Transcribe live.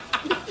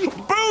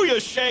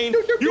Shane.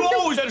 You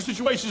always enter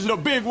situations in a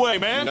big way,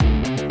 man.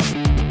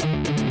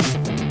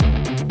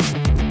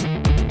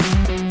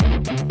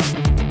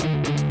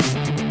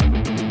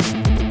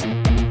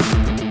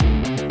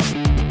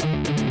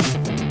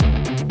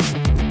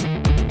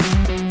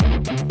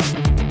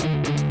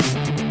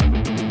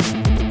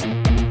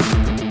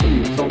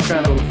 Some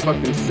kind of a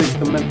fucking sick,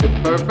 demented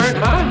pervert,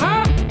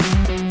 huh?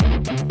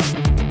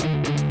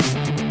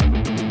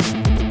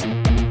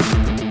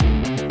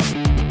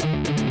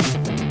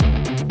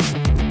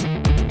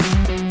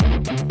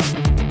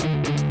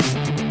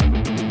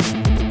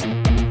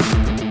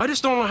 I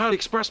just don't know how to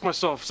express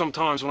myself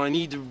sometimes when I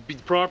need to be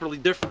properly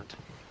different.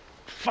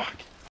 Fuck.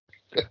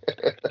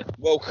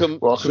 Welcome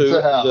to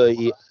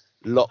the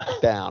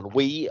lockdown.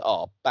 We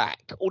are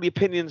back. All the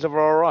opinions of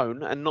our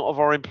own and not of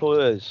our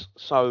employers.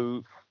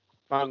 So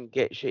don't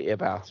get shitty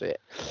about it.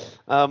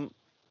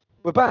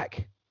 We're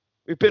back.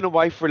 We've been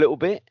away for a little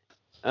bit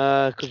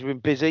because we've been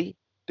busy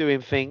doing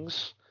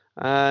things,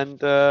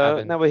 and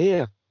now we're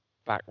here.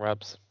 Back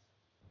rubs.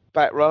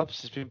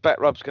 There's been back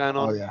rubs going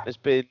on. Oh, yeah. There's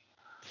been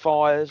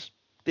fires,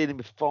 dealing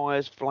with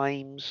fires,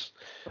 flames,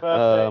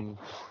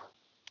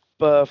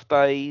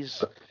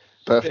 birthdays,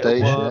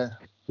 yeah.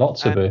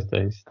 Lots of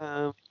birthdays.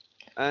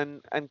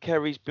 And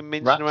Kerry's been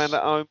mincing Rats. around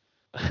at home.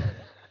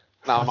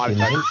 No, I'm only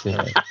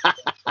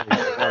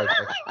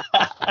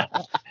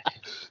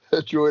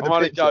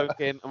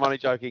joking. I'm only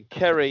joking.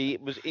 Kerry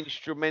was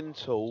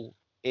instrumental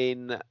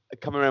in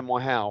coming around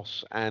my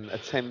house and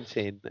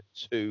attempting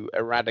to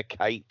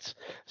eradicate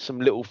some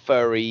little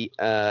furry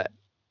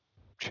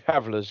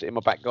travellers in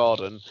my back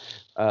garden.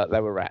 They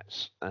were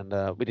rats, and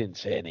we didn't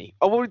see any.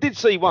 Oh, well, we did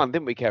see one,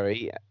 didn't we,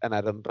 Kerry and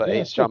Adam? But Yeah,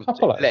 it jumped. a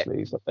couple It leapt.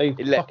 actually. They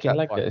it leapt fucking that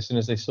legged way. it as soon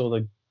as they saw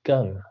the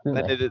gun.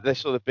 Didn't They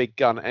saw the big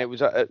gun, and it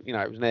was it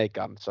was an air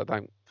gun, so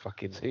don't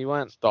fucking. So you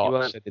weren't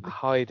start.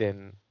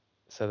 hiding,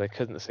 so they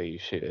couldn't see you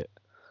shoot it.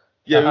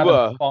 Yeah, we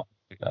were.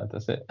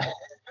 That's it.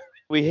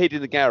 We hid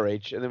in the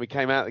garage, and then we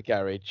came out of the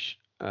garage,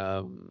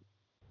 and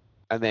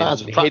then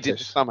That's hid in the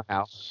practice. summer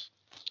house.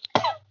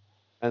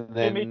 And 2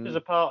 then, meters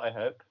apart, I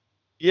hope.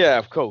 yeah,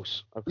 of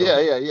course.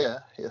 Yeah.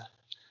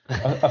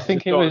 I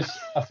think it was.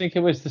 I think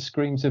it was the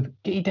screams of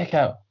 "Get your dick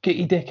out! Get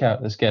your dick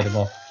out!" that scared them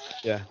off.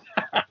 Yeah,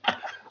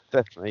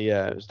 definitely.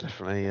 Yeah, it was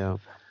definitely.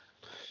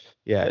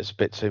 Yeah, it's a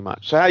bit too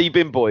much. So, how you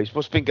been, boys?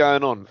 What's been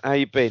going on? How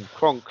you been,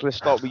 Kronk? Let's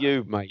start with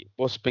you, mate.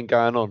 What's been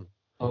going on?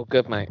 Oh,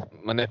 good, mate.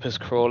 My nipper's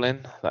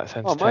crawling. That's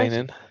mate.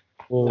 entertaining.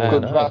 Oh,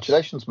 Good, nice.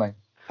 congratulations, mate.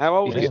 How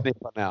old Yeah. is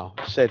Nipper now?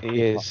 Said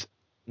He is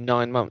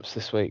 9 months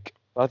this week.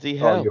 Bloody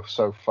Oh, hell! you're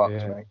so fucked,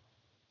 Yeah.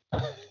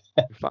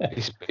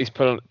 mate. He's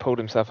pulled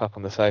himself up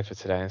on the sofa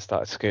today and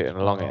started scooting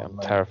along it. I'm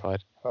mate.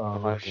 terrified. Oh,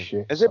 Amazing.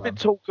 shit. Has there been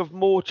talk of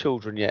more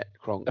children yet,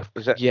 Kronk?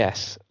 Is that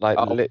Yes, like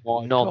Oh my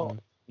God.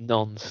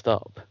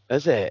 non-stop.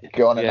 Is it?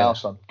 Get on it Yeah. now,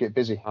 son. Get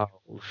busy. Oh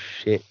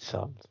shit,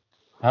 son!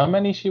 How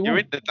many she You're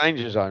want? in the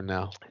danger zone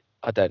now.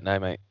 I don't know,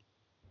 mate.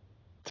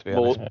 To be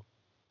More- honest,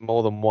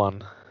 more than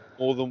one.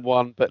 More than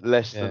one, but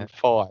less Yeah. than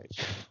 5.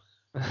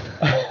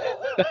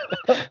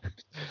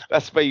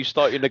 That's where you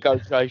start your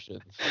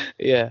negotiations.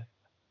 Yeah,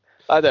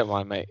 I don't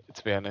mind, mate.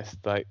 To be honest,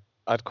 like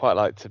I'd quite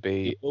like to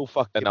be. You'll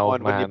fucking An old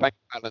mind when your man. bank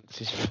balance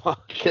is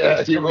fucked. Yeah,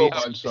 It's you gonna will be-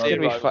 mind, It's gonna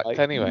be son. fucked mate.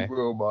 anyway. You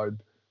will mind.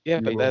 Yeah,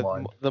 You but will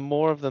mind. the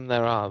more of them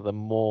there are, the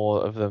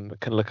more of them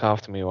can look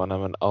after me when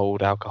I'm an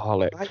old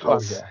alcoholic. Mate, Oh,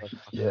 that's-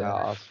 yeah.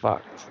 Yeah. Oh,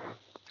 fucked.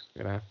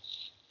 You know,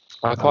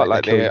 I I'll quite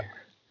like kill you.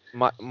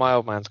 my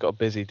old man's got a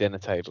busy dinner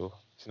table.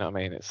 Do you know what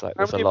I mean? It's like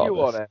How there's a many lot of you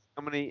of are us. there?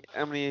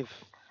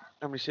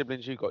 How many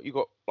siblings you got? You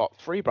got like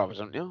 3 brothers,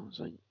 haven't you?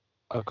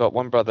 I've got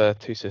one brother,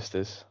 2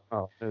 sisters.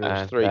 Oh, there's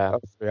And, 3. uh,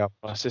 3 up.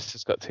 My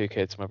sister's got 2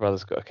 kids. My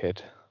brother's got a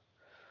kid.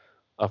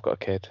 I've got a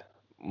kid.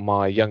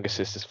 My younger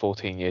sister's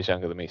 14 years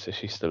younger than me, so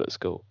she's still at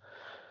school.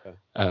 Okay.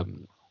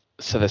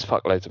 So there's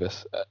fuckloads of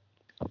us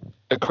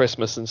at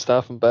Christmas and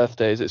stuff and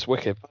birthdays. It's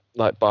wicked,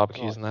 like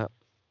barbecues and that.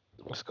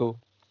 It's cool.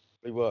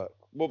 They work.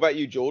 What about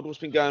you, George? What's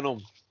been going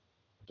on?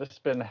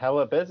 Just been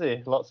hella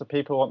busy. Lots of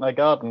people want their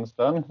gardens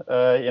done.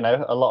 A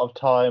lot of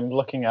time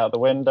looking out the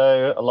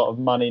window, a lot of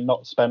money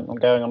not spent on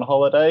going on a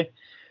holiday.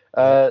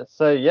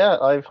 So yeah,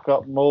 I've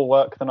got more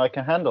work than I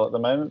can handle at the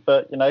moment,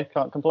 but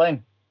can't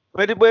complain.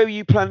 Where were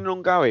you planning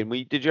on going?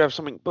 Did you have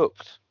something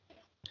booked?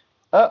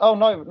 Oh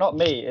no, not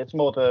me. It's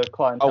more the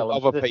clientele. Oh,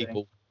 I'm other visiting.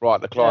 people. Right,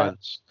 the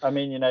clients. I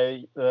mean,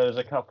 there was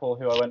a couple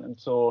who I went and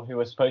saw who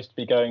were supposed to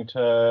be going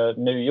to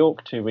New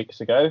York 2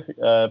 weeks ago.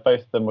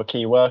 Both of them were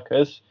key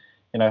workers.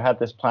 Had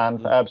this plan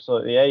for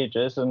absolutely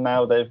ages, and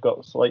now they've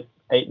got like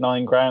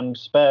 8-9 grand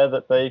spare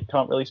that they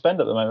can't really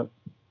spend at the moment.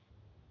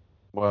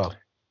 Well,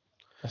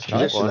 That's that's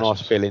nice. quite a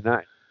nice feeling,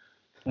 that.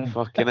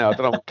 Fucking hell, I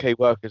don't know what key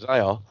workers they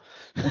are.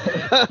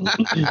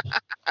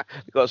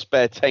 You've got a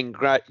spare 10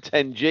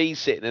 G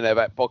sitting in their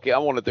back pocket. I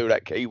want to do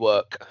that key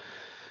work.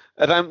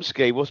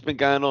 Adamski, what's been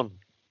going on?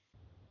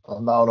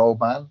 I'm now an old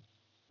man,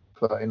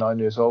 39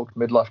 years old,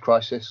 midlife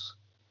crisis,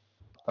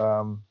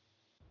 trying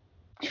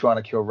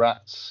to kill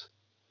rats,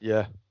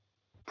 Yeah.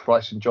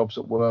 pricing jobs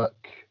at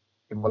work,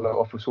 in my little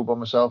office all by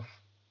myself,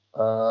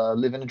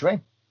 living a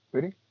dream,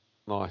 really.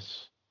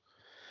 Nice.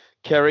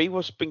 Kerry,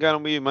 what's been going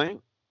on with you, mate?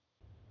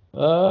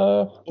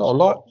 Not a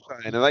lot.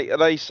 Are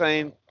they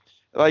saying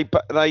are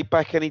they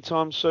back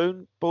anytime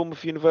soon?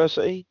 Bournemouth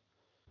University.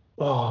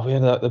 Oh, we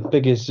had the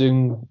biggest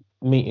Zoom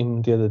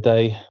meeting the other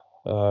day.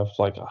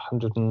 Like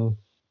 100 and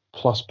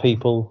plus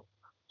people,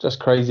 just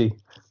crazy.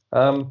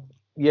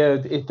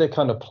 They're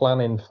kind of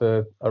planning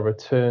for a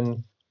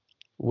return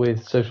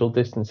with social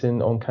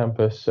distancing on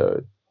campus.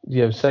 So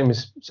same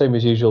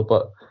as usual.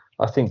 But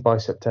I think by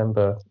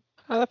September.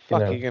 How the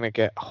fuck are you gonna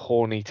get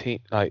horny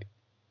teen? Like,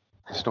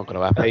 it's not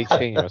gonna happen.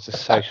 18-year-olds a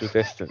social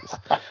distance.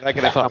 They're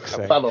gonna fuck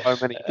Just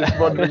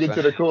wandering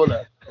into the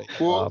corner.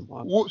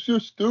 What's your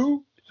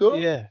stew?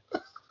 Yeah.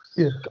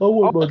 Yeah. I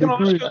want my Can I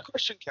degree. ask you a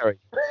question, Kerry?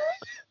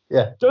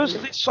 Yeah. Does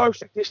this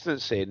social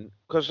distancing?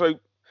 Because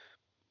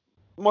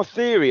my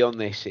theory on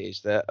this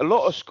is that a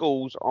lot of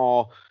schools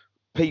are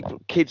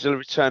kids are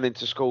returning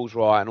to schools,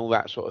 right, and all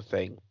that sort of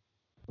thing.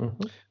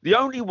 Mm-hmm. The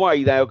only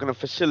way they are going to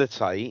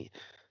facilitate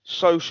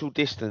social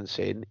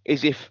distancing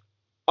is if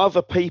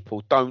other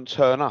people don't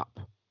turn up.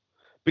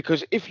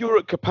 Because if you're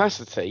at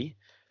capacity,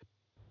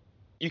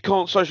 you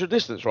can't social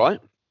distance, right?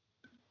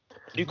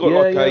 You've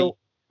got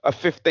a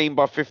 15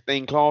 by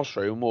 15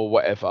 classroom or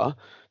whatever.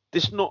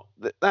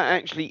 That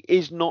actually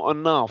is not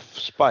enough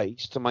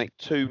space to make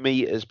 2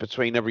 meters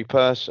between every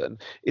person.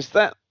 Is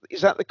that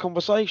the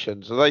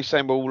conversations? Are they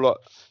saying, well,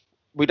 look,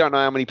 we don't know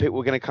how many people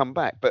are going to come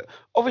back? But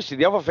obviously,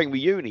 the other thing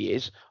with uni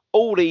is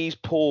all these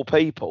poor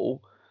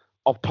people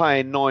are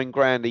paying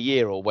 $9,000 a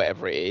year or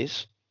whatever it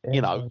is,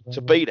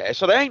 to be there.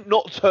 So they ain't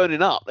not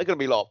turning up. They're going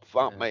to be like,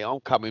 fuck me, I'm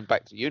coming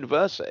back to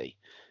university.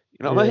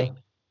 You know what I mean?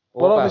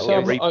 Well,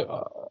 obviously,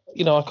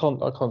 I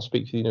can't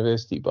speak for the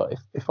university, but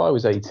if I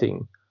was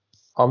 18,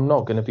 I'm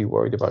not going to be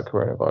worried about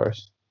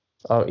coronavirus.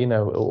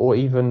 Or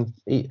even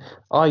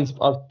I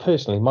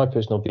personally, my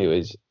personal view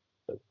is,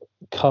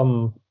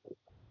 come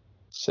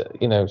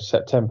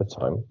September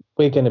time,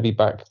 we're going to be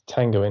back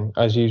tangoing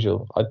as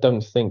usual. I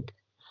don't think.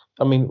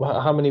 I mean,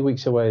 how many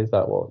weeks away is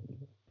that? What,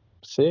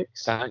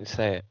 6? Don't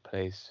say it,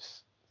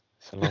 please.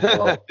 It's a long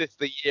time.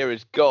 The year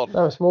is gone.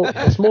 No, it's more.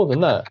 It's more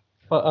than that.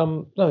 But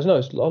no, it's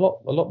a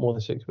lot more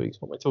than 6 weeks.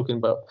 What am I talking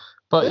about?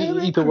 But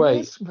either way,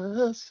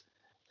 Christmas,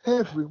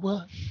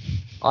 everyone.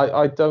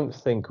 I don't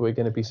think we're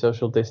going to be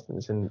social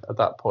distancing at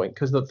that point,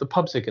 because the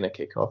pubs are going to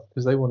kick off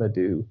because they want to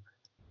do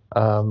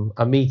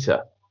a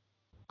meter,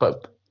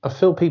 but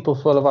fill people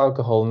full of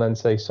alcohol and then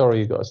say, sorry,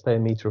 you've got to stay a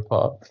meter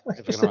apart.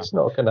 It's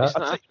not going to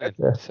happen.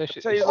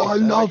 I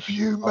love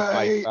you,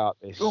 mate.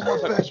 You're my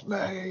best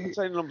mate. It's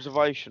an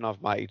observation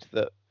I've made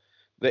that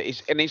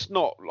is, and it's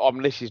not.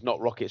 This is not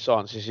rocket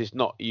science. This is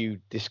not you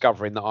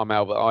discovering that I'm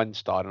Albert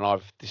Einstein and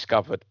I've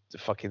discovered the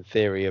fucking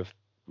theory of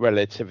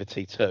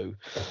relativity too.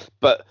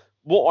 But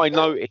what I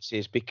notice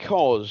is,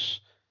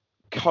 because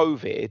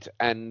COVID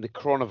and the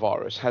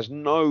coronavirus has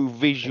no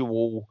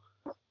visual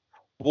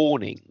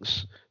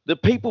warnings,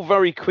 that people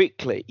very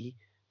quickly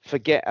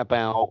forget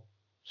about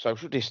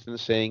social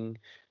distancing,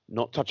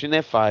 not touching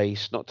their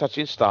face, not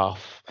touching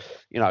stuff.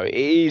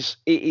 It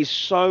is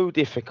so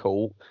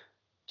difficult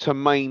to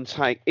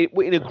maintain it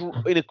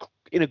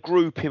in a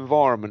group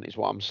environment, is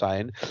what I'm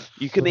saying.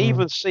 You can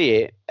even see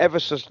it ever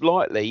so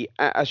slightly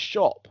at a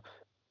shop.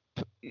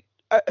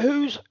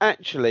 Who's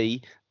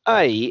actually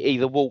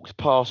either walked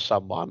past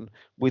someone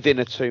within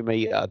a 2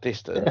 meter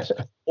distance,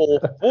 or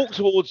walked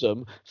towards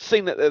them,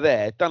 seen that they're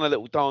there, done a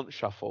little dance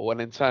shuffle, and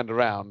then turned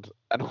around,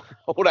 and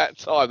all that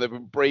time they've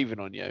been breathing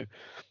on you.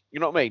 You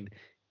know what I mean?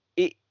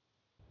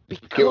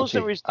 Because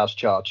Guilty as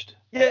charged.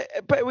 Yeah,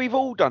 but we've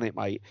all done it,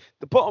 mate.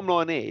 The bottom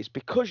line is,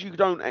 because you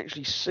don't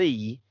actually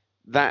see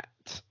that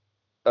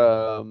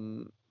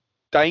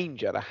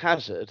danger, the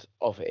hazard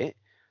of it,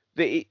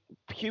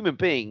 human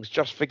beings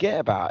just forget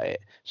about it.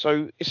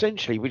 So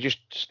essentially, we just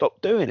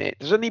stop doing it.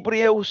 Does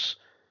anybody else?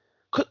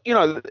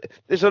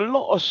 There's a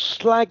lot of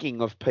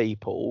slagging of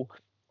people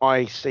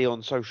I see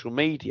on social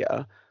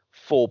media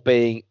for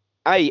being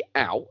A,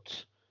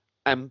 out,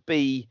 and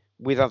B,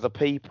 with other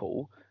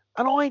people.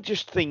 And I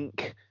just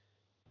think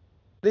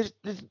there's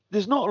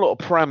not a lot of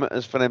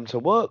parameters for them to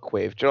work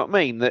with. Do you know what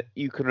I mean? That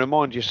you can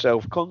remind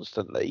yourself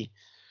constantly.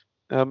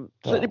 Does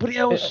anybody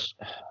else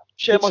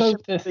share my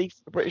sympathy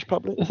for the British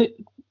public? The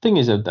thing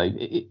is, though,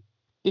 Dave,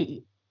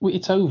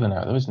 it's over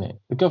now, though, isn't it?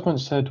 The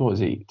government said, what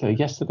was it,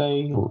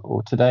 yesterday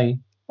or today?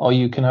 Oh,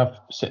 you can have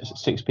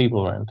 6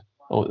 people around,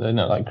 or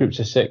like groups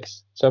of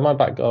 6. So in my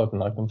back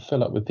garden, I can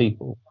fill up with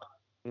people,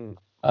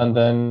 and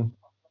then,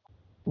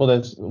 well,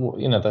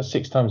 that's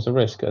 6 times the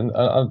risk, and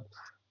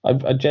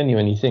I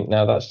genuinely think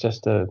now that's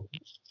just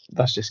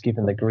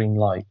giving the green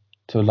light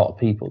to a lot of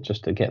people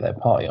just to get their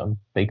party on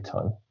big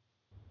time.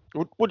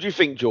 What do you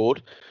think,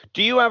 George?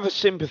 Do you have a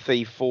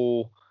sympathy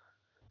for?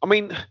 I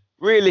mean,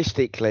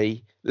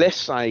 realistically, let's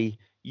say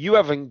you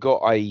haven't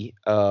got a.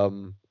 I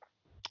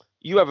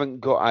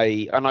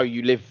know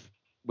you live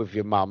with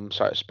your mum,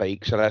 so to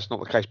speak, so that's not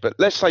the case. But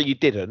let's say you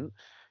didn't.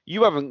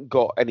 You haven't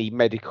got any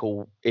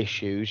medical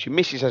issues. Your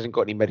missus hasn't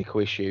got any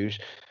medical issues.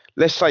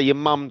 Let's say your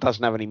mum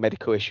doesn't have any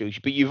medical issues,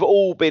 but you've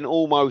all been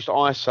almost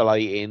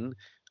isolating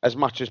as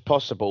much as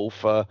possible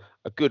for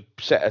a good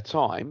set of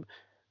time,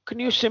 can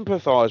you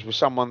sympathise with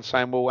someone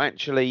saying, well,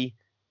 actually,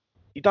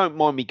 you don't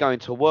mind me going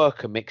to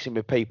work and mixing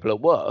with people at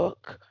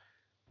work?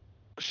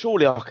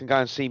 Surely I can go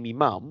and see me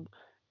mum.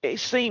 It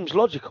seems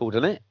logical,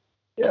 doesn't it?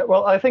 Yeah,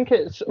 well, I think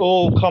it's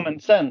all common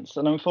sense.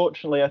 And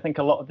unfortunately, I think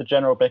a lot of the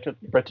general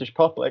British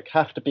public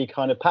have to be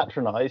kind of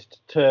patronised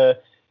to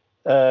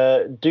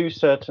do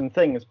certain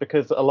things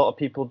because a lot of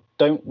people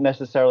don't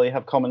necessarily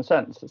have common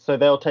sense. So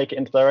they'll take it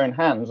into their own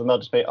hands and they'll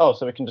just be, oh,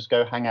 so we can just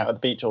go hang out at the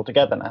beach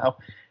altogether now.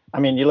 I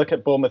mean, you look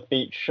at Bournemouth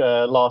Beach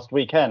last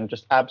weekend,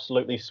 just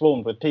absolutely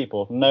swarmed with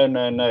people.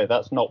 No,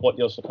 that's not what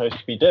you're supposed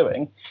to be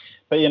doing.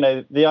 But, you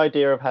know, the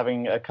idea of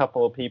having a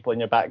couple of people in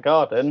your back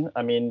garden,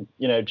 I mean,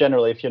 you know,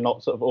 generally, if you're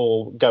not sort of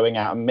all going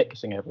out and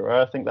mixing everywhere,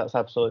 I think that's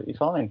absolutely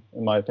fine,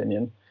 in my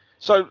opinion.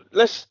 So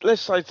let's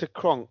say to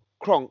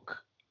Kronk,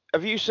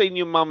 have you seen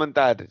your mum and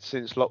dad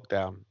since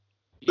lockdown?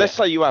 Yeah. Let's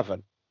say you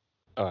haven't.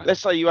 All right. Let's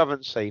say you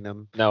haven't seen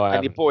them. No, I haven't.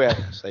 And your boy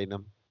hasn't seen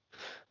them.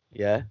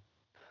 Yeah.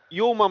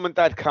 Your mum and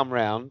dad come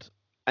round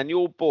and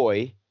your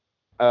boy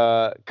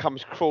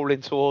comes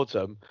crawling towards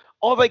them.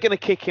 Are they going to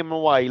kick him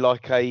away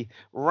like a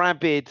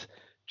rabid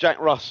Jack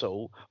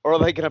Russell, or are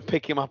they going to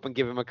pick him up and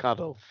give him a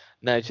cuddle?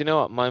 No, do you know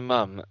what? My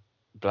mum,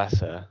 bless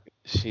her,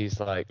 she's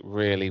like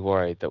really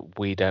worried that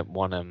we don't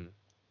want him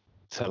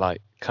to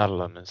like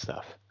cuddle him and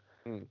stuff.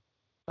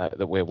 Like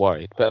that we're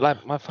worried. But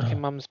like my fucking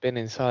mum's been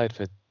inside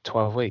for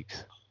 12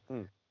 weeks.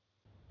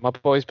 My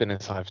boy's been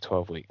inside for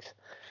 12 weeks.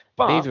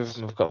 But neither of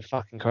them have got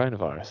fucking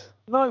coronavirus.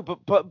 No,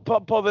 but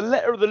by the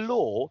letter of the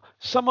law,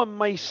 someone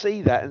may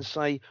see that and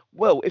say,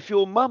 well, if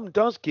your mum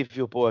does give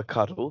your boy a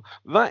cuddle,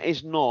 that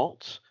is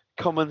not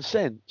common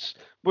sense.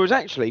 Whereas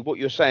actually what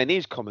you're saying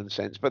is common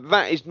sense, but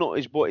that is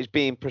not what is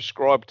being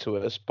prescribed to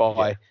us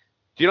by,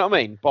 do you know what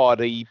I mean? By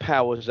the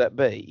powers that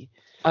be.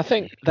 I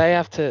think they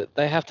have to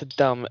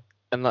dumb,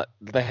 and like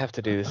they have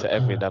to do this at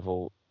every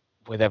level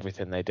with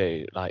everything they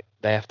do. Like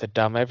they have to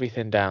dumb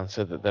everything down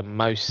so that the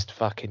most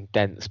fucking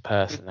dense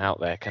person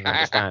out there can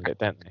understand it,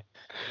 don't they?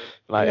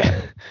 Like,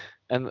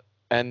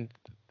 and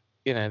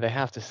you know, they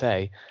have to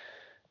say,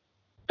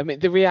 I mean,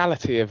 the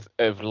reality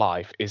of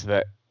life is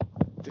that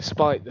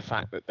despite the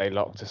fact that they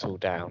locked us all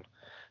down,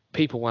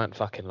 people weren't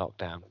fucking locked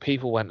down.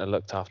 People went and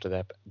looked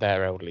after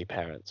their elderly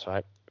parents,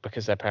 right?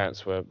 Because their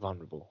parents were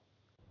vulnerable.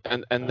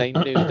 And they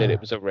knew that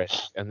it was a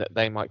risk and that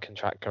they might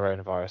contract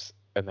coronavirus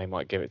and they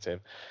might give it to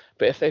him.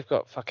 But if they've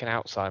got fucking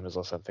Alzheimer's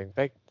or something,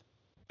 they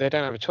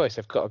don't have a choice.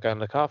 They've got to go and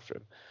look after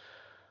him.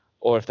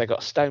 Or if they've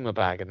got a stoma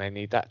bag and they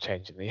need that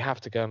changing, you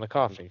have to go and look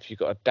after him. If you've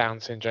got a Down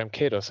syndrome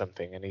kid or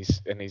something and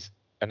he's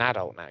an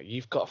adult now,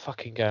 you've got to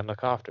fucking go and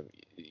look after him.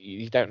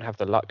 You don't have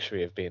the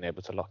luxury of being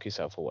able to lock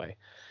yourself away.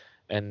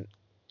 And,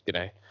 you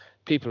know,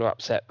 people are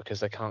upset because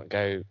they can't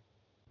go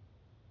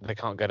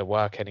to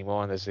work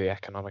anymore, and there's the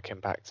economic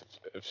impact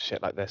of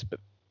shit like this. But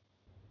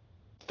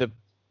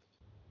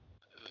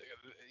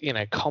you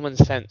know, common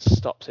sense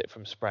stops it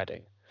from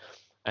spreading.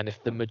 And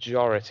if the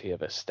majority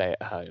of us stay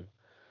at home,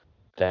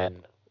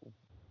 then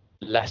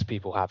less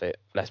people have it,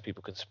 less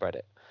people can spread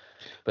it.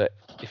 But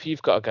if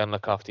you've got to go and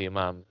look after your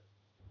mum,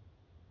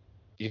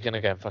 you're going to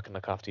go and fucking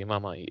look after your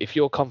mum, aren't you? If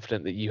you're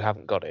confident that you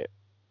haven't got it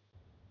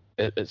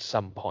at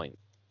some point.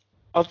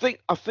 I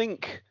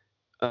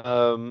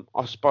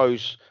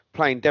suppose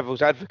playing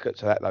devil's advocate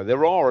to that, though,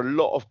 there are a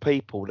lot of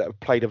people that have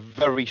played a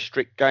very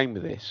strict game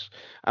with this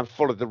and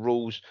followed the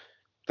rules.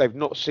 They've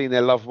not seen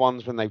their loved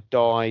ones when they've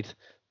died.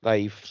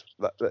 They've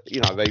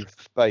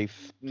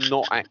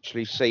not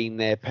actually seen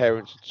their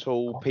parents at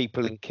all.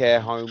 People in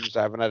care homes,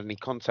 they haven't had any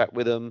contact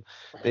with them.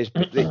 There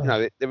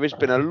has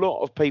been a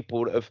lot of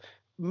people that have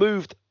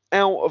moved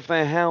out of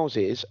their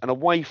houses and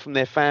away from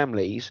their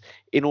families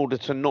in order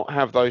to not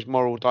have those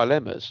moral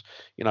dilemmas.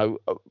 You know,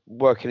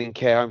 working in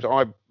care homes,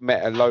 I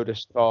met a load of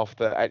staff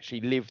that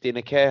actually lived in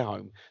a care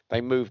home.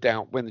 They moved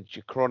out when the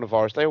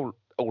coronavirus, they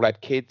all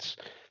had kids.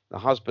 The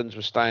husbands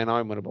were staying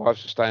home and the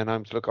wives were staying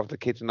home to look after the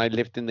kids, and they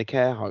lived in the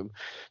care home.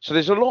 So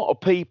there's a lot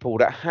of people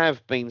that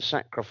have been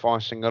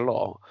sacrificing a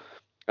lot.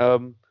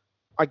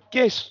 I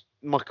guess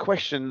my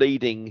question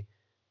leading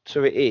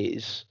to it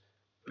is,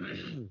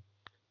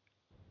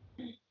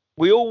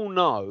 we all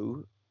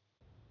know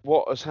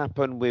what has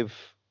happened with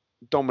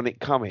Dominic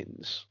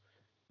Cummings.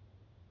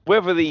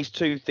 Whether these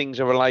two things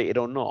are related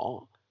or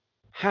not,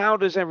 how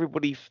does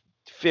everybody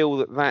feel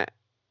that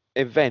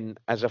event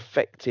has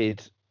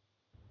affected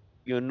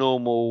your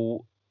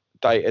normal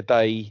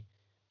day-to-day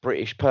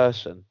British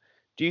person?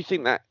 Do you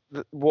think that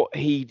what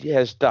he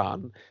has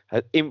done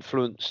has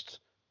influenced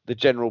the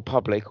general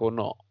public or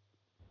not?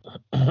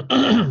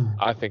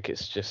 I think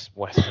it's just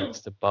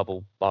Westminster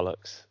bubble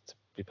bollocks, to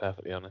be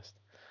perfectly honest.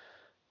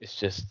 It's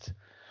just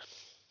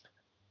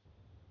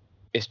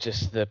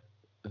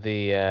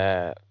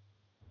the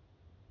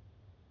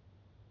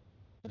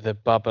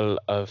bubble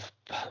of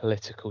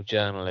political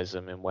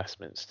journalism in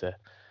Westminster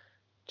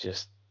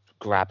just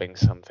grabbing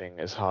something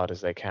as hard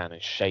as they can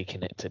and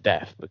shaking it to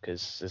death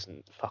because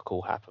fuck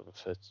all happened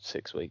for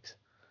 6 weeks.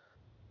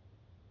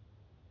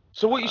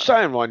 So what you're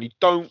saying, Ryan? You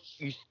don't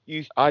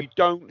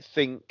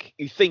think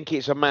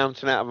it's a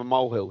mountain out of a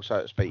molehill,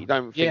 so to speak. You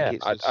don't think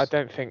it's. I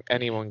don't think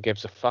anyone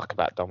gives a fuck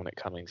about Dominic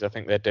Cummings. I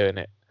think they're doing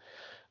it.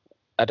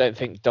 I don't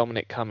think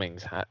Dominic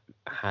Cummings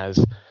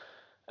has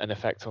an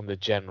effect on the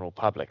general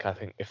public. I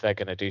think if they're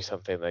going to do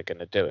something, they're going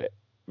to do it,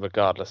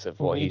 regardless of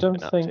what he's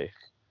been up to.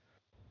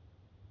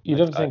 You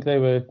don't think they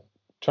were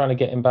trying to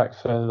get him back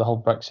for the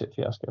whole Brexit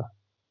fiasco?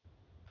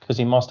 Because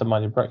he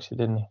masterminded Brexit,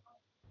 didn't he?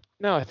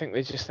 No, I think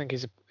they just think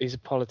he's a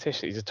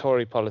politician. He's a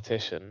Tory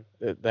politician.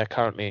 They're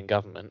currently in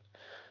government,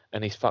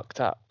 and he's fucked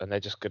up. And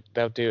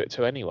they'll do it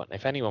to anyone.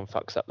 If anyone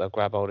fucks up, they'll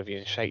grab hold of you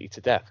and shake you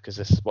to death, because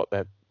this is what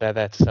they're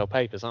there to sell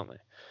papers, aren't they?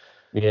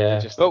 Yeah.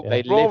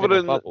 They live in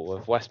a bubble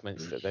of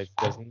Westminster.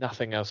 There's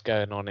nothing else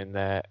going on in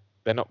there.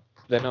 They're not.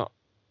 They're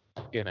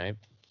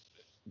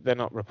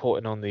not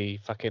reporting on the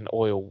fucking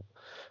oil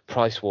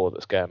price war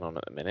that's going on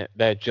at the minute.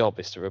 Their job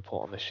is to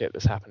report on the shit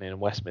that's happening in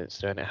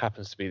Westminster, and it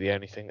happens to be the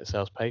only thing that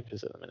sells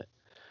papers at the minute.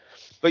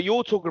 But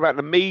you're talking about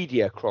the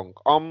media, Kronk.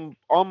 I'm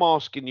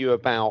asking you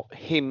about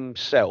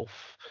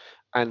himself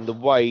and the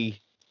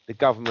way the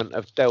government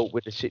have dealt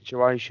with the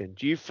situation.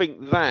 Do you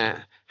think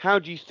that? How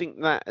do you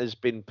think that has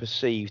been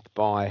perceived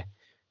by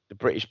the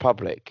British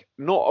public?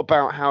 Not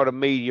about how the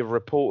media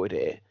reported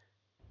it.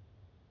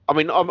 I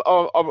mean,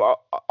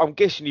 I'm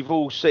guessing you've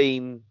all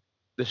seen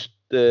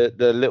the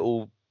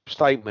little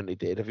statement he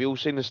did. Have you all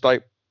seen the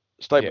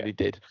statement he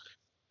did?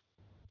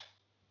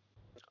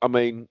 I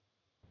mean,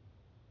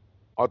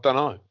 I don't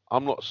know.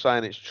 I'm not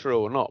saying it's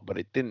true or not, but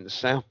it didn't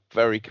sound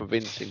very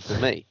convincing to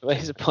me. Well,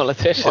 he's a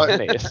politician,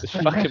 isn't he? It's just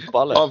fucking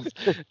bollocks.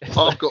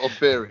 I've got a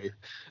theory,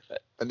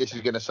 and this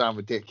is going to sound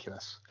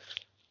ridiculous.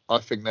 I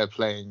think they're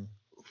playing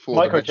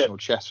four-dimensional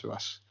chess with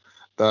us.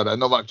 No,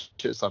 not much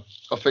chess. I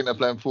think they're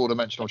playing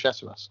four-dimensional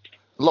chess with us.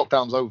 The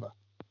lockdown's over.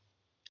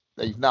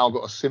 They've now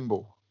got a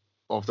symbol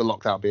of the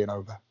lockdown being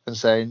over and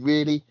saying,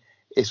 really,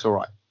 it's all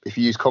right. If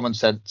you use common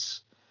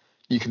sense,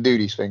 you can do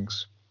these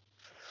things.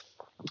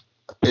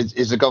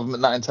 Is the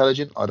government that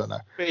intelligent? I don't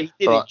know. But he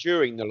did it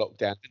during the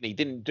lockdown, didn't he? He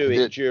didn't do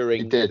it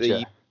during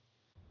the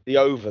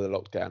over the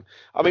lockdown.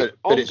 I mean,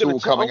 but it's all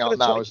coming out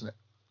now, isn't it?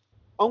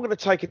 I'm going to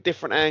take a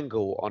different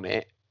angle on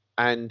it,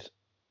 and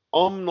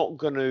I'm not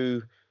going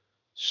to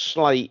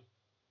slate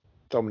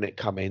Dominic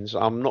Cummings.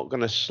 I'm not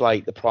going to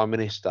slate the Prime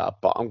Minister,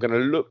 but I'm going to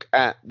look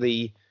at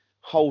the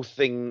whole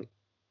thing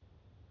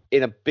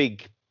in a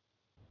big,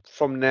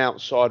 from an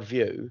outside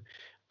view,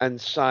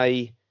 and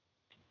say,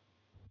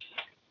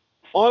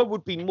 I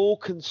would be more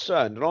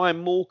concerned, and I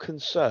am more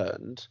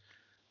concerned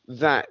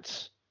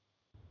that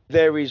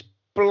there is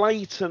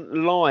blatant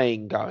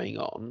lying going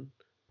on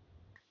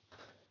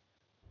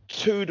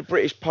to the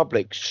British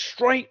public,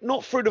 straight,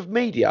 not through the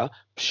media,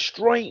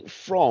 straight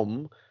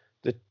from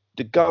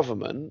the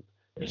government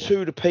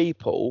to the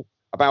people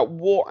about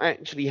what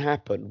actually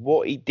happened,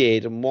 what he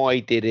did and why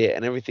he did it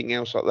and everything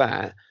else like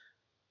that.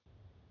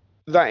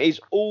 That is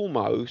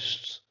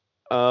almost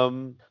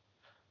a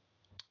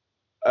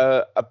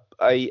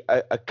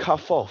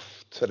cuff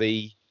off to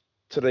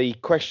the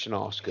question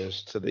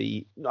askers,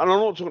 and I'm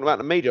not talking about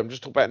the media, I'm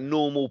just talking about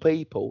normal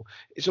people.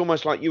 It's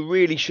almost like you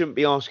really shouldn't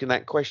be asking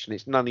that question.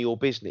 It's none of your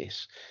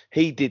business.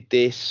 He did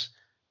this.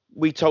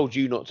 We told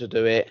you not to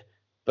do it,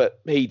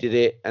 but he did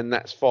it, and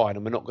that's fine,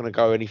 and we're not going to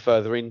go any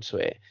further into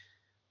it.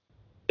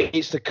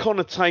 It's the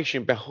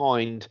connotation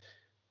behind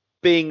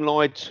being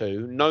lied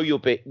to, know you're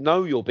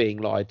being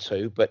lied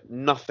to, but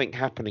nothing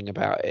happening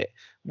about it.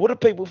 What do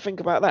people think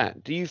about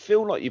that? Do you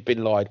feel like you've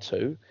been lied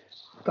to?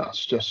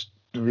 That's just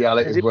the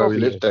reality of where we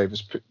live, Dave.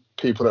 Is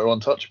people that are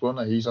untouchable.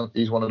 No, he's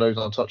one of those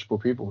untouchable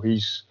people.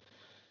 He's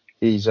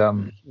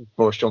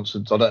Boris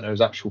Johnson's. I don't know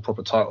his actual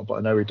proper title, but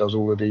I know he does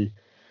all of the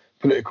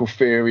political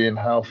theory and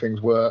how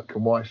things work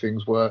and why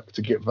things work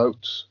to get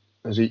votes.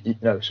 So he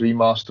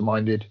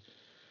masterminded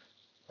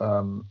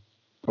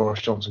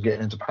Boris Johnson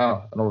getting into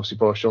power, and obviously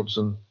Boris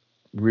Johnson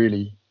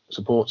really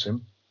supports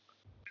him,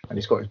 and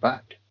he's got his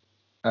back.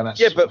 And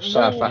that's but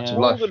sad fact of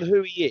life. More than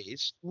who he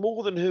is,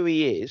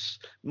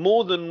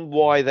 more than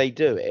why they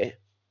do it,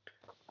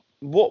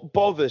 what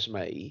bothers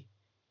me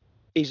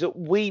is that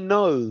we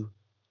know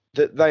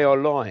that they are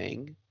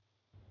lying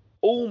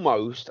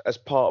almost as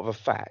part of a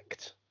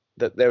fact,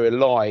 that there are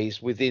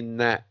lies within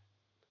that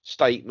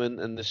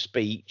statement and the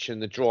speech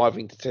and the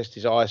driving to test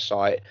his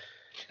eyesight.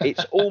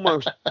 It's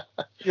almost,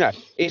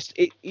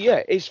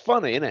 it's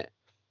funny, isn't it?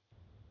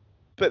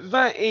 But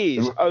that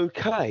is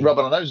okay.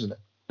 Rubbing our nose in it.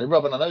 They're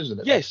rubbing our nose in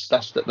it. Yes,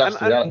 that's the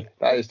reality.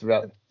 That is the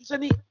reality.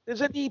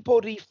 Does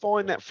anybody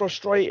find that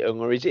frustrating,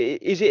 or is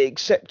it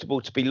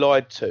acceptable to be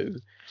lied to,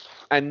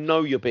 and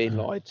know you're being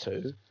lied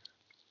to,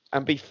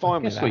 and be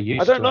fine with that?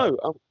 I don't know.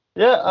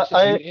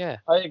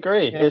 I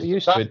agree. Yeah, we're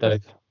used to it, though.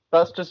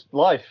 That's just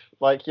life.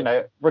 Like,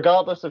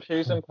 regardless of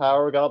who's in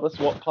power, regardless of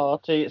what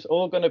party, it's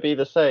all going to be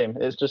the same.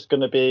 It's just going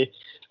to be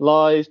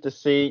lies,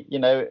 deceit,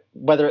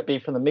 whether it be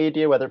from the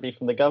media, whether it be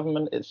from the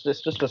government. It's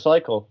just a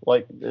cycle.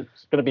 Like,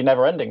 it's going to be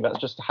never ending. That's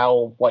just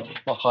how,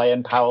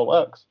 high-end power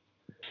works.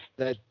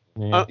 And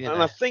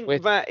I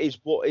think that is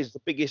what is the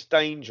biggest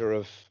danger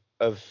of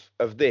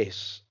of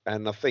this,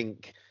 and I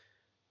think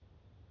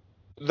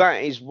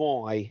that is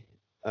why.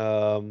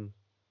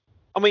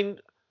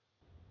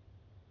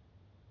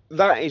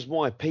 That is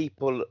why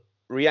people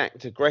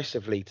react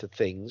aggressively to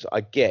things,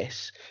 I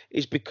guess,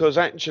 is because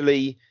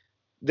actually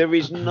there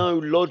is no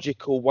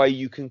logical way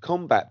you can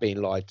combat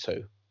being lied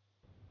to.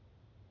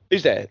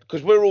 Is there?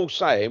 Because we're all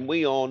saying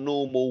we are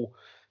normal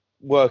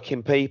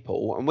working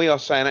people, and we are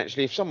saying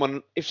actually if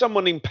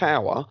someone in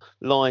power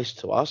lies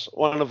to us,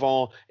 one of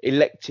our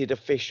elected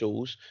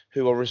officials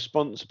who are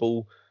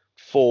responsible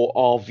for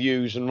our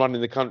views and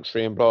running the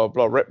country and blah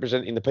blah blah,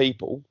 representing the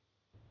people,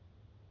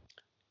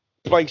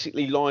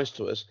 basically lies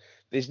to us,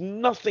 there's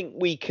nothing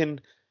we can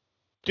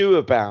do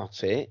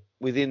about it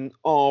within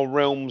our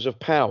realms of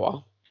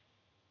power,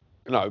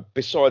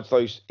 besides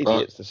those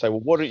idiots that say, well,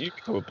 why don't you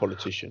become a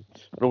politician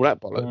and all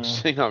that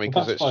bollocks. You know what I mean?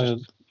 Because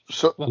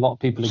a lot of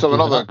people. So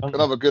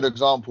another good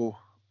example,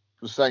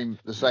 the same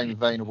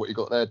vein of what you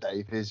got there,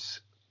 Dave,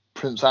 is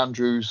Prince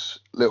Andrew's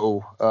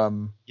little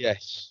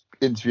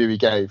interview he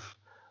gave.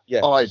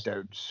 Yes. I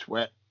don't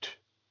sweat.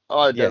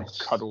 I don't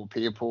cuddle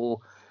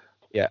people.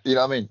 Yeah. You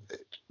know what I mean?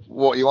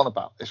 What are you on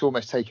about? It's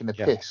almost taking the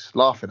piss,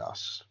 laughing at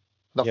us.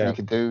 Nothing you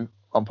can do.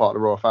 I'm part of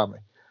the royal family.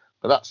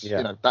 But that's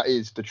that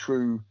is the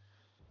true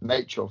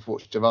nature,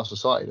 unfortunately, of our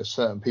society. There's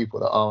certain people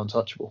that are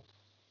untouchable.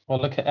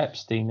 Well, look at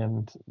Epstein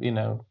and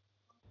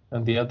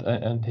and the other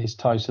and his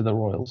ties to the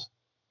royals.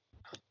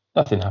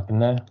 Nothing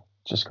happened there.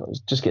 Just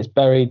gets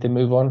buried. They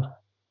move on.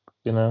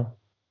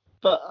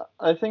 But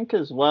I think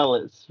as well,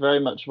 it's very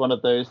much one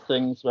of those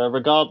things where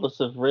regardless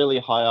of really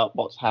high up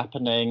what's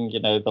happening,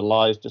 the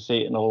lies,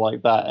 deceit and all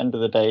like that, end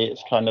of the day,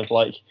 it's kind of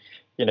like,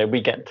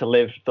 we get to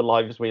live the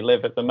lives we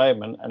live at the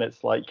moment. And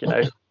it's like,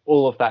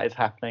 all of that is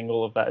happening.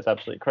 All of that is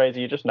absolutely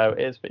crazy. You just know it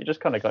is, but you just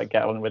kind of got to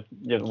get on with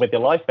your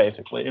life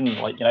basically. And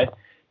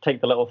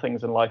take the little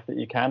things in life that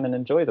you can and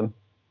enjoy them.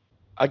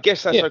 I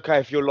guess that's okay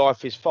if your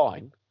life is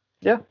fine.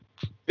 Yeah.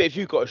 But if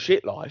you've got a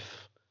shit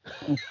life...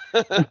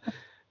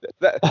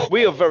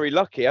 we are very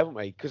lucky, haven't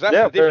we? Because that's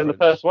the difference. We're in the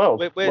first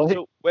world.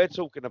 We're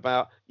talking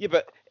about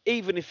but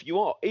even if you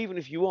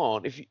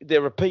aren't, if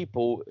there are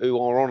people who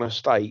are on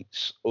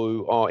estates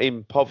who are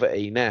in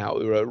poverty now,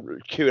 who are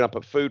queuing up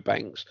at food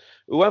banks,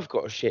 who have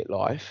got a shit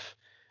life,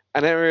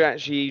 and there are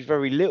actually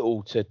very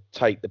little to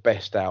take the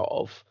best out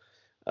of.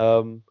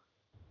 And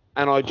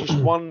I just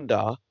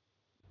wonder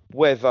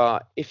whether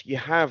if you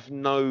have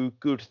no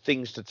good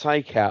things to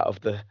take out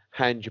of the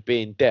hand you're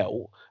being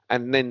dealt,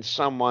 and then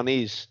someone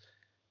is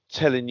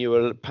telling you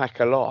a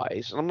pack of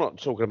lies, and I'm not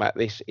talking about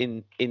this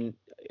in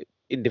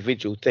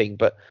individual thing,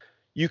 but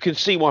you can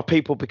see why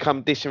people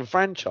become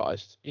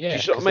disenfranchised. Yeah,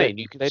 do you know what I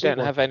mean? They don't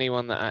have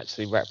anyone that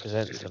actually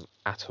represents them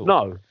at all.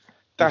 No,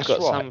 that's You've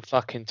got right. some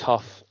fucking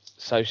tough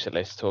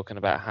socialists talking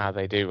about how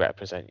they do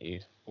represent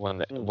you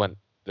when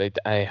they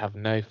have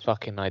no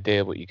fucking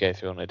idea what you go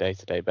through on a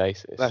day-to-day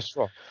basis. That's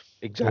right.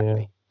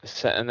 Exactly. Yeah.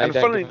 And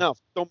funnily enough,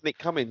 Dominic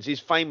Cummings is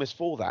famous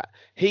for that.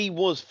 He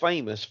was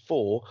famous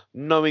for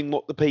knowing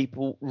what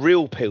the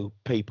real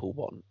people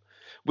want,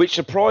 which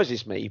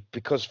surprises me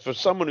because for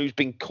someone who's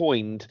been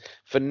coined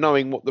for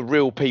knowing what the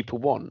real people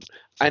want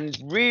and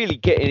really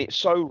getting it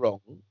so wrong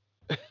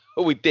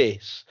with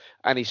this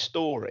and his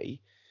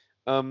story,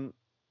 I'm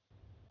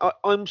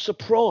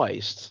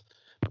surprised.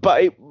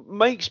 But it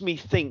makes me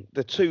think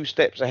the two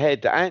steps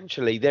ahead that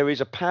actually there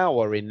is a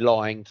power in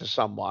lying to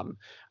someone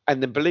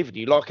and then believing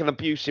you, like an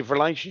abusive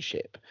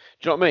relationship.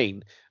 Do you know what I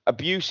mean?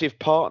 Abusive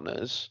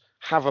partners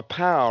have a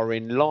power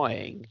in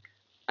lying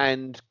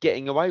and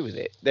getting away with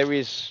it.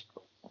 There's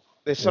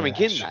something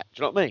in that.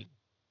 Do you know what I mean?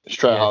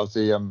 Straight out of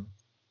the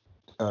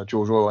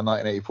George Orwell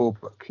 1984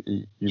 book.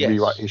 You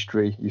rewrite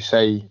history. You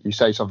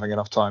say something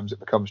enough times,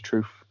 it becomes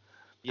truth,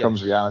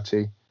 becomes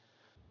reality.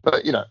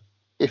 But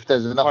if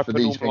there's enough of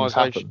these things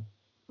happen,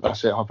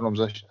 that's it.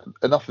 Hypernormalization.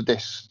 Enough of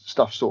this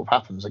stuff sort of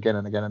happens again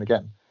and again and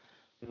again.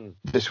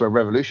 This is where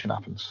revolution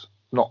happens.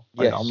 I'm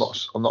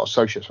not a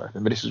socialist or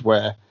anything, but this is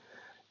where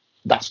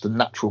that's the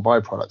natural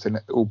byproduct in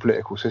all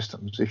political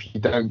systems. If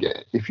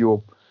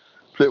your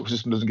political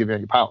system doesn't give you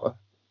any power,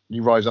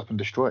 you rise up and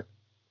destroy it.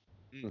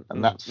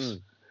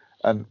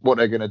 And what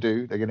they're going to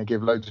do, they're going to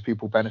give loads of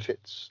people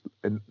benefits,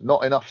 and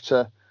not enough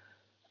to,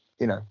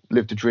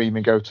 live the dream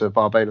and go to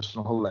Barbados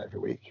on a holiday every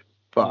week,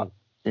 but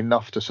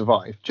enough to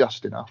survive,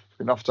 just enough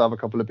to have a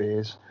couple of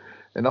beers,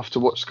 enough to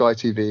watch Sky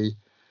TV,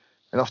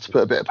 enough to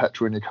put a bit of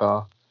petrol in your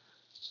car.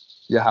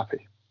 You're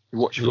happy. You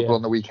watch football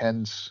on the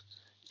weekends,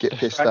 get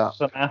pissed out.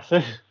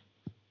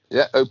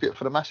 Yeah, opiate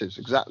for the masses.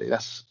 Exactly.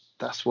 That's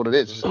what it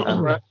is.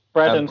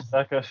 Bread and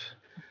circus.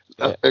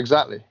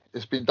 Exactly.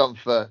 It's been done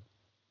for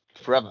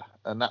forever,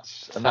 and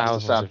that's the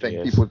sad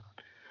thing.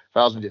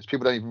 Thousands of years.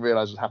 People don't even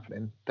realise what's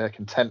happening. They're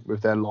content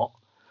with their lot.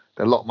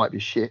 Their lot might be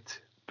shit,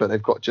 but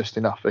they've got just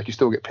enough. They can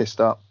still get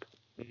pissed up,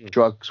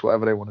 drugs,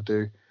 whatever they want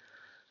to do.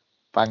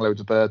 Bang loads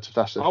of birds if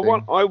that's the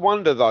thing. I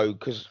wonder though,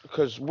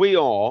 because we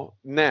are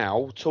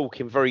now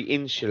talking very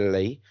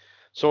insularly,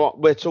 So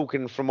we're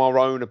talking from our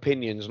own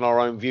opinions and our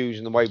own views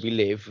and the way we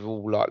live. We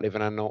all like live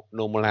in a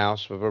normal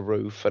house with a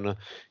roof and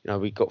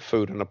we've got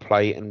food on a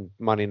plate and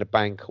money in the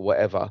bank or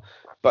whatever.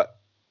 But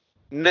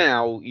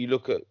now you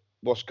look at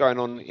what's going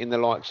on in the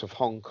likes of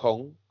Hong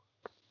Kong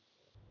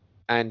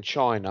and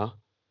China,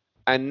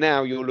 and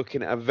now you're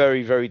looking at a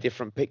very, very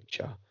different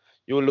picture.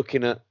 You're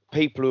looking at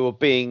people who are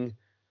being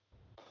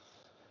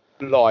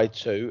lied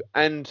to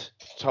and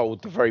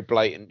told the very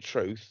blatant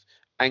truth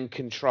and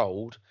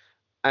controlled.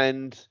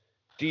 And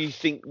do you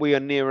think we are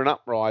near an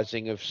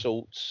uprising of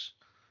sorts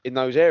in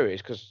those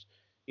areas? Because,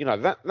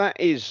 that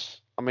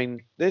is,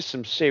 there's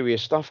some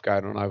serious stuff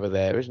going on over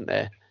there, isn't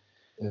there?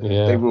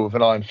 Yeah. They rule with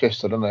an iron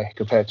fist, don't they,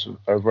 compared to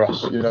over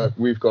us?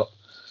 We've got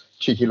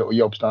cheeky little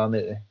yobs down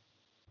there.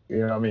 You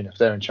know what I mean? If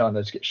they're in China,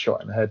 they just get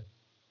shot in the head.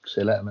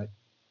 See you later, mate.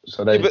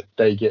 So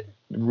they get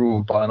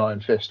ruled by an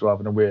iron fist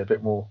rather than we're a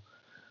bit more,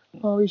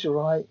 oh, he's all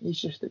right. He's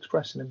just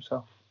expressing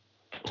himself.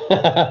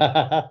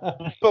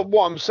 But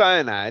what I'm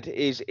saying, Ad,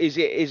 is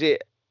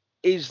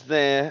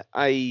there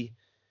a,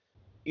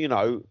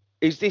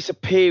 is this a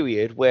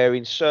period where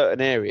in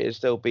certain areas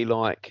there'll be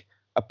like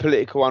a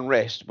political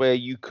unrest where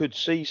you could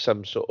see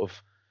some sort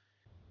of,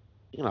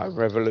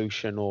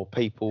 revolution or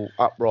people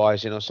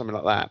uprising or something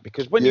like that?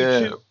 Because when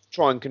you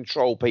try and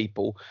control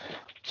people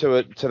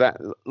to that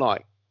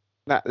like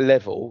that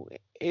level,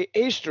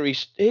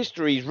 history's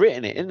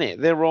written it, isn't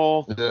it? There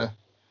are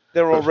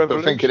revolutions.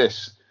 But think of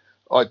this.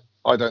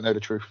 I don't know the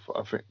truth.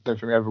 Don't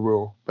think we ever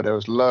will. But there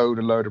was load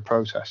of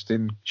protests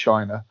in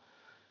China,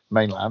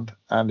 mainland,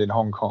 and in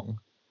Hong Kong,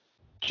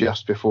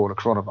 just before the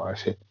coronavirus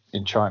hit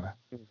in China.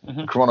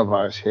 Mm-hmm. The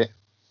coronavirus hit,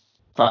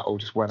 that all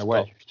just went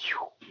away.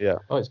 Yeah.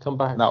 Oh, it's come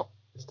back. Now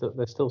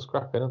they're still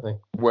scrapping, aren't they?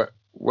 Where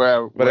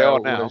they are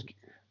now?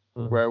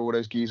 Where are all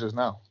those geezers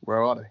now?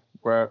 Where are they?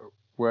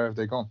 Where have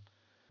they gone?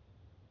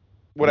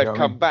 Well, they've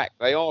come back.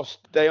 They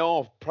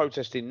are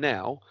protesting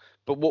now.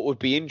 But what would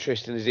be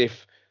interesting is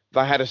if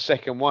they had a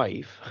second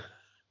wave,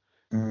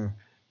 and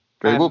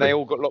they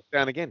all got locked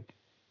down again.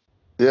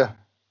 Yeah.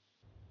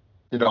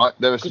 There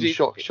were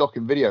some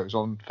shocking videos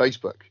on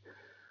Facebook.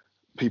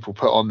 People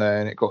put on there,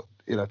 and it got,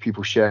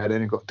 people shared it,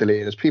 and it got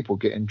deleted. There's people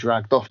getting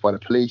dragged off by the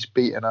police,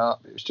 beaten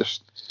up. It was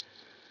just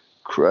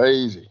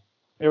crazy.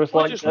 It was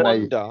I just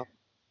wonder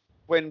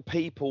when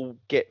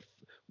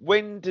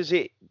does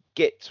it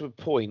get to a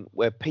point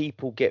where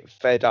people get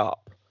fed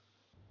up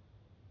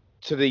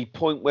to the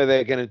point where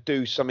they're going to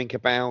do something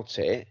about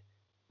it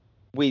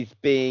with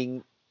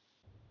being,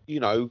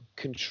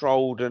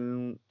 controlled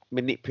and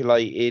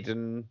manipulated.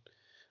 And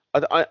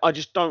I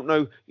just don't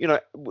know,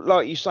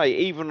 like you say,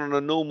 even on a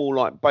normal,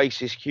 like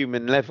basis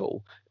human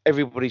level,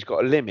 everybody's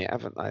got a limit,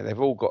 haven't they?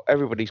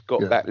 Everybody's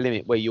got that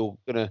limit where you're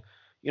going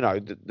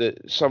to,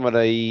 some of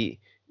the,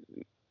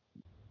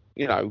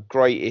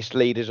 greatest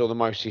leaders or the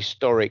most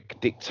historic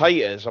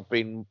dictators have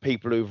been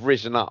people who've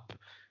risen up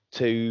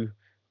to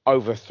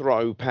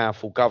overthrow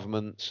powerful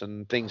governments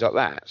and things like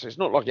that. So it's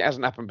not like it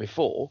hasn't happened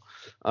before.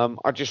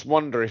 I just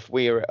wonder if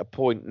we're at a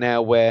point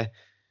now where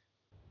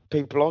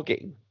people are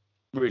getting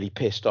really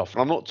pissed off.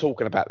 And I'm not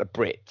talking about the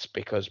Brits,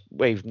 because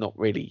we're not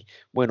really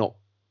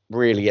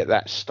at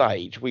that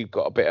stage. We've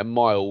got a bit of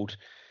mild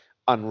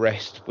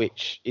unrest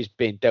which is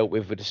being dealt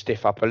with a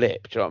stiff upper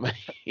lip. Do you know what I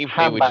mean?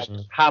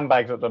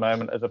 Handbags at the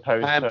moment, as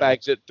opposed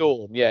handbags at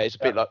dawn. Yeah, it's a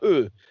bit like,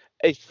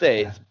 it's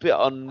there. It's a bit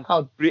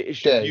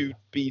un-British of you to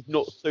be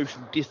not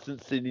social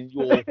distancing in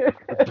your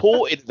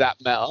reporting that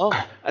matter,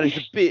 and it's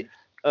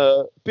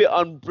a bit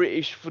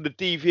un-British for the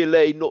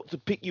DVLA not to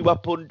pick you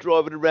up on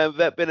driving around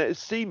without being able to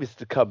see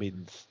Mr.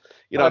 Cummins.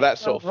 That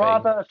sort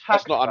of thing.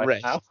 That's not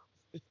unrest.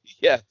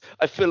 Yeah,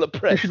 I feel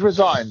oppressed. You should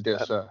resign, dear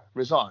sir.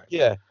 Resign.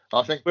 Yeah.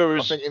 I think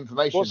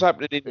information. What's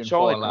happening in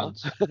China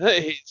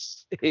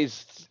is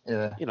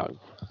they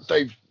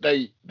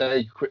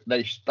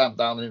stamp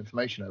down the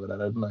information over there,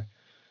 don't they?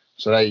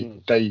 So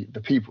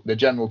the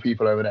general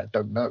people over there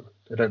don't know.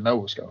 They don't know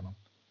what's going on.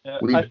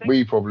 Yeah,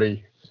 we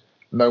probably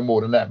know more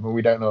than them, and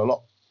we don't know a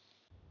lot.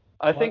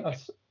 I think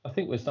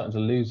we're starting to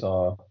lose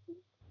our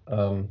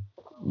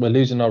we're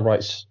losing our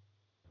rights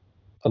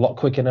a lot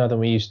quicker now than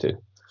we used to.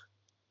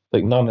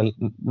 Like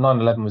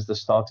 9/11 was the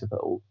start of it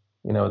all.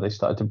 They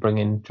started to bring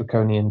in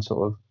draconian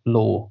sort of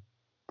law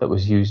that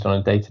was used on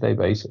a day-to-day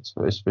basis,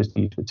 but it was supposed to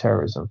be used for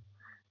terrorism.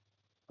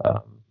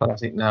 But I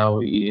think now,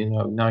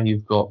 now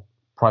you've got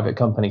private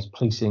companies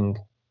policing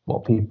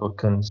what people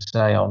can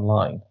say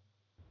online.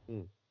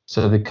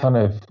 So the kind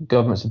of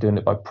governments are doing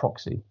it by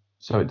proxy,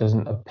 so it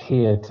doesn't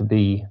appear to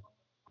be,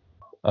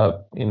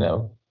 the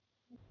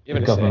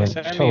government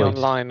it's only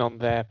online on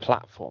their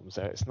platforms,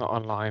 though. It's not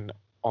online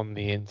on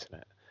the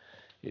internet.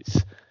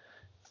 It's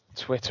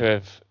Twitter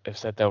have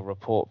said they'll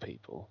report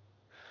people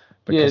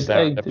because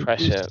they're under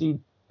pressure.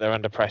 They're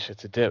under pressure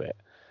to do it,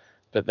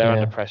 but they're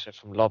under pressure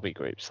from lobby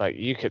groups.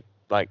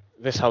 Like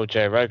this whole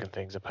Joe Rogan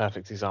thing's a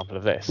perfect example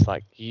of this.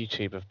 Like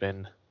YouTube have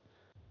been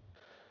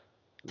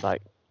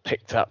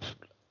picked up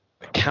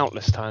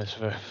countless times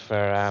for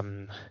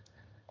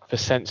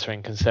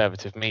censoring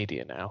conservative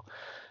media now.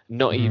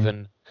 Not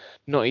even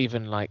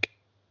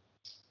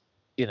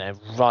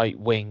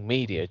right-wing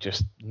media,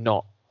 just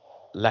not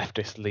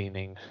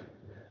leftist-leaning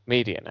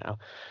media now.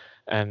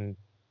 And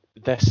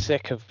they're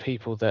sick of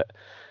people that,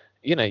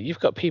 you've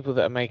got people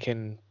that are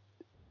making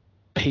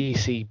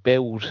PC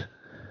build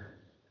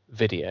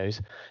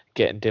videos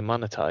getting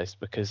demonetized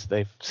because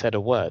they've said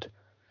a word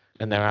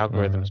and their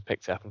algorithms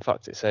picked it up and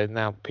fucked it. So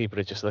now people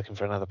are just looking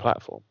for another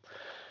platform.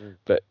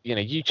 But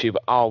YouTube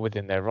are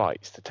within their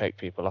rights to take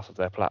people off of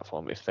their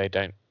platform if they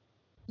don't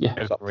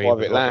it's like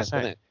private land,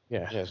 isn't it?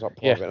 Yeah, it's like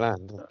private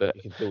land. But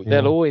you can do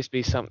there'll always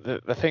be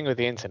the thing with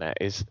the internet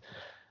is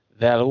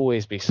there'll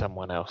always be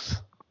someone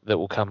else that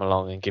will come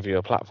along and give you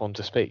a platform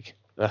to speak.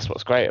 That's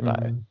what's great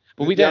about it.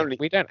 But we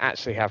don't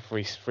actually have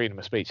freedom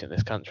of speech in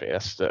this country.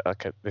 That's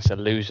this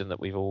illusion that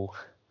we've all,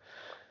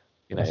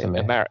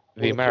 the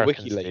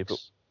Americans do. But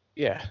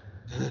yeah,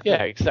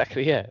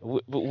 exactly. Yeah,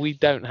 we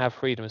don't have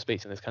freedom of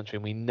speech in this country,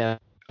 and we never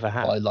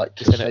have. I like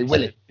to say,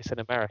 Willie. It's an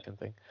American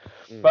thing.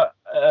 But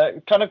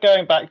kind of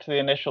going back to the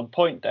initial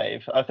point,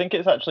 Dave, I think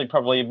it's actually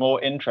probably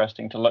more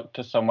interesting to look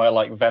to somewhere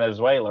like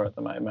Venezuela at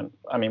the moment.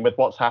 I mean, with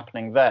what's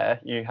happening there,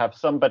 you have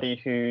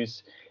somebody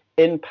who's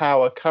in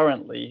power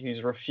currently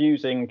who's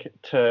refusing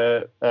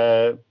to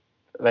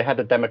they had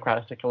a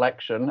democratic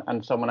election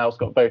and someone else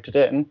got voted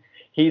in.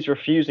 He's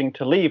refusing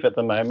to leave at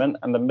the moment,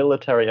 and the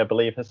military, I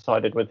believe, has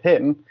sided with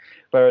him,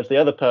 whereas the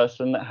other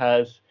person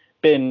has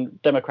been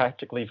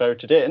democratically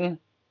voted in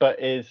but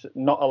is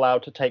not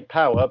allowed to take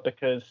power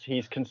because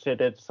he's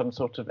considered some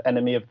sort of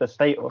enemy of the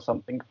state or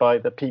something by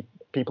the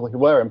people who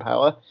were in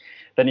power.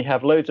 Then you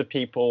have loads of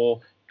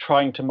people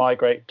trying to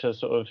migrate to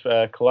sort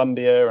of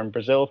Colombia and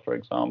Brazil, for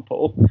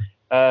example,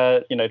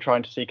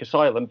 trying to seek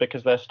asylum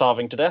because they're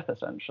starving to death,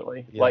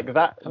 essentially. Yeah. Like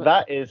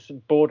that is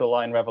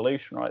borderline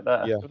revolution right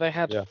there. Yeah. They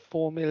had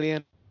 4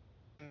 million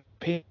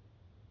people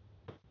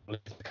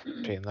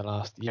in the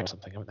last year or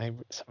something, haven't they?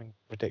 Something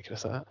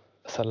ridiculous like that.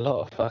 That's a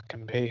lot of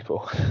fucking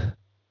people.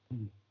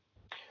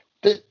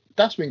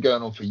 That's been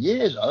going on for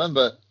years. I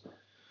remember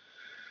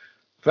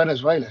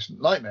Venezuela's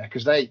a nightmare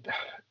because they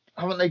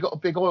got a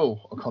big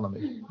oil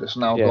economy that's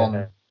now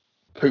gone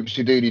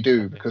poopsie doody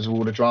doo because of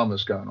all the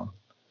dramas going on.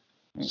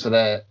 So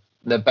their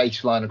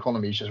baseline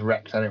economy is just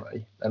wrecked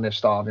anyway, and they're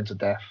starving to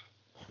death.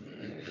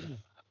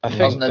 I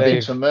think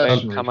they've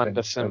come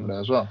under some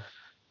as well.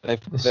 They've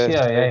got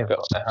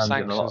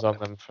sanctions on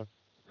them from.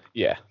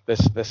 Yeah,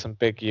 there's some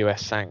big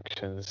US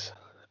sanctions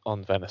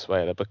on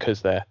Venezuela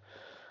because they're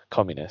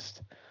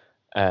communist,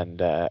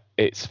 and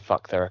it's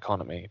fucked their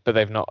economy. But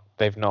they've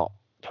not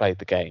played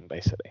the game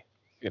basically.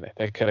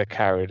 They could have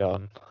carried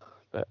on,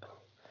 but.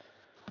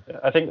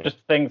 I think just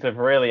things have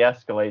really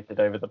escalated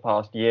over the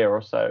past year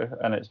or so,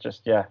 and it's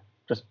just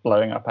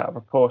blowing up out of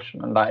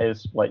proportion, and that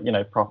is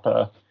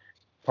proper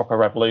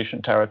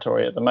revolution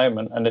territory at the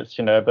moment. And it's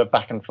the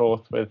back and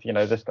forth with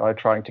this guy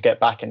trying to get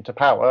back into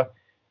power,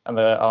 and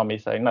the army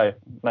saying no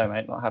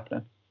mate, not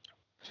happening.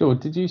 Sure.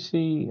 Did you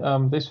see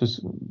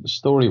the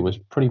story was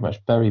pretty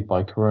much buried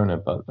by Corona,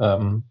 but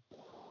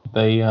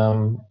they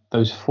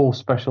those 4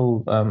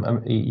 special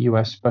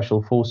US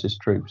special forces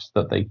troops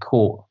that they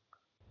caught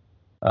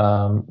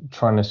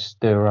trying to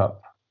stir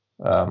up.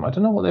 I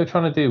don't know what they were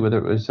trying to do, whether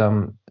it was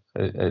trying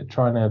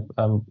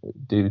to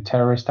do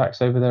terrorist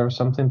acts over there or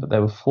something, but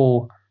there were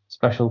 4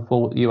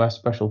 US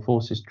special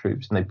forces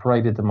troops, and they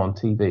paraded them on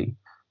TV.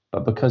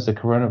 But because the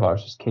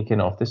coronavirus was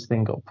kicking off, this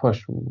thing got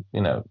pushed,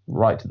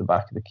 right to the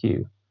back of the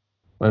queue,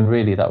 when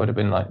really that would have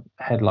been like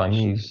headline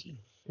news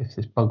if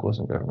this bug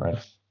wasn't going around.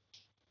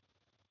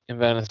 In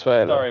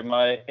Venezuela. Sorry,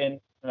 my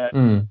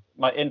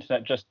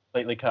internet just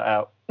completely cut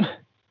out.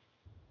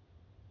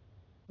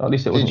 At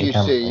least it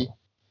wasn't.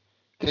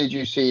 Did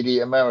you see the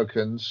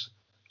Americans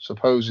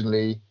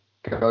supposedly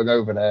going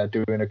over there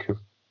doing a coup?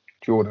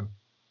 Jordan.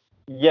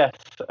 Yes,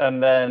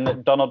 and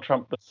then Donald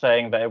Trump was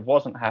saying that it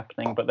wasn't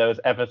happening, but there was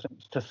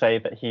evidence to say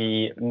that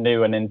he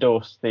knew and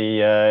endorsed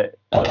the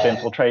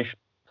infiltration.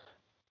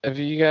 Have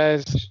you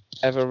guys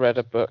ever read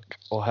a book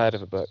or heard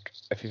of a book?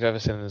 If you've ever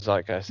seen the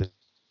Zeitgeist,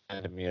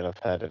 you'll have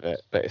heard of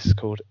it, but it's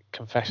called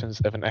Confessions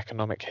of an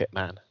Economic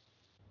Hitman.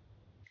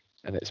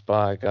 And it's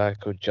by a guy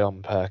called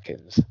John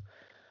Perkins,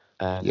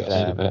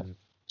 and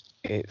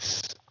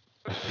it's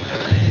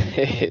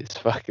it's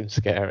fucking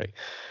scary.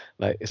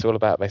 Like, it's all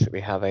about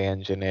basically how they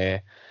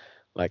engineer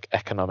like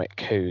economic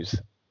coups,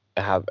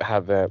 how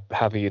the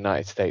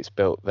United States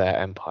built their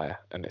empire,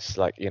 and it's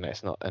like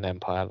it's not an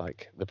empire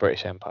like the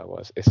British Empire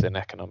was. It's an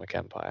economic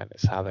empire, and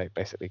it's how they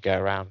basically go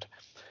around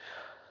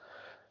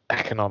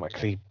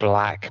economically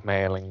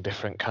blackmailing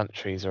different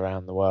countries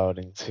around the world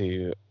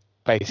into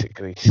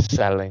basically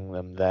selling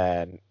them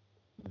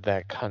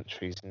their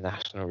country's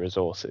national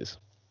resources.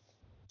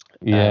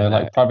 Yeah,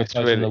 like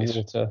privatizing the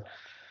water,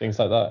 things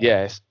like that.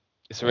 Yeah,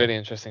 it's a really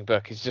interesting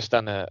book. He's just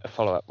done a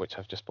follow-up, which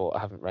I've just bought. I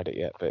haven't read it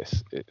yet, but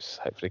it's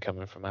hopefully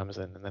coming from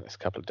Amazon in the next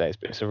couple of days.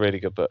 But it's a really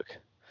good book,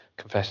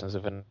 Confessions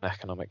of an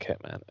Economic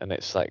Hitman, and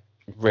it's like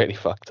really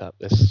fucked up.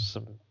 There's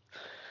some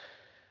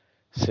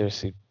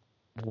seriously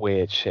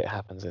weird shit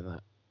happens in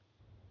that.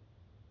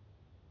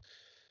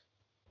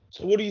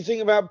 So what do you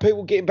think about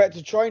people getting back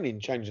to training,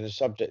 changing the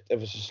subject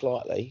ever so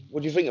slightly?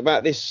 What do you think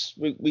about this?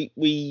 We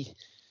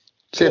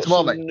See you got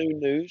tomorrow, some mate. new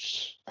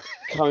news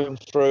coming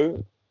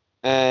through,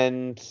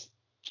 and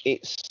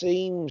it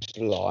seems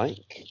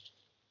like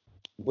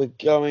we're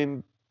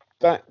going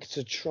back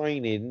to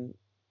training.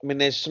 I mean,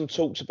 there's some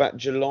talks about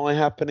July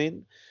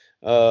happening.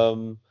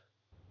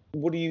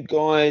 What do you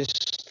guys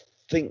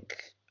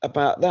think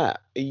about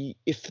that?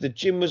 If the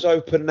gym was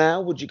open now,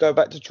 would you go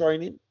back to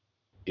training?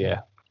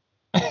 Yeah.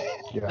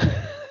 Yeah.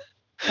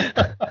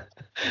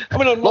 I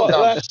mean, I'm not,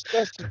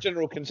 that's the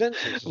general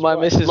consensus. My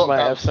missus might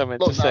Lockdown's- have something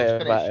to say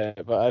lockdown's about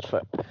finished.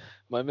 it, but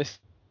my missus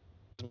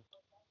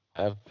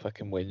have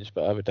fucking whinge,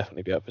 but I would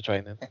definitely be up for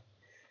training.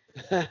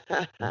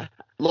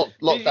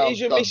 Lockdown's Is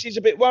your done. missus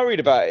a bit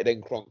worried about it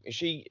then, Kronk? Is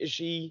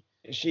she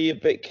a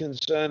bit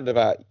concerned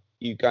about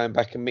you going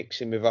back and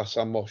mixing with us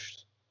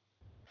unwashed?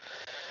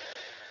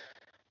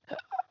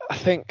 I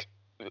think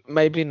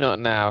maybe not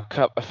now.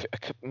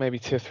 Maybe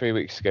 2 or 3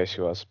 weeks ago she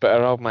was, but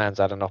her old man's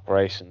had an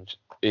operation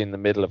in the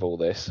middle of all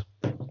this.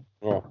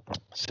 Right.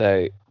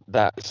 So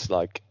that's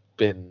like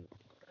been.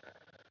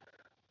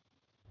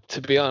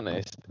 To be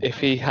honest, if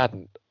he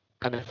hadn't,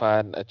 and if I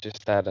hadn't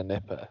just had a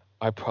nipper,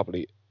 I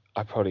probably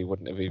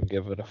wouldn't have even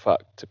given a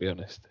fuck, to be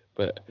honest.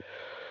 But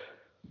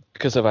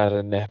because I've had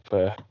a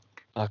nipper,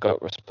 I've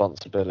got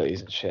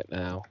responsibilities and shit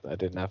now that I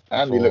didn't have before.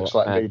 Andy looks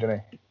like me,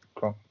 doesn't he?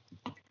 Come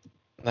on.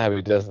 No,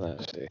 he doesn't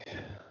actually.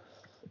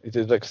 He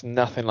just looks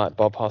nothing like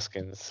Bob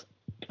Hoskins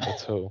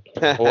at all,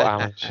 or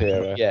Alan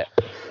Shearer. Yeah.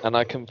 And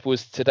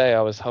today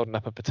I was holding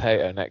up a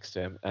potato next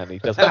to him, and he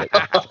doesn't look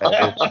like a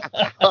potato.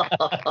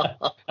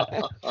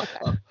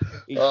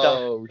 He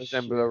does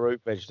resemble a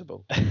root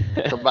vegetable.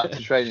 Come back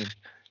to training.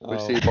 We'll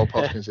see Bob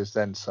Hoskins is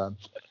then, son.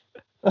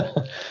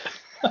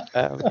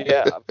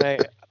 Yeah,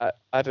 mate.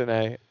 I don't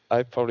know.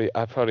 I probably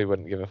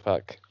wouldn't give a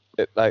fuck.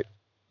 I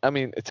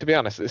mean, to be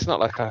honest, it's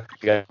not like I could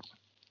go.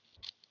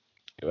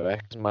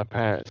 Because my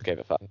parents gave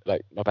a fuck,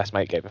 like my best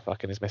mate gave a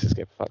fuck, and his missus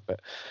gave a fuck.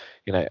 But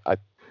you know, I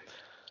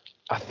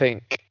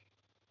think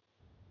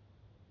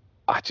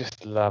I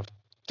just love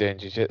doing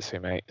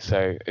jiu-jitsu, mate.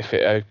 So if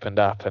it opened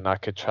up and I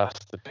could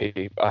trust the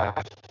people,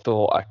 I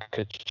thought I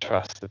could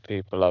trust the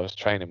people I was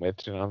training with.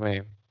 Do you know what I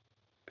mean?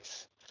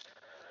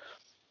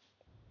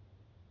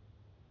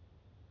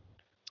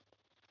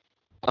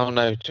 Oh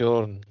no,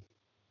 Jordan.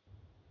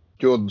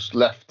 Jordan's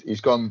left.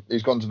 He's gone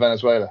to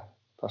Venezuela.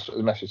 That's what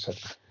the message said.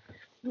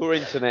 Your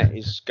internet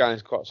is going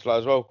quite slow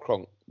as well,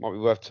 Kronk. Might be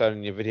worth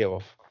turning your video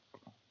off.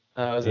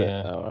 Oh, is it?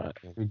 All right.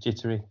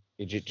 Jittery.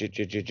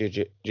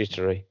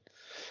 Jittery.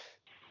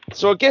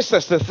 So I guess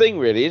that's the thing,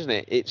 really, isn't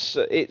it?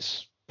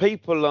 It's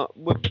people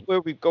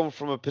where we've gone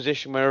from a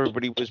position where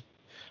everybody was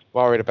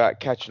worried about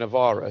catching a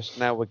virus.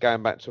 Now we're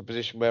going back to a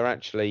position where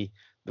actually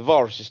the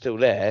virus is still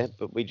there,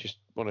 but we just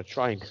want to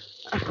train.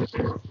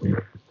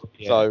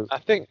 Yeah. So I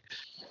think,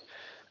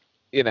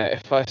 you know,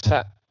 if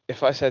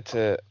I said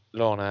to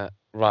Lorna,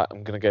 right,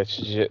 I'm going to go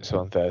to jiu-jitsu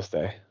on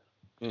Thursday,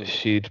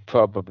 she'd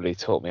probably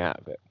talk me out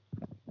of it.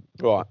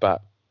 Right.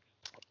 But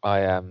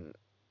I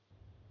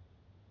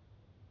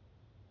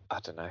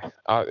don't know.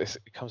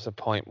 It comes to a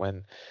point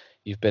when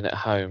you've been at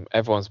home,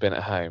 everyone's been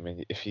at home,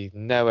 and if you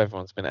know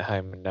everyone's been at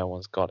home and no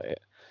one's got it,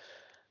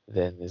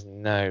 then there's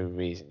no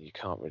reason you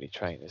can't really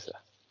train, is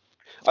there?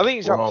 I think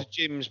it's up to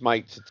gyms,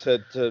 mate,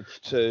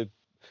 to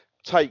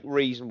take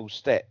reasonable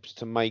steps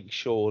to make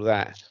sure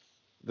that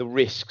the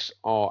risks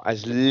are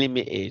as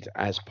limited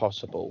as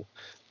possible.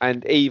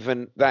 And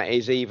even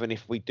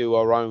if we do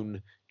our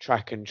own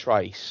track and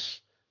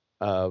trace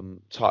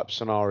type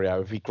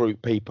scenario, if we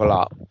group people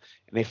up,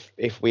 and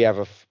if we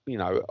have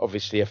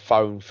obviously a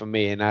phone for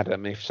me and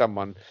Adam, if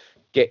someone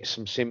gets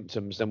some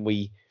symptoms, then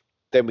we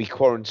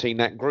quarantine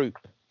that group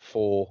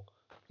for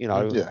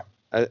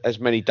as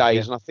many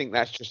days. And I think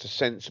that's just a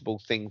sensible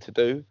thing to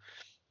do.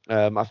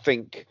 I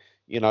think,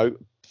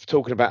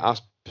 talking about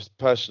us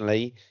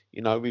personally,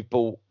 we've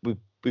bought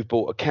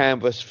a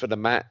canvas for the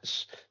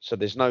mats, so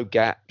there's no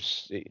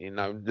gaps,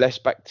 less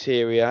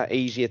bacteria,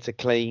 easier to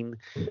clean.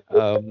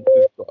 We've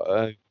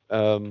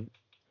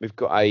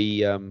got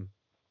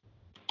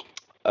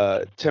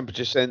a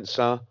temperature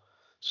sensor,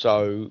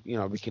 so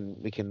we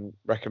can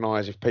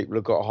recognize if people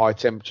have got a high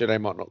temperature. They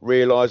might not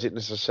realize it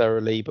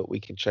necessarily, but we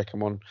can check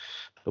them on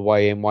the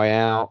way in, way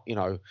out.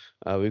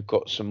 We've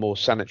got some more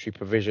sanitary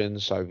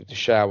provisions, so the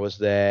showers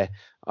there,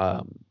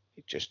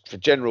 just for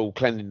general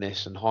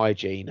cleanliness and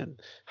hygiene,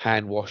 and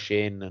hand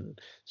washing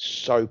and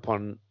soap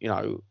on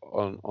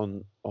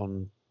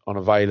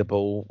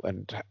available,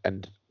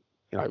 and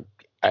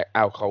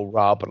alcohol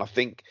rub, and I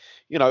think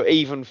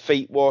even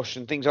feet wash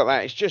and things like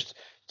that. It's just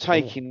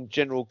taking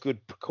general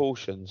good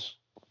precautions.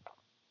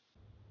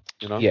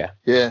 Yeah.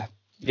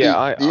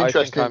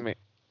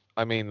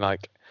 I mean,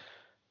 like,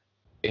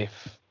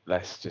 if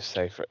let's just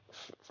say for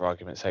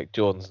argument's sake,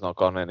 Jordan's not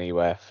gone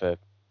anywhere for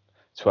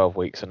 12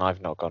 weeks and I've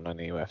not gone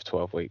anywhere for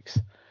 12 weeks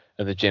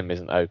and the gym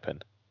isn't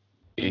open,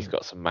 he's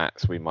got some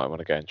mats, we might want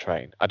to go and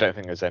train. I don't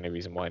think there's any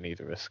reason why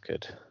neither of us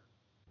could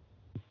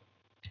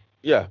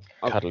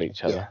cuddle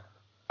each other.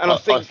 And I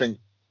think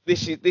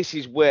this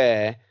is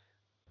where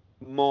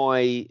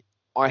I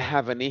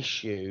have an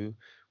issue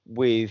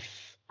with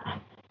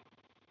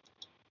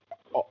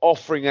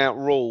offering out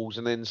rules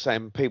and then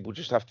saying people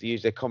just have to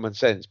use their common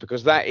sense,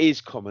 because that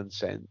is common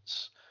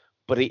sense,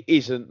 but it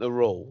isn't the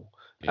rule.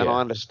 And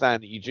I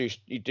understand that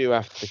you do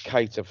have to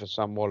cater for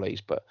some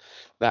wallies, but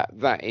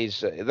that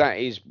is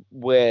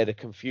where the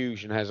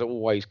confusion has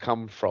always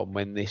come from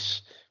when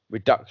this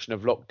reduction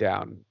of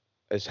lockdown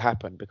has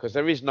happened, because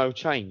there is no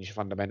change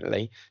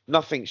fundamentally.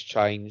 Nothing's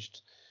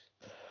changed.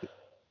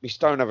 We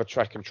still don't have a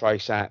track and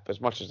trace app, as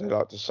much as they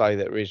like to say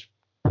there is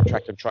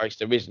track and trace.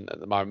 There isn't at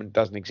the moment. It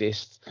doesn't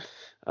exist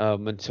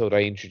until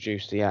they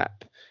introduce the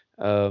app.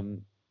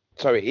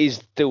 So it is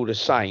still the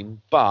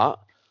same, but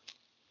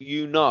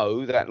you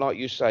know that, like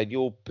you said,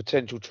 your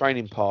potential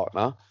training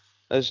partner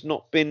has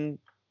not been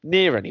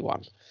near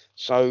anyone.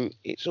 So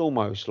it's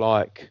almost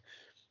like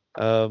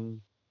you're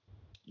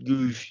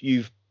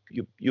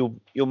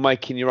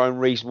making your own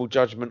reasonable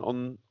judgment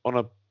on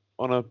a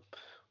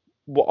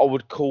what I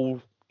would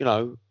call,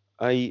 a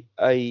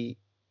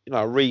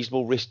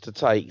reasonable risk to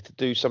take to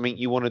do something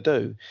you want to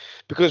do,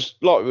 because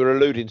like we were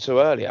alluding to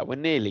earlier, we're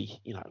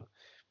nearly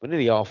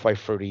halfway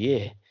through the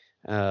year.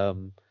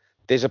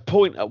 There's a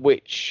point at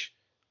which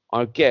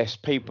I guess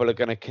people are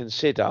going to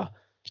consider,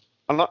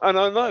 and I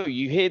know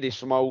you hear this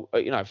from old,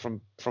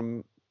 from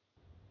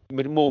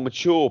more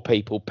mature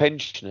people,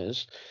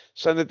 pensioners,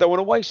 saying they don't want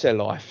to waste their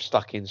life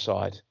stuck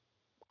inside,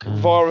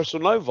 virus or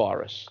no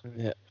virus.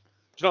 Yeah.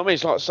 Do you know what I mean?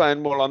 It's like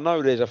saying, well, I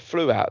know there's a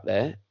flu out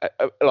there,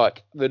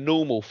 like the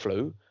normal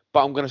flu,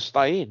 but I'm going to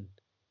stay in.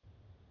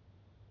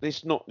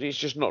 It's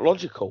just not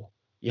logical.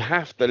 You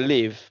have to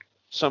live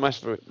some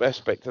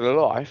aspect of the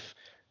life.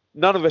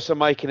 None of us are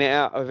making it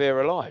out of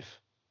here alive.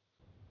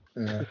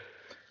 Yeah.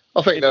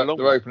 I think they're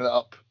opening it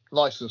up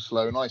nice and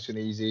slow, nice and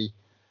easy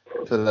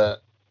to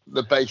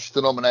the base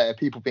denominator,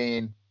 people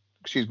being,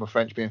 excuse my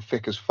French, being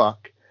thick as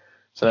fuck.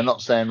 So they're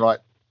not saying, right,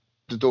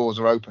 the doors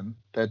are open.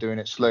 They're doing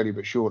it slowly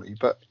but surely.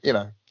 But,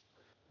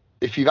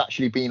 if you've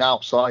actually been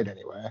outside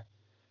anywhere,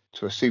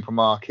 to a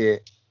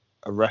supermarket,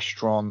 a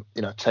restaurant,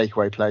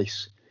 takeaway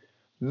place,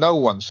 no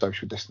one's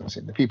social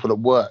distancing. The people at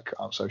work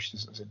aren't social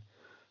distancing.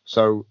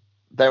 So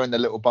they're in the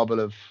little bubble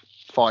of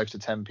 5 to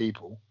 10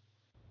 people.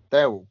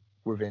 They're all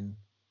within,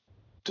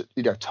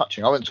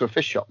 touching. I went to a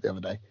fish shop the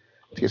other day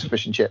to get some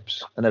fish and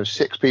chips, and there were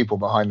 6 people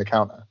behind the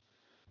counter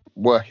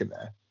working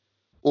there,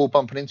 all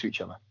bumping into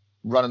each other,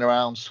 running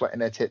around, sweating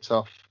their tits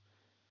off.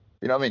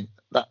 You know what I mean?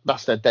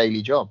 That's their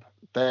daily job.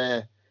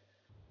 They're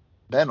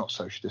not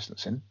social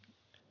distancing.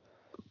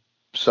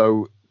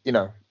 So,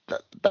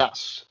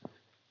 that's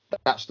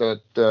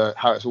the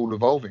how it's all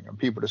evolving, and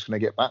people are just going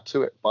to get back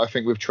to it. But I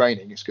think with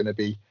training, it's going to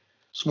be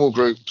small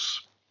groups,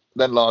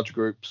 then large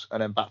groups,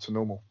 and then back to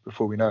normal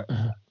before we know it.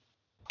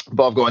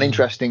 But I've got an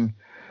interesting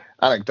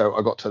anecdote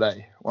I got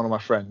today. One of my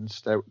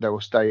friends, they will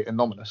stay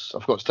anonymous. I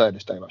forgot to tell you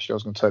this, Dave, actually. I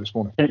was going to tell you this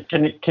morning.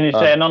 Can you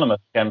say anonymous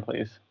again,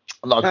 please?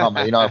 No, I can't,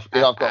 mate. I've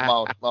got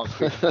mild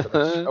speech.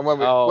 And when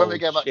we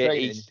get back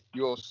training,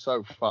 you're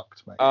so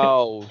fucked, mate.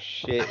 Oh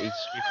shit!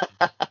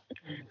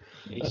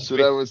 So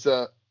there was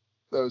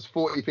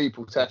 40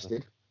 people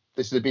tested.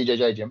 This is a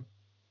BJJ gym.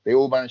 They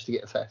all managed to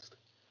get a test,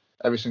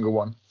 every single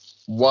one.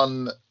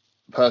 One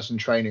person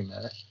training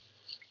there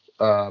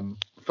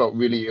felt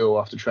really ill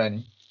after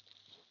training.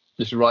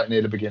 This is right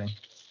near the beginning.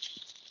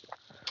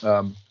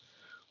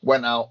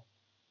 Went out,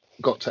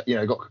 got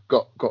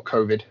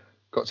COVID,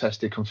 got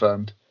tested,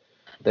 confirmed.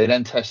 They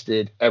then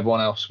tested everyone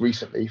else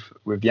recently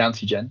with the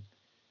antigen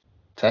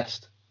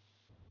test.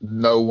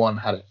 No one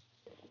had it.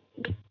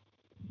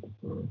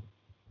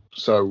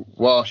 So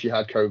while she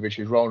had COVID,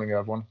 she was rolling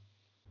everyone.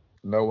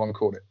 No one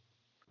caught it.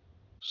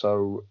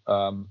 So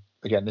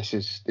again, this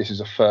is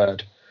a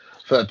third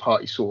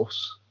party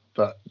source,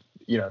 but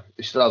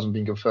it still hasn't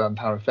been confirmed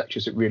how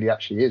infectious it really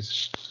actually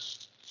is.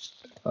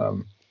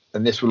 And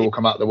this will all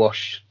come out the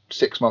wash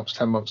 6 months,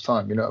 10 months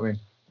time. You know what I mean?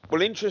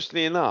 Well,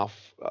 interestingly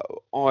enough,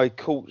 I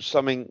caught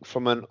something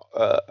from an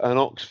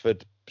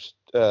Oxford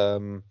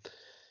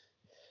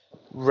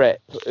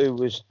rep who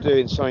was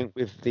doing something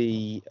with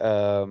the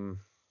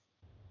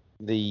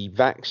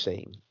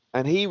vaccine,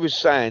 and he was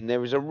saying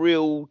there is a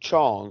real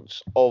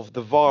chance of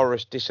the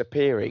virus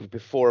disappearing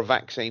before a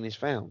vaccine is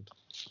found.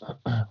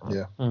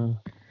 Yeah.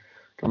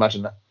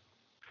 Imagine that.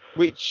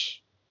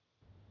 Which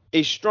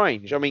is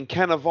strange. I mean,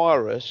 can a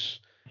virus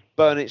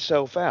burn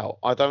itself out?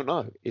 I don't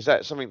know. Is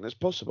that something that's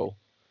possible?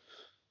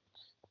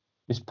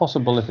 It's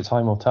possible if it's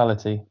high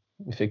mortality.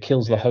 If it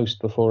kills the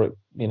host before it,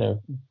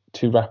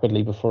 too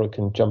rapidly before it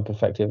can jump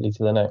effectively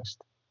to the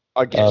next.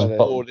 I guess,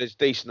 or there's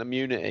decent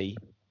immunity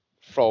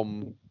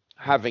from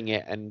having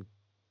it and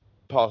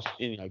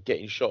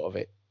getting shot of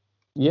it.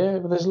 Yeah,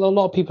 but there's a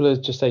lot of people who are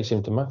just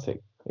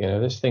asymptomatic.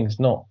 This thing's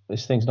not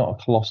a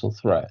colossal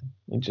threat.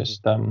 It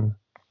just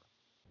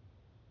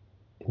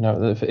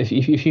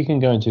if you can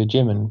go into a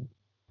gym and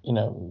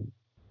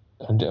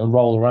and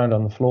roll around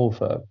on the floor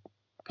for a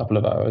couple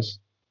of hours,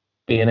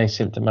 being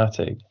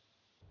asymptomatic,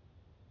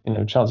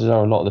 chances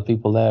are a lot of the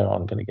people there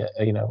aren't going to get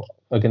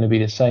are going to be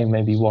the same.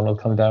 Maybe one will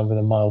come down with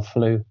a mild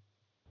flu.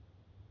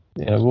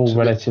 We're all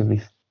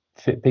relatively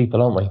fit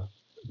people, aren't we?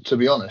 To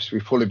be honest,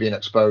 we've probably been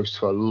exposed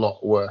to a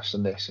lot worse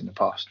than this in the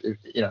past.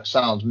 It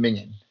sounds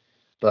minging,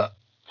 but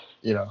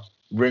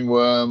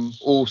ringworm,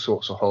 all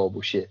sorts of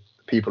horrible shit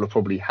people have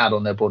probably had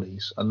on their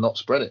bodies and not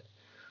spread it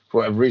for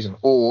whatever reason,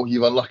 or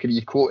you've unluckily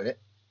you've caught it.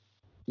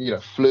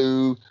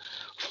 Flu,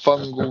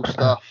 fungal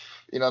stuff.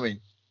 What I mean?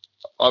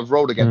 I've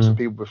rolled against some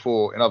people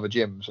before in other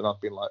gyms, and I've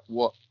been like,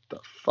 "What the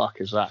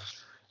fuck is that?"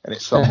 And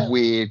it's some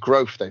weird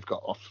growth they've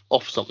got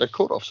off something. They've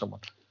caught off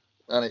someone,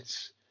 and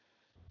it's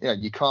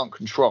you can't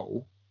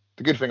control.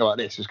 The good thing about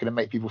this is going to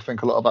make people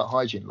think a lot about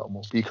hygiene a lot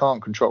more. But you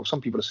can't control.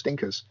 Some people are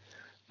stinkers.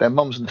 Their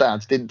mums and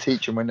dads didn't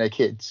teach them when they're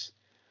kids.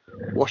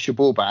 Wash your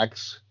ball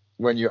bags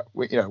when you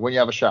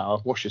have a shower.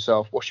 Wash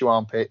yourself. Wash your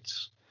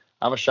armpits.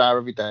 Have a shower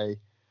every day.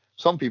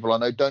 Some people I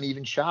know don't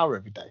even shower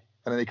every day,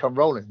 and then they come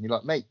rolling. And you're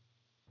like, mate,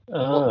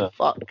 what the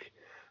fuck?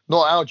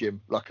 Not our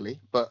gym, luckily,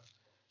 but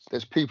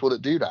there's people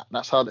that do that.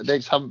 That's how they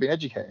just haven't been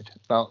educated.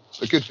 Now,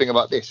 the good thing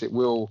about this, it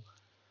will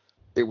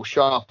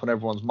sharpen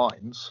everyone's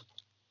minds.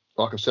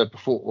 Like I've said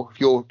before,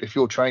 if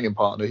your training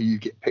partner who you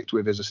get picked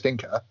with is a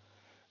stinker,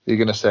 you're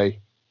going to say,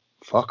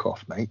 fuck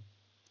off, mate.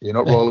 You're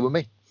not rolling with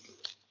me.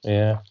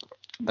 Yeah.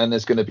 And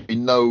there's going to be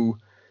no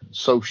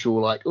social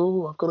like,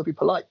 oh, I've got to be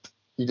polite.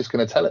 You're just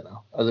going to tell it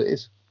now as it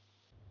is.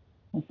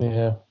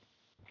 Yeah.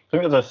 I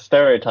think there's a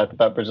stereotype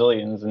about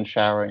Brazilians and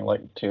showering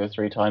like 2 or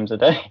 3 times a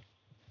day.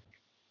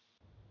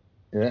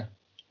 Yeah.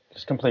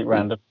 Just complete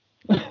random.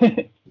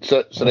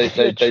 So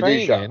they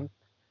do shower.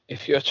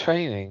 If you're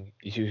training,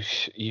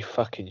 you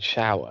fucking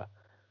shower.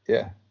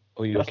 Yeah.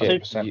 Or you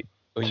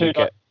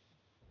get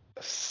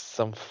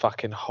some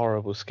fucking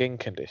horrible skin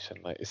condition.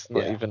 Like it's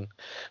not even.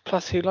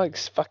 Plus, who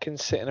likes fucking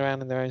sitting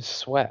around in their own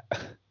sweat,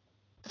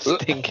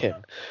 stinking?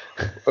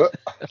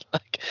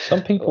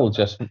 Some people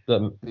just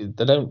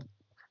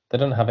they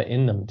don't have it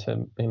in them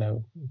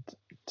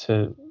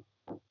to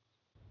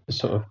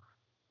sort of.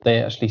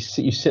 They actually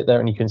you sit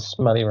there and you can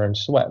smell your own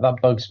sweat. That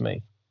bugs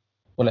me.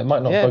 Well, it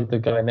might not bug the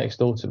guy next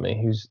door to me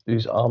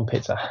whose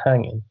armpits are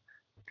hanging.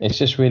 It's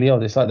just really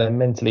odd. It's like they're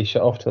mentally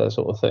shut off to that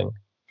sort of thing.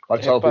 I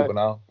tell people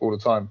now all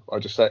the time. I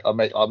just say I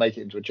make it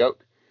into a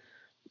joke,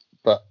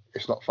 but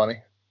it's not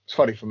funny. It's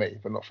funny for me,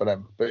 but not for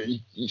them. But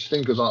you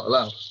stinkers aren't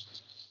allowed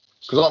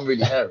because I'm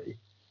really hairy.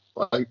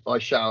 I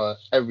shower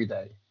every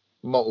day,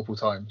 multiple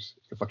times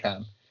if I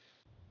can.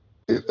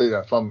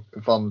 If I'm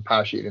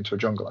parachuting into a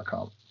jungle, I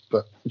can't.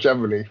 But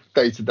generally,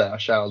 day to day, I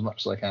shower as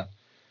much as I can.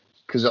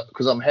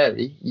 Because I'm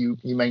hairy, you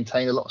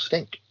maintain a lot of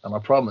stink, and I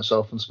pride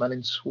myself on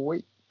smelling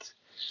sweet.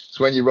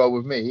 So when you roll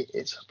with me,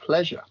 it's a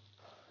pleasure.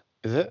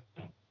 Is it?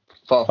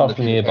 Apart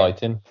from the ear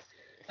biting.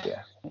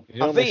 Yeah.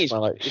 I think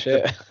smell like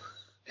shit.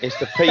 It's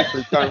the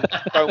people who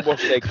don't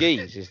wash their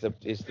geese. Is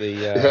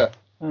the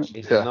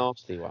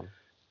nasty one.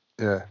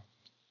 Yeah.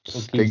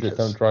 Geese that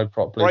don't dry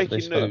properly.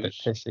 They smell a bit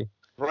pissy.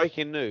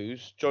 Breaking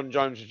news: John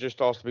Jones has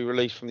just asked to be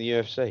released from the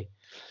UFC.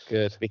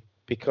 Good.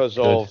 Because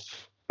of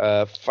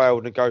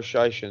failed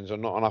negotiations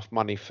and not enough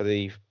money for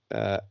the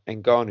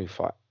Ngannou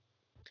fight.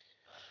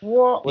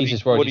 What do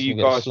you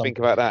guys think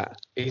about that?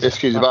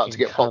 He's about to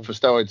get popped for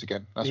steroids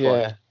again. That's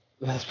right.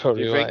 That's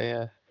probably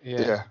right.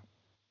 Yeah.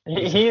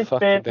 He's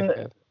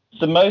been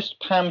the most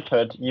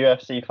pampered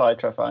UFC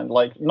fighter I find.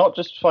 Like, not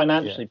just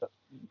financially, but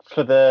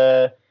for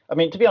the. I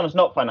mean, to be honest,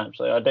 not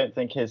financially. I don't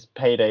think his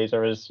paydays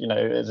are as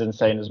as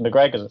insane as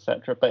McGregor's,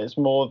 etc. But it's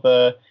more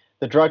the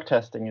drug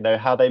testing.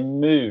 How they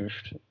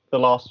moved the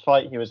last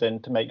fight he was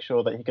in to make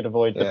sure that he could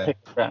avoid the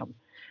picogram.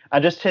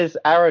 And just his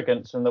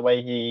arrogance and the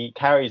way he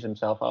carries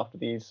himself after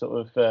these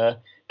sort of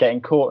getting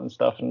caught and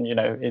stuff, and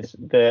is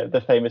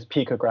the famous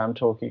picogram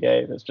talk he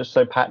gave. It's just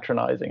so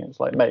patronising. It's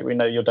like, mate, we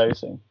know you're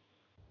dosing.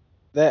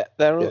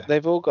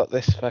 They've all got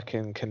this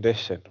fucking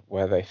condition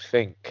where they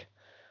think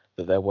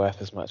that they're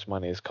worth as much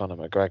money as Conor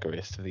McGregor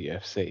is to the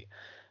UFC,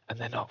 and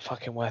they're not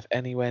fucking worth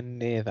anywhere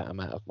near that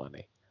amount of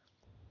money.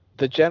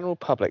 The general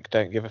public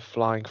don't give a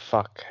flying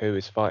fuck who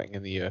is fighting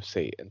in the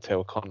UFC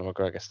until Conor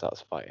McGregor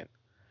starts fighting.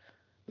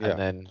 Yeah.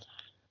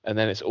 And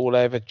then it's all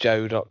over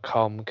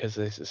Joe.com because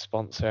there's a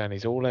sponsor, and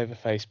he's all over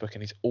Facebook,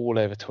 and he's all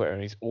over Twitter,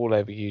 and he's all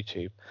over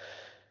YouTube.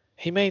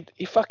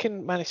 He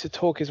fucking managed to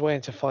talk his way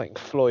into fighting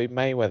Floyd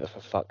Mayweather,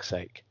 for fuck's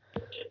sake.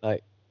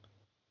 Like,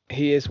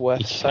 he is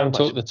worth so much.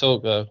 Talk the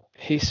talk though.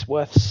 He's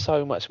worth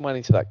so much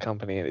money to that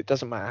company, and it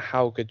doesn't matter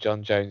how good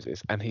John Jones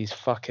is, and he's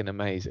fucking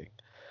amazing.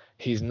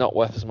 He's not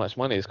worth as much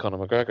money as Conor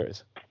McGregor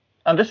is.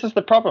 And this is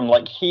the problem.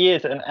 Like, he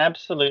is an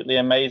absolutely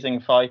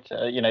amazing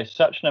fighter,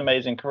 such an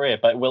amazing career,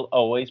 but will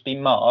always be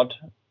marred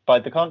by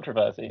the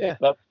controversy. Yeah.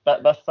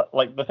 That's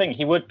like the thing.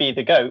 He would be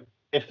the GOAT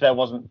if there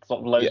wasn't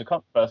sort of loads of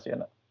controversy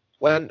in it.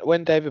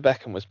 When David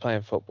Beckham was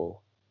playing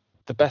football,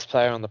 the best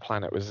player on the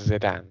planet was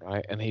Zidane,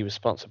 right? And he was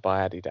sponsored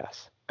by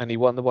Adidas. And he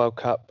won the World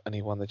Cup, and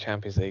he won the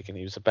Champions League, and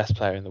he was the best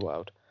player in the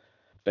world.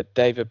 But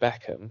David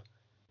Beckham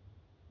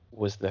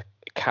was the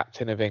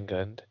captain of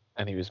England,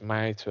 and he was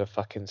married to a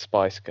fucking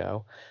Spice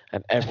Girl,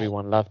 and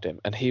everyone loved him.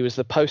 And he was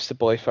the poster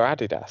boy for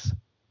Adidas.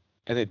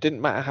 And it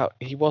didn't matter how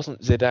he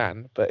wasn't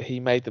Zidane, but he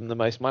made them the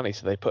most money,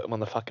 so they put him on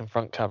the fucking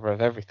front cover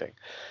of everything.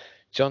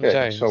 John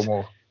Jones.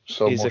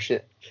 So more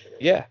shit.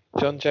 Yeah,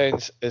 John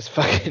Jones has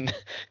fucking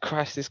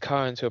crashed his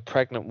car into a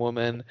pregnant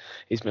woman.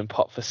 He's been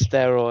popped for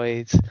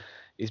steroids.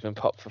 He's been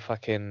popped for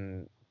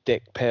fucking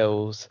dick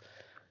pills.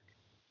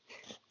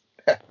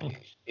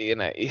 You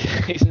know,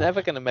 he's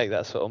never going to make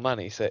that sort of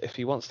money. So if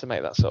he wants to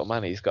make that sort of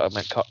money, he's got to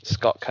make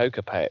Scott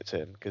Coker pay it to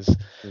him, because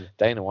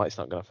Dana White's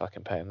not going to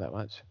fucking pay him that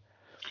much.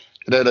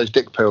 You know those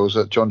dick pills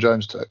that John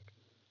Jones took?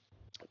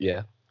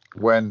 Yeah.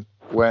 When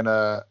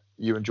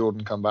you and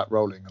Jordan come back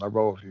rolling and I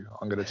roll with you,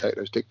 I'm going to take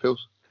those dick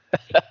pills.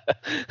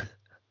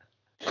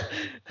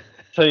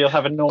 So you'll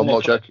have a normal.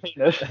 I'm not joking.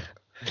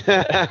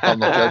 I'm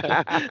not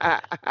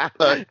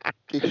joking.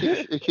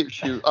 It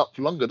keeps you up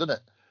for longer, doesn't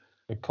it?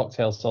 A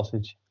cocktail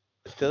sausage.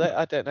 Do they?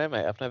 I don't know,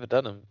 mate. I've never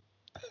done them.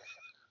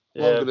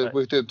 Yeah,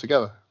 we'll do them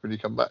together when you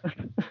come back.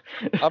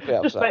 I'll be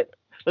up for that.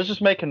 Let's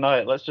just make a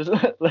night. Let's just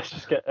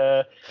get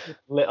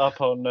lit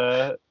up on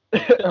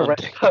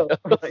erectile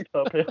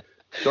pills.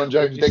 John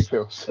Jones dick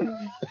pills.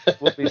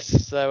 We'll be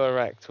so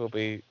erect. We'll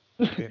be.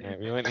 You know,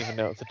 we won't even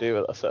know what to do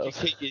with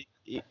ourselves.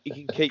 You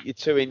can keep your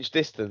 2-inch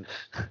distance.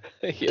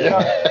 Yeah.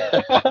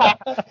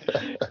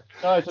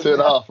 No,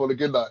 2.5 on a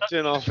good night.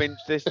 2.5-inch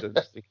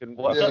distance. You can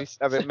at least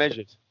have it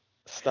measured.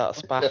 Start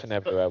spaffing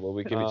everywhere while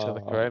we give each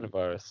other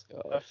coronavirus.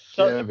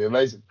 Yeah, it'd be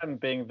amazing.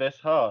 Being this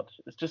hard,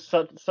 it's just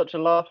such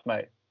a laugh,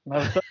 mate. I'm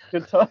having such a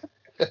good time.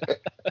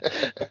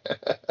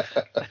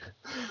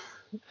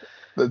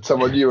 Then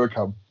someone new will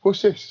come.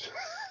 What's this?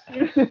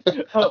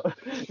 Oh,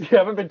 you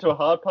haven't been to a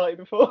hard party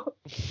before?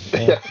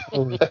 Yeah.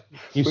 We've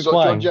got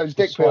John Jones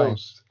dick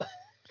pills.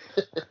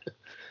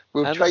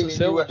 We're training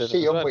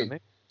UFC, aren't we?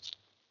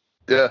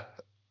 Yeah,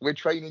 we're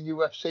training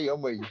UFC,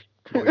 aren't we?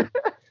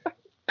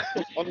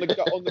 on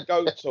the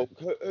goat talk,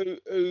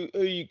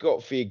 who you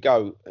got for your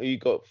goat? Who you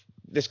got?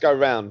 Let's go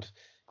round.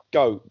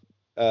 Goat,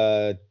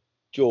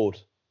 Jord.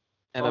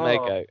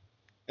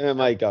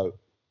 MMA goat.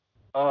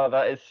 Oh,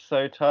 that is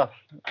so tough.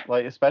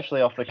 Like,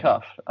 especially off the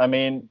cuff. I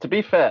mean, to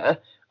be fair,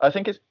 I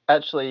think it's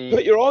actually.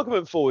 Put your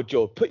argument forward,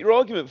 Jord. Put your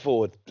argument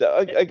forward.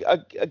 I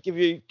give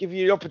you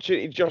the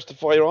opportunity to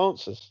justify your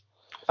answers.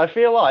 I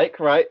feel like,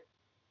 right,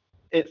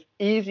 it's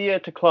easier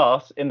to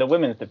class in the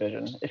women's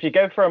division. If you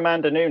go for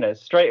Amanda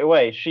Nunes, straight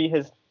away, she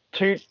has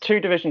two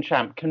division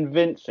champ,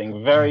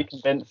 very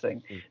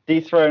convincing.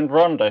 Dethroned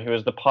Ronda, who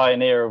is the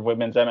pioneer of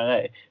women's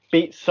MMA.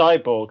 Beat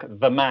Cyborg,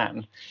 the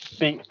man.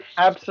 Beat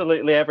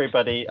absolutely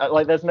everybody.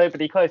 Like, there's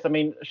nobody close. I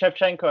mean,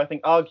 Shevchenko, I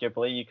think,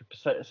 arguably, you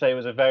could say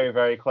was a very,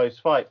 very close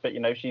fight. But,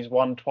 you know, she's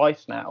won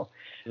twice now.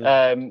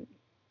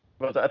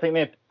 But I think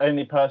the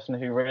only person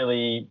who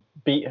really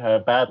beat her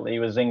badly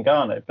was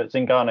Zingano. But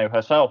Zingano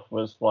herself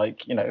was,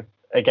 like, you know,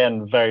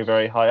 again, very,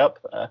 very high up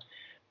there.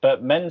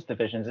 But men's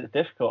divisions, it's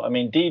difficult. I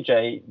mean,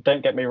 DJ,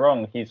 don't get me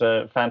wrong, he's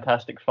a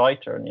fantastic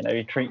fighter. And, you know,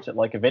 he treats it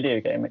like a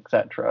video game,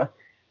 etc.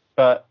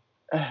 But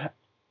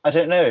I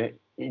don't know.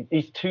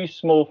 He's too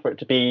small for it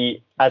to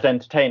be as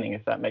entertaining,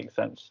 if that makes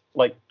sense.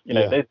 Like, you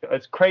know,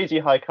 it's crazy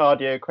high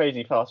cardio,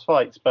 crazy fast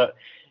fights, but,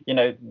 you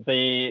know,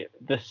 the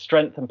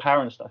strength and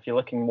power and stuff, you're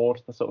looking more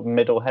to the sort of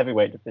middle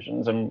heavyweight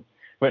divisions, in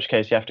which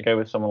case you have to go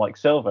with someone like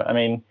Silva. I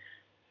mean,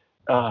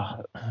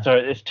 so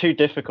it's too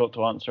difficult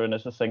to answer in a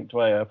succinct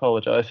way. I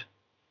apologise.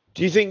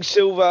 Do you think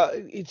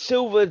Silva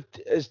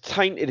has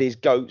tainted his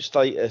GOAT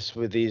status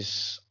with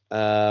his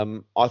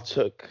I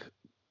took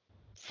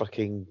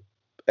fucking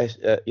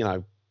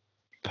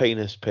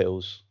penis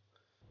pills?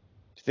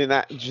 Do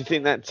you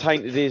think that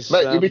tainted his?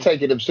 Mate, you'll be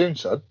taking them soon,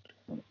 son.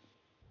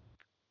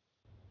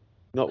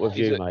 Not with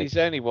you, mate. He's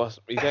only won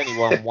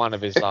one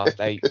of his last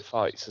 8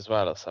 fights as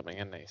well, or something,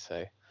 isn't he?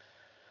 So,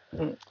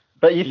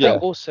 but you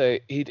think also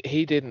he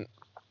didn't,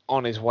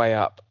 on his way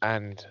up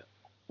and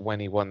when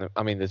he won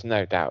I mean, there's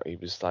no doubt he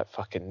was like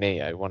fucking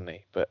Neo, wasn't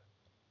he? But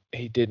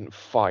he didn't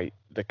fight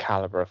the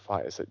caliber of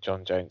fighters that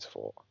John Jones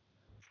fought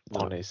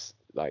on his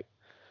like.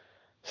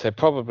 So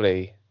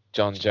probably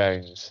John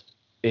Jones,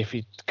 if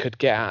he could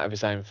get out of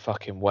his own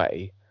fucking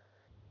way,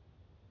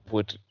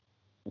 would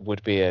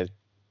be a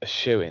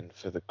shoo-in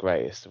for the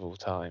greatest of all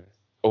time,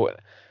 or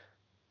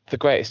the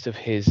greatest of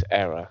his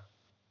era.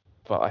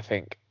 But I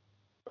think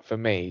for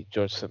me,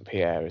 George St.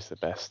 Pierre is the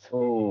best.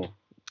 Oh,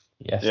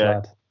 yes,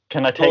 lad.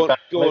 Can I take back?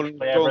 Go on,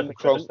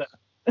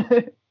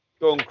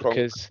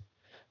 Kronk.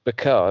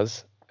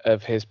 Because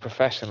of his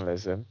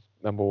professionalism,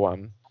 number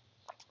one.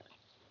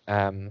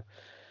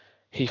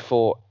 He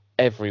fought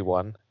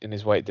everyone in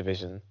his weight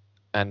division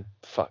and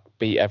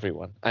beat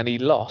everyone, and he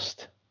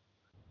lost.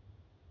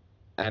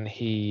 And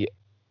he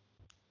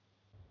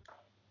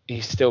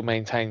still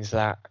maintains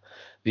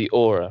the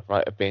aura,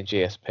 right, of being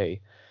GSP.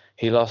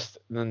 He lost,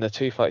 and then the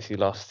 2 fights he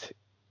lost,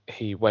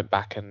 he went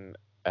back and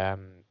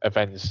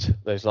avenged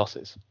those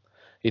losses.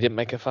 He didn't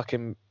make a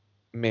fucking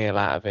meal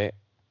out of it.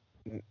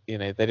 You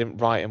know, they didn't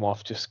write him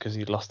off just because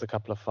he lost a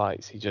couple of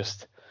fights. He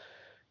just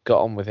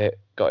got on with it,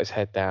 got his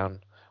head down,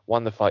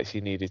 won the fights he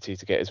needed to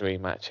get his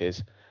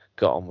rematches,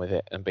 got on with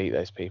it and beat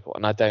those people.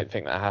 And I don't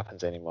think that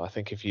happens anymore. I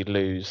think if you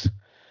lose,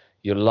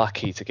 you're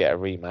lucky to get a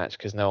rematch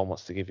because no one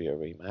wants to give you a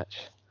rematch.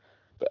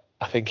 But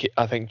I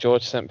think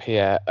George St.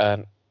 Pierre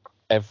earned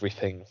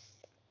everything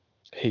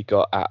he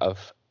got out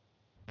of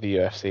the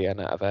UFC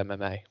and out of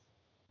MMA.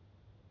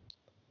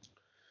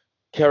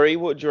 Kerry,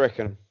 what do you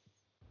reckon?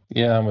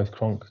 Yeah, I'm with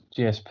Kronk.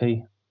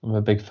 GSP. I'm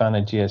a big fan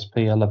of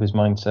GSP. I love his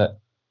mindset.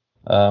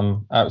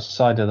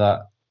 Outside of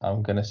that,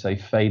 I'm going to say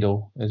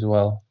Fadal as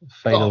well.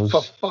 Fadal's...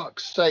 Oh, for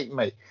fuck's sake,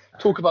 mate.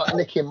 Talk about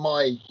nicking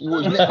my... You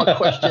always nick my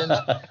questions,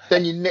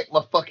 then you nick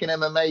my fucking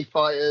MMA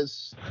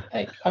fighters.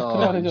 Hey,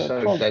 you're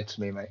so dead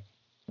to me, mate.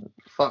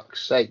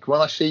 Fuck's sake.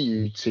 When I see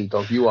you,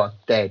 T-Dog, you are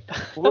dead.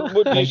 What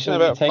do you say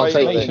about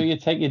Fadal? Make sure you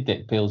take your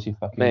dick pills, you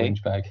fucking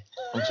whinge bag.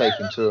 I'm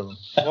taking 2 of them.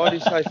 Why do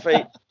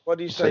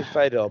you say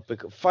Fedor?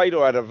 Because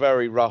Fedor had a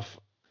very rough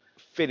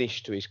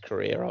finish to his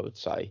career, I would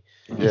say.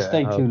 He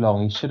stayed too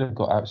long. He should have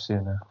got out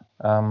sooner.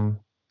 I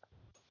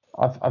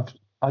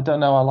don't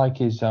know. I like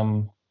his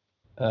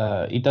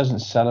he doesn't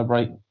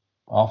celebrate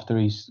after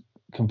he's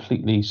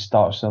completely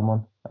starched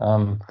someone.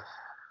 I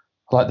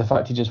like the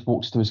fact he just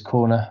walks to his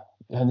corner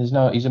and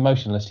he's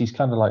emotionless. He's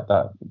kind of like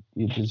that.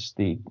 He's just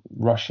the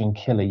Russian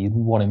killer you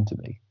want him to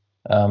be.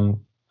 And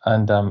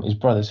his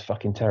brother's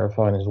fucking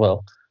terrifying as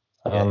well.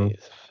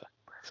 Let's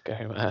go,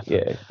 man.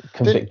 Yeah,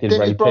 convicted didn't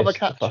rapist, his brother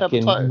catch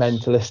fucking hepatitis?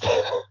 mentalist.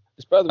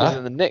 His brother was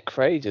in the nick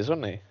for ages,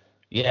 wasn't he?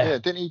 Yeah.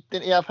 Didn't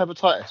he have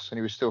hepatitis and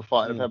he was still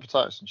fighting with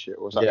hepatitis and shit?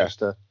 Or was that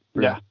just a...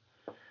 Yeah.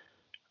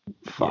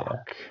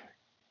 Fuck.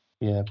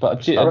 Yeah, but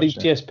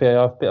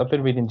GSP, I've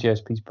been reading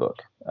GSP's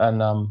book,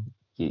 and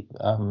he's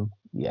his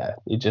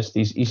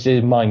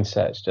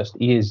mindset's just,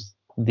 he is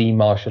the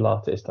martial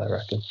artist, I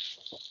reckon,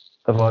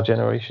 of our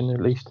generation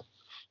at least.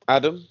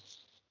 Adam?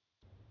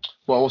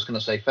 Well, I was going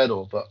to say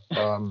Fedor, but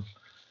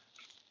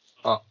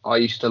I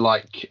used to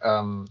like,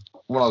 when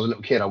I was a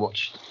little kid, I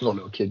watched, not a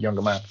little kid,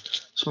 younger man,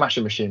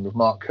 Smashing Machine with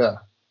Mark Kerr.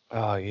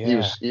 Oh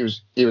yeah.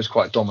 He was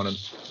quite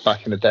dominant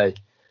back in the day,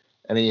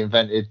 and he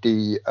invented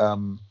the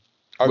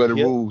where the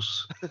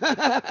rules.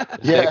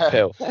 Dick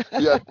pill.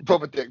 Yeah,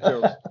 proper dick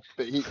pills.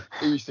 But he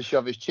used to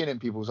shove his chin in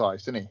people's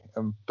eyes, didn't he,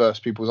 and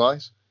burst people's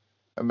eyes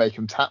and make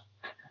them tap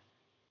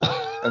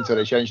until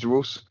they changed the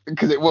rules,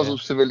 because it wasn't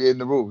civilly in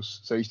the rules.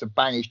 So he used to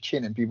bang his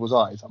chin in people's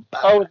eyes.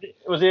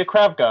 Was he a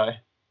crab guy?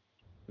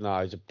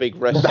 No, he's a big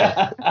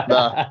wrestler.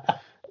 Nah.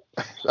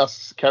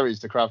 That's Kerry's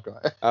the crab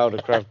guy. Oh,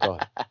 the crab guy.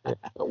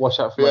 Watch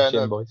out for my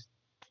chin, boys.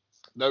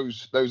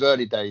 Those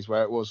early days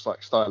where it was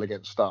like style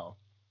against style,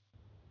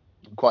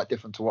 quite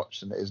different to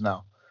watch than it is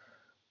now.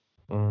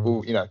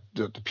 All,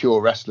 the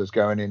pure wrestlers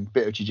going in,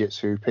 bit of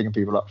jiu-jitsu, picking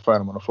people up, throwing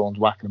them on the floor and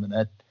whacking them in the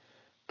head.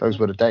 Those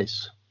were the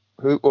days.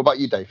 What about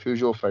you, Dave? Who's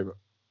your favourite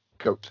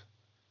goat?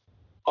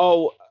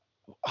 Oh,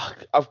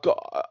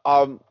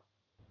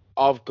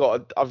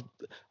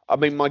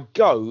 my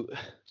goat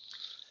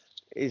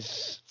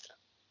is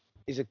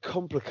a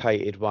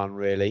complicated one,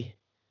 really.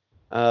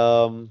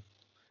 I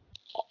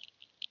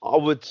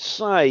would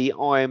say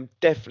I am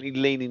definitely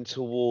leaning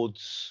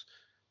towards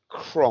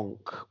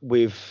Kronk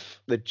with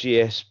the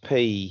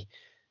GSP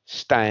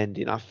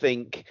standing. I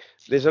think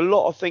there's a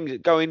lot of things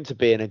that go into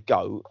being a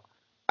GOAT,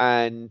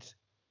 and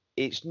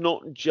it's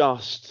not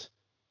just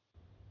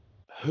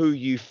who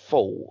you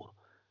fought,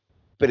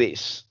 but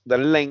it's the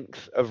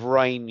length of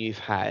reign you've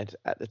had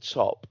at the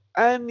top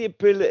and the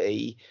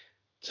ability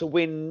to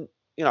win,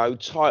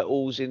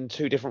 titles in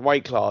 2 different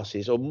weight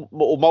classes or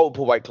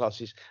multiple weight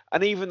classes.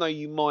 And even though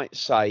you might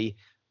say,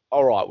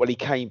 all right, well, he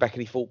came back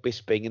and he fought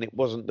Bisping and it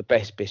wasn't the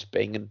best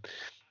Bisping, and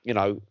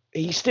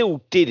he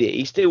still did it.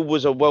 He still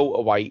was a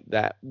welterweight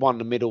that won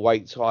the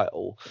middleweight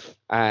title.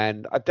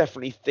 And I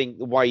definitely think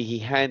the way he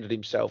handled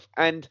himself.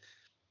 And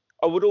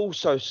I would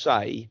also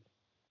say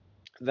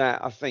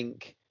that I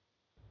think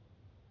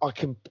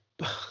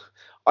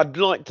I'd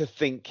like to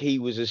think he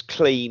was as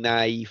clean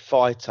a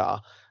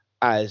fighter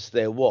as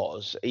there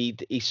was. He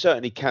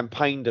certainly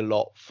campaigned a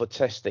lot for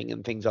testing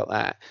and things like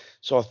that.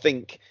 So I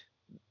think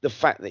the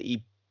fact that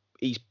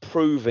he's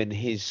proven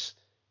his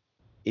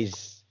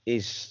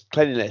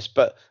cleanliness,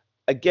 but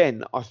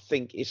again, I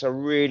think it's a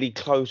really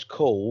close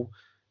call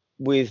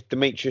with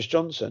Demetrius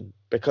Johnson,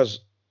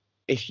 because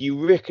if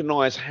you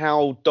recognise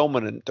how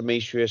dominant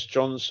Demetrius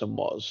Johnson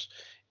was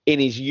in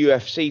his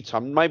UFC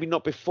time, maybe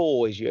not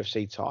before his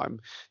UFC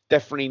time,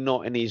 definitely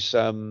not in his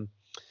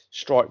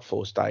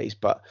Strikeforce days,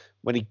 but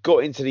when he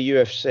got into the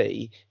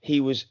UFC,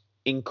 he was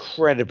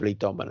incredibly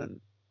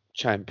dominant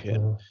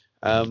champion.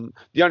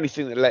 The only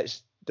thing that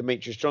lets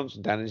Demetrius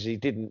Johnson down is he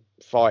didn't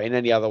fight in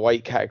any other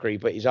weight category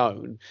but his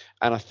own.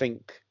 And I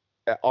think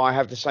I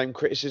have the same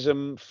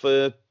criticism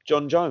for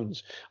John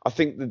Jones. I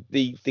think that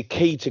the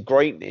key to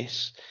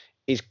greatness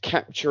is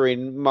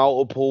capturing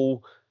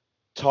multiple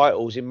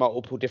titles in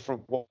multiple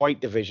different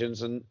weight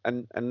divisions and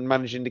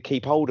managing to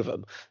keep hold of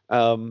them.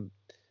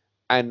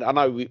 And I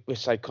know we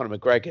say Conor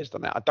McGregor's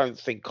done that. I don't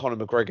think Conor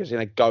McGregor's in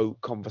a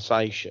GOAT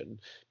conversation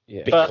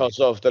because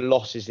of the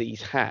losses that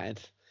he's had.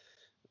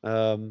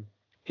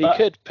 He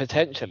could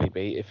potentially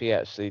be if he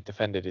actually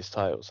defended his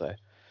titles, though.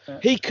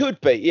 He could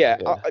be, yeah.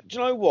 Do you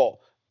know what?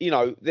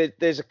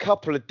 there's a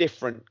couple of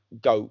different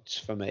goats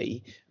for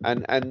me,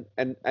 and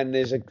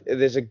there's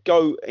a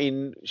goat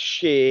in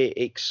sheer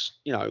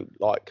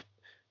like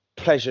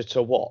pleasure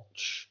to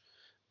watch,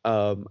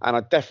 and I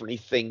definitely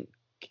think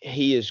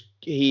he is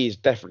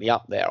definitely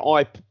up there.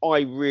 I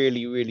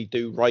really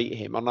do rate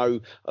him. I know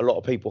a lot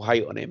of people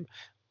hate on him.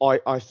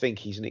 I think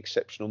he's an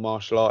exceptional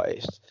martial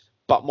artist,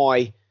 but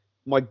my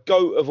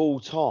goat of all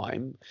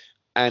time,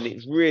 and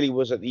it really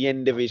was at the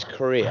end of his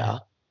career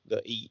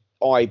that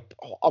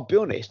I'll be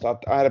honest, I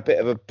had a bit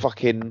of a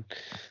fucking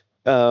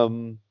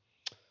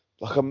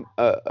like what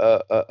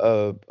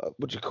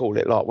do you call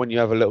it? Like when you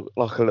have a little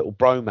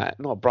bromance,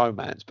 not a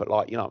bromance, but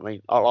like, you know what I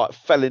mean? I like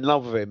fell in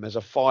love with him as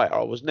a fighter.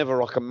 I was never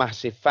like a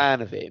massive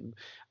fan of him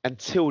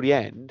until the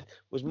end.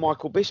 Was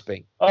Michael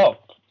Bisping? Oh,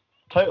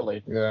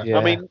 totally. Yeah.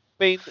 I mean,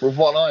 with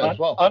one eye as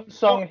well.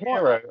 Unsung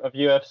hero of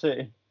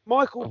UFC.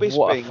 Michael Bisping.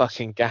 What a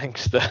fucking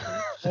gangster!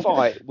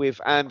 Fight with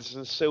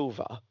Anderson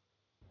Silva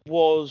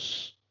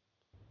was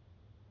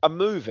a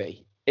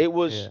movie. It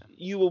was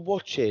you were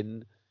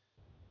watching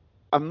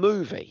a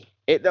movie.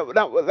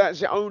 That's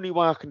the only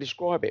way I can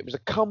describe it. It was a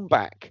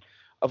comeback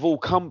of all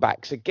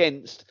comebacks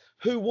against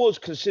who was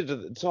considered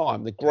at the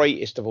time the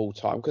greatest of all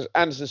time, because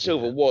Anderson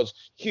Silva was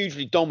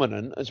hugely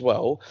dominant as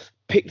well,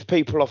 picked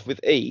people off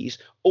with ease,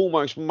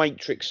 almost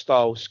Matrix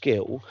style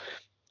skill,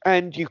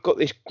 and you've got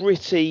this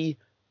gritty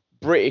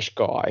British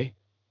guy,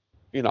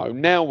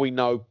 now we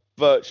know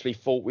virtually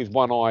fought with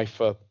one eye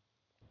for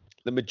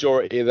the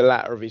majority of the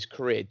latter of his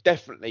career.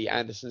 Definitely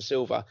Anderson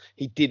Silva,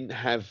 he didn't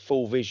have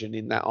full vision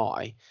in that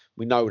eye.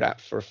 We know that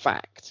for a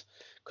fact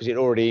because he'd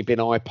already been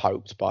eye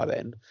poked by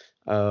then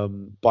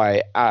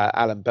by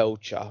Alan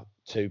Belcher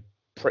to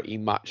pretty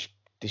much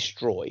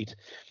destroyed.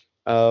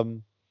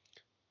 And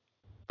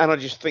I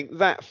just think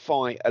that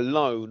fight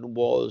alone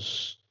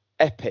was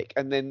epic.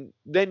 And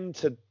then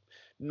to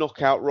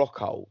knock out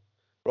Rockhold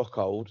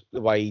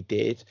the way he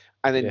did,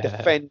 and then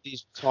defend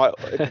his title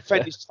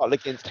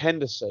against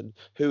Henderson,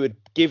 who had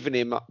given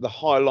him the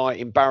highlight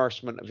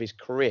embarrassment of his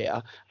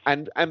career,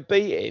 and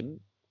beat him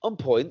on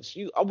points.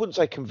 I wouldn't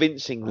say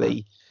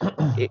convincingly,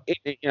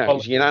 it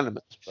was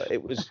unanimous, but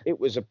it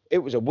was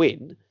a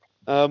win.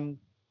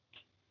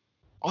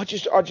 I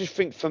just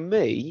think for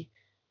me,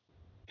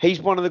 he's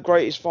one of the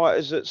greatest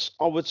fighters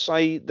I would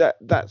say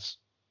that's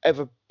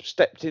ever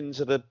stepped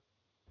into the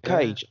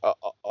cage.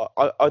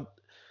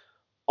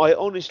 I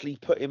honestly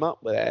put him up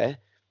there,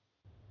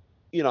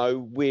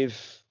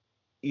 with,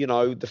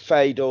 the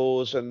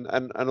Fedors and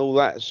all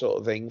that sort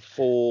of thing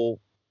for,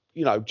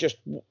 just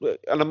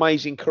an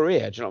amazing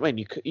career. Do you know what I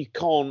mean? You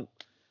can't.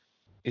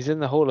 He's in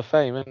the Hall of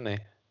Fame, isn't he?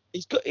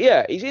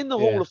 He's in the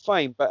Hall of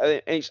Fame,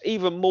 but it's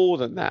even more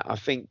than that. I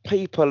think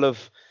people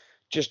have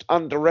just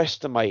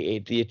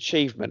underestimated the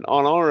achievement.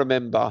 And I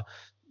remember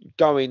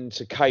going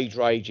to Cage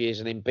Rages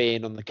and then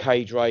being on the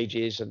Cage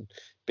Rages and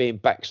being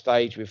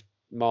backstage with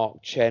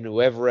Mark Chen,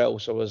 whoever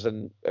else I was,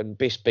 and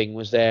Bisping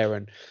was there,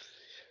 and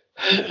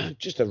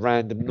just a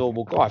random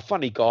normal guy,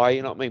 funny guy,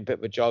 you know what I mean, bit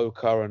of a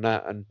joker and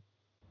that,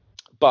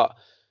 but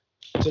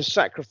to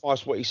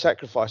sacrifice what he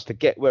sacrificed to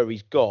get where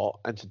he's got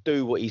and to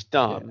do what he's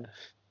done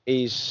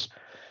is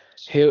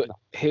he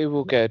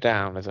will go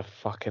down as a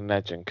fucking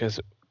legend, because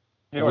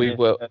we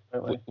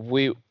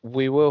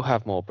will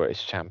have more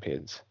British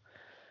champions.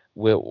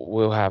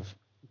 We'll have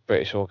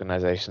British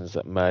organisations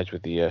that merge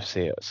with the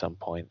UFC at some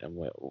point,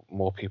 and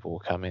more people will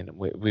come in.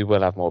 We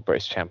will have more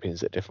British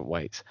champions at different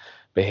weights,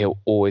 but he'll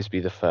always be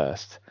the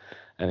first,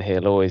 and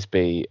he'll always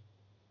be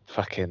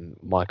fucking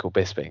Michael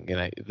Bisping.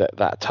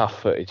 That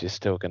tough footage is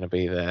still going to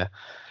be there.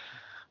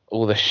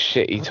 All the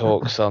shit he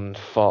talks on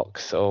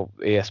Fox or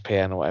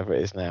ESPN or whatever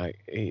it is now,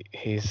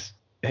 he's.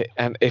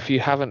 And if you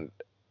haven't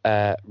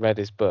read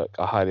his book,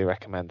 I highly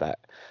recommend that.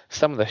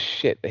 Some of the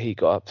shit that he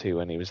got up to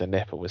when he was a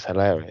nipper was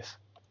hilarious.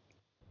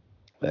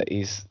 That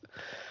he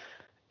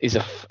is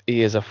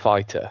a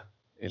fighter.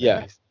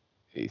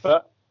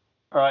 But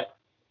all right,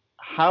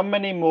 how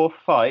many more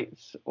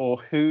fights, or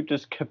who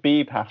does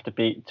Khabib have to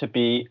beat to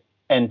be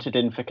entered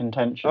in for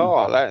contention?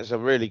 Oh, that's a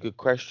really good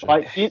question.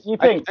 Like, you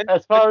think,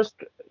 as far as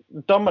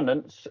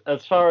dominance,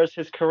 as far as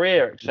his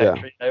career,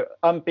 etc.,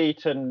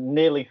 unbeaten,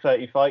 nearly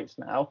 30 fights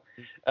now.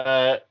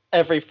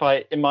 Every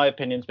fight, in my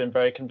opinion, has been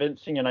very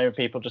convincing.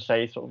 People just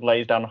say he sort of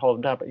lays down and holds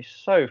him down, but he's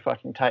so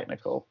fucking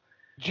technical.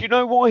 Do you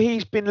know why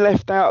he's been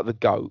left out of the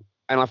GOAT?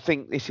 And I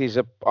think this is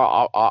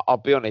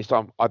I'll be honest,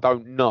 I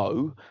don't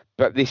know,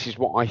 but this is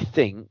what I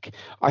think.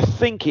 I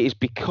think it is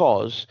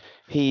because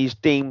he's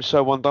deemed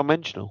so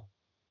one-dimensional.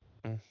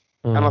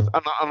 And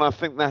I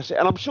think that's it.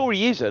 And I'm sure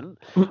he isn't.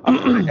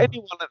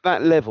 Anyone at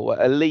that level,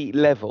 at elite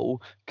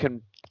level,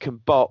 can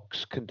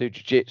box, can do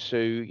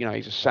jiu-jitsu.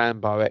 He's a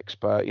sambo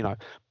expert.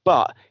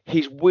 But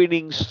his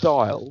winning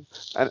style,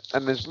 and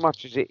as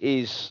much as it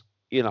is,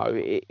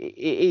 it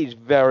is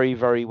very,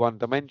 very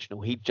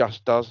one-dimensional. He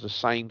just does the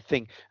same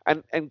thing.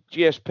 And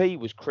GSP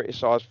was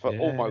criticised for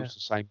almost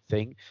the same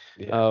thing.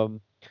 Yeah.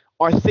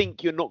 I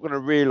think you're not going to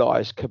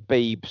realise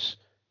Khabib's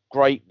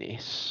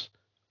greatness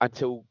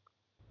until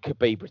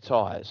Khabib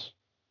retires,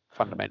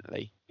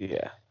 fundamentally.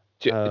 Yeah.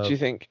 Do you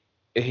think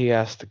he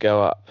has to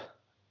go up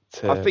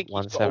to I think he's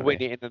got to 170?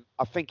 win it.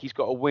 I think he's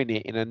got to win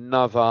it in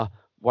another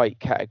weight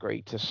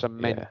category to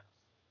cement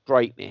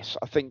greatness.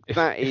 I think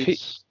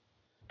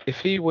if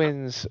he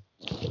wins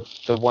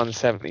the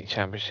 170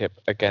 championship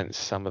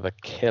against some of the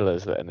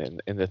killers that are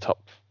in the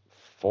top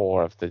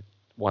 4 of the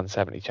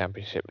 170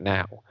 championship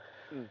now,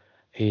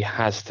 he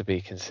has to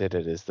be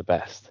considered as the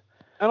best.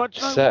 And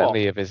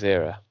certainly of his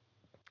era.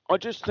 I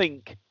just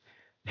think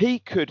he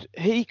could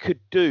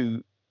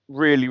do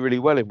really, really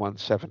well in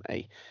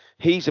 170.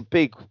 He's a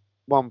big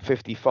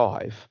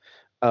 155.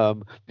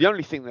 The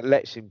only thing that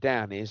lets him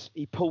down is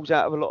he pulls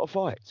out of a lot of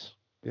fights.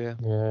 Yeah.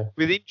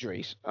 With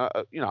injuries.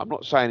 I'm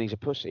not saying he's a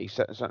pussy.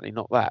 Certainly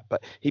not that.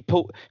 But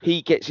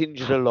he gets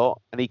injured a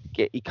lot, and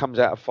he comes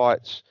out of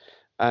fights,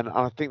 and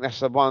I think that's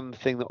the one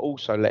thing that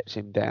also lets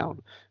him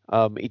down.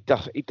 He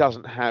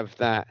doesn't have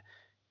that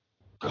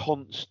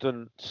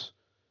constant,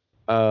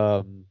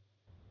 the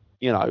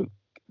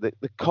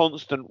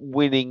constant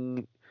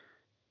winning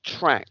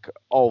track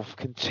of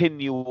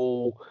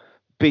continual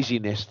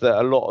busyness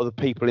that a lot of the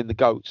people in the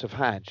GOATs have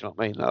had. Do you know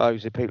what I mean?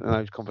 Those are people in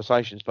those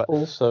conversations. But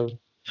also,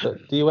 do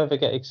you ever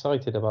get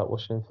excited about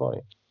watching him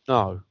fight?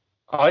 No.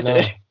 I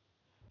do.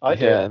 I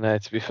do. Yeah, no,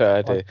 to be fair,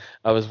 I do.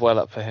 I was well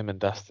up for him and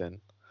Dustin.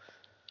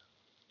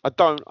 I'll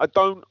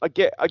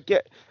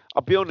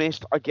be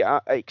honest, I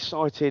get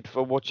excited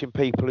for watching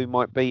people who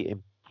might beat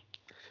him.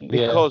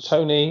 Because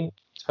Tony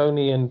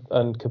and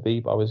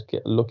Khabib, I was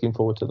looking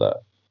forward to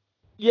that.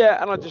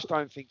 Yeah, and I just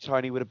don't think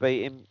Tony would have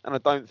beat him, and I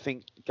don't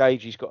think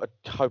Gaethje's got a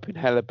hope in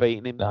hell of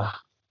beating him. Nah.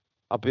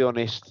 I'll be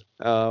honest.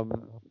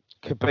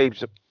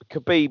 Khabib's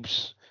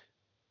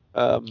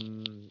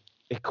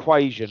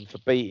equation for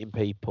beating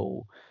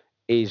people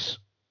is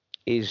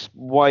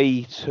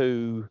way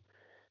too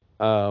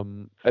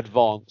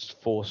advanced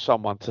for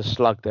someone to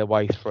slug their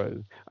way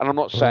through. And I'm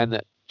not saying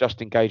that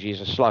Justin Gaethje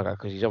is a slugger,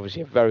 because he's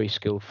obviously a very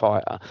skilled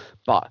fighter,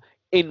 but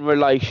in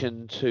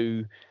relation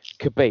to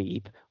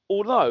Khabib,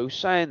 although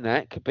saying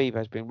that, Khabib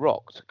has been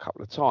rocked a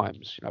couple of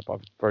times, by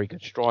very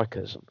good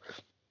strikers. And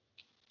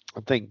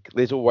I think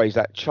there's always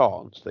that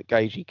chance that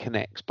Gaethje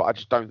connects, but I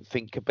just don't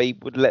think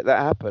Khabib would let that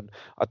happen.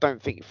 I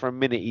don't think for a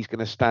minute he's going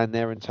to stand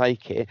there and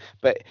take it.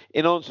 But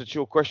in answer to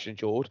your question,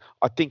 George,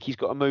 I think he's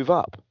got to move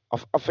up.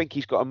 I think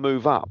he's got to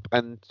move up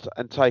and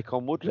take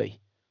on Woodley.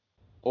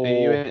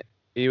 Are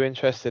you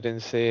interested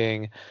in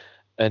seeing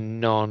a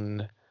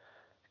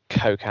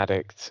non-coke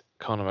addict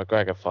Conor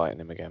McGregor fighting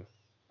him again?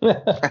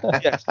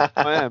 Yes, I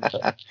am.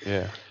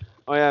 Yeah,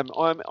 I am.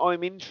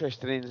 I'm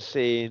interested in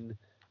seeing,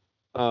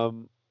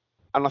 and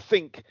I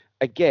think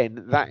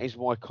again that is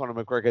why Conor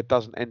McGregor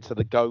doesn't enter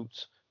the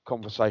GOAT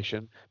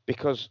conversation,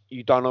 because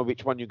you don't know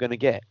which one you're going to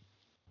get.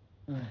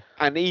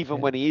 And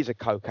even when he is a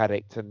coke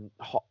addict and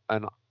hot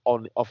and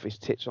off his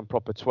tits on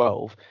proper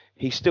 12,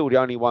 he's still the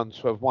only one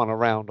to have won a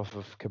round off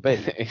of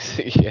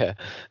Khabib. Yeah,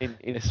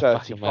 in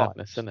 30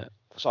 madness, isn't it?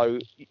 So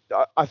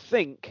I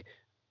think.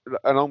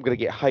 And I'm going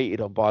to get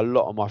hated on by a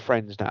lot of my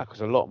friends now,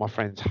 because a lot of my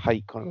friends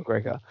hate Conor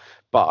McGregor.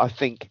 But I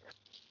think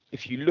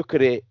if you look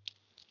at it,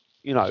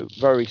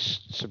 very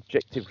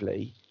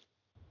subjectively,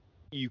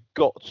 you've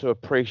got to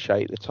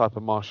appreciate the type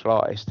of martial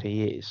artist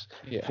he is.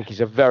 Yeah. I think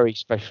he's a very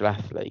special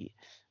athlete.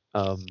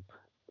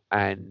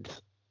 And,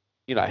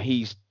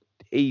 he's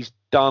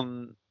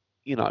done,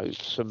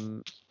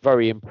 some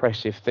very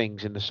impressive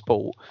things in the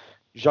sport.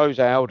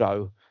 Jose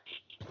Aldo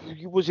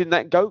was in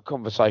that GOAT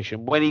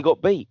conversation when he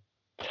got beat.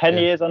 10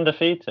 years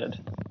undefeated.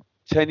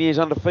 10 years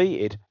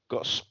undefeated.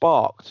 Got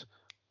sparked.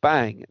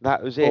 Bang.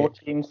 That was it.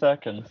 14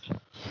 seconds.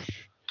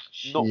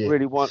 Not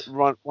really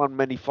won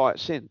many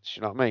fights since.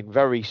 You know what I mean?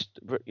 Very,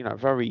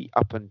 very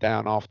up and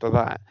down after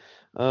that.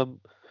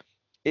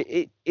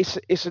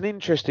 It's an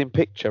interesting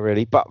picture,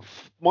 really. But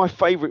my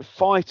favourite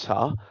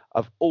fighter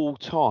of all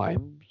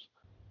time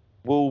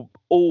will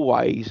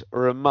always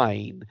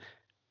remain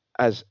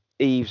as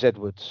Yves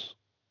Edwards.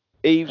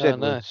 Yves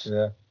Edwards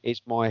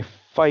is my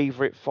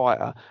favourite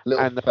fighter,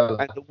 and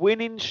the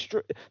winning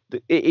streak.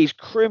 It is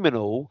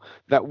criminal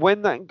that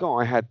when that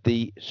guy had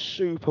the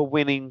super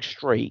winning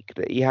streak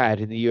that he had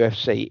in the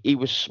UFC, he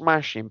was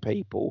smashing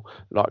people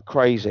like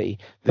crazy.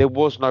 There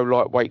was no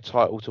lightweight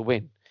title to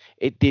win;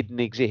 it didn't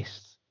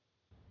exist,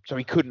 so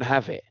he couldn't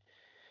have it.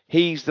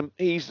 He's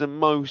the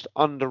most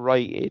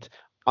underrated,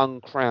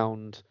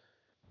 uncrowned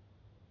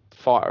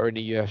fighter in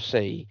the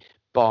UFC,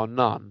 bar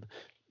none.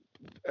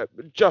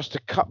 Just to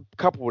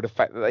couple with the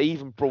fact that they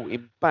even brought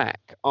him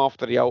back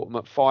after the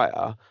Ultimate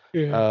Fighter,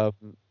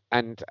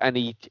 and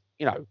he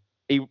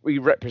he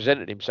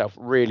represented himself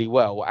really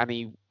well, and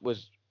he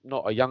was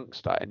not a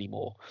youngster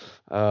anymore.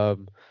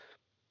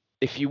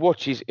 If you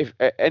watch if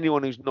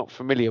anyone who's not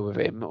familiar with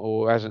him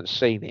or hasn't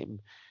seen him,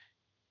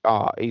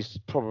 he's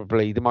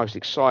probably the most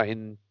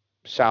exciting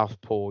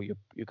southpaw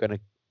you're going to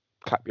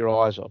clap your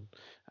eyes on,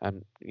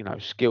 and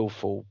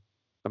skillful,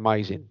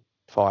 amazing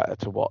fighter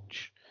to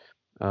watch.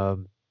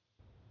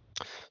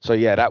 So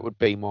yeah, that would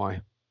be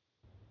my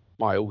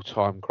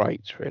all-time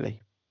greats,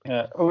 really.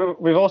 Yeah,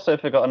 we've also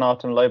forgotten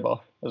Artem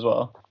Lobov as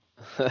well.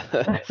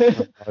 Yeah.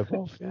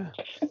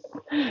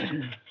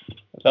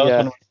 That was one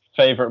of my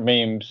favourite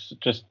memes.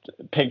 Just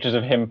pictures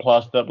of him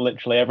plastered up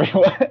literally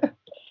everywhere.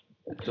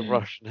 The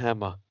Russian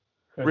hammer,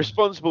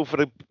 responsible for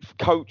the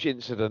coach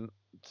incident,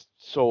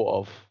 sort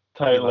of.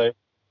 Totally.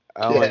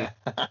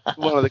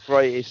 One of the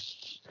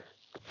greatest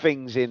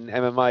things in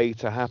MMA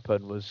to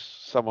happen was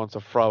someone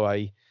to throw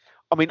a.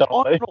 I mean,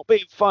 I'm not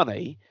being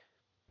funny.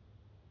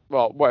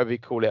 Well, whatever you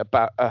call it,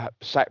 a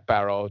sack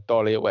barrel or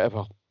dolly or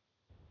whatever.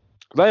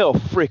 They are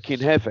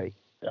freaking heavy.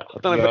 Yeah. I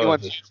don't know if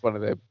anyone's used one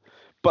of them,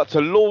 but to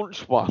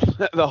launch one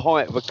at the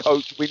height of a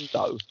coach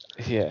window,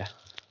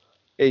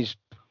 is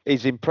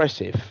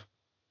impressive.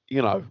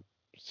 You know,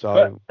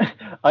 so. But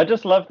I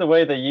just love the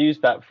way they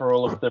used that for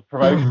all of the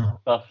promotion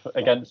stuff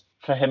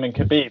for him and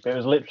Khabib. It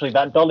was literally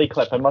that dolly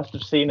clip. I must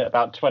have seen it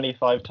about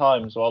 25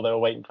 times while they were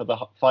waiting for the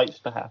fights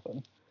to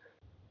happen.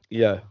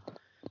 Yeah,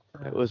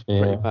 it was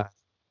pretty bad.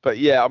 But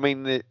yeah, I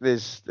mean,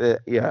 there's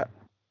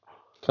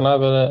Can I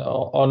have an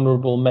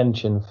honourable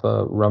mention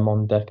for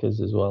Ramon Deckers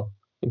as well?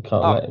 You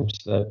can't let him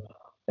slip.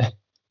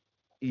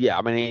 Yeah,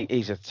 I mean,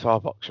 he's a Thai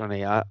boxer, isn't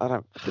he? I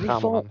don't.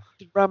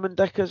 Did Ramon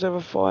Deckers ever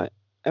fight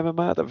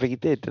MMA? I don't think he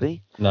did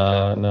he?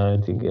 No,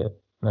 he didn't get.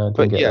 No,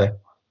 didn't get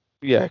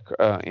there.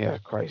 Yeah,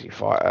 crazy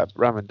fighter.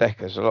 Ramon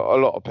Deckers. A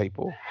lot of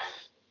people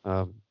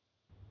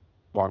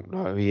won't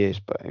know who he is,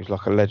 but he's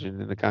like a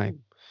legend in the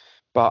game.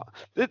 But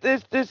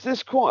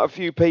there's quite a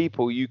few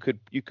people you could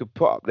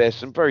put up there.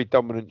 Some very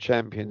dominant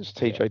champions.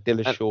 TJ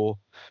Dillashaw,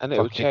 and it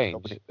will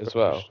change as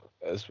well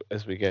as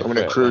we go.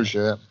 Dominic Cruz,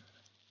 yeah.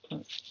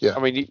 I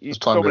mean, as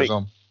time goes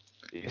on.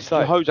 It's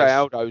like Jose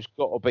Aldo's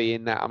got to be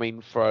in that. I mean,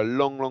 for a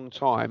long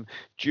time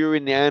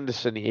during the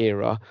Anderson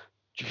era,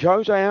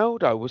 Jose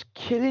Aldo was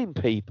killing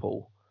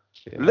people,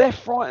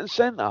 left, right, and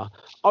centre,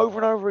 over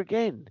and over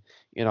again.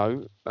 You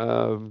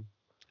know.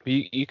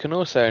 You can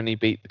also only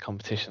beat the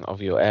competition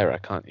of your era,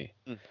 can't you?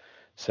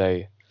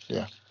 So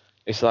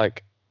it's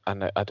like I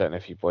don't know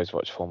if you boys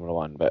watch Formula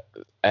One, but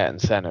Ayrton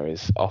Senna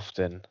is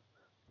often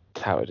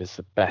touted as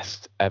the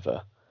best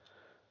ever.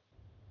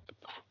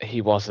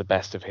 He was the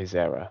best of his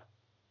era,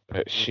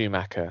 but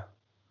Schumacher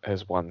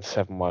has won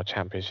 7 world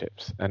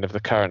championships, and of the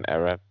current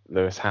era,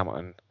 Lewis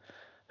Hamilton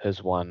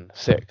has won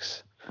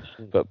 6.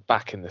 But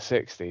back in the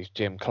 60s,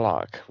 Jim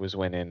Clark was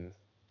winning,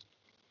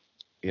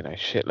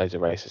 shitloads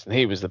of races, and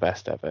he was the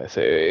best ever.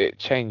 So it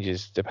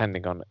changes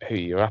depending on who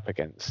you're up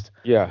against.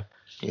 Yeah.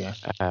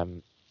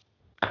 And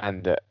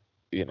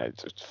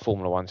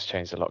Formula One's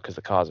changed a lot because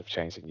the cars have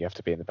changed, and you have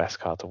to be in the best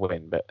car to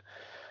win. But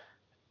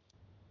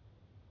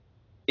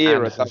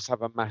era does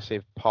have a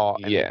massive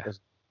part.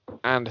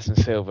 Anderson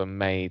Silva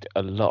made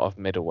a lot of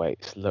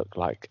middleweights look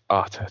like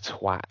utter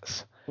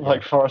twats,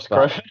 like Forrest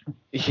Griffin.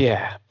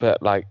 Yeah,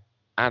 but like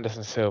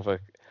Anderson Silva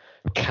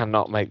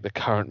cannot make the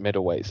current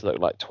middleweights look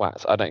like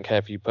twats. I don't care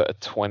if you put a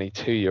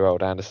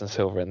 22-year-old Anderson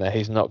Silva in there,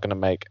 he's not going to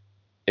make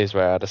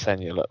Israel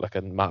Adesanya look like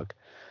a mug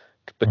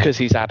because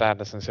he's had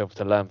Anderson Silva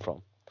to learn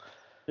from.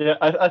 Yeah,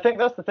 I think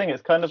that's the thing.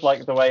 It's kind of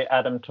like the way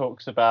Adam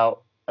talks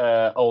about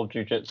old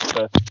jiu-jitsu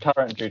versus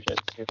current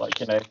jiu-jitsu. Like,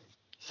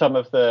 some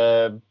of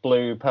the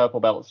blue purple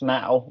belts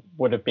now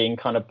would have been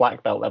kind of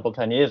black belt level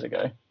 10 years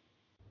ago.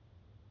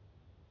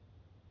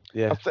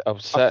 Yeah,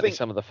 certainly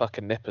some of the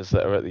fucking nippers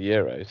that are at the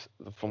Euros,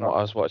 from what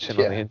I was watching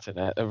on the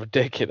internet, are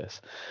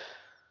ridiculous.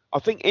 I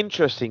think,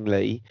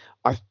 interestingly,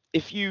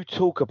 if you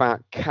talk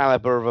about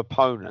caliber of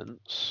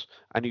opponents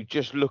and you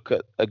just look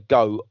at a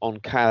go on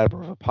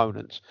caliber of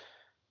opponents,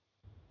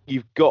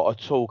 you've got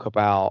to talk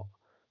about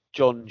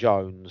John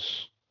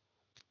Jones,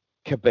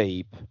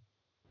 Khabib,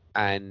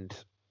 and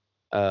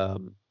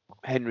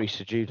Henry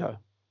Cejudo.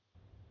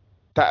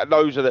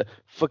 Those are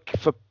for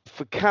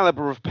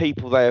caliber of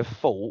people they have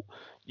fought.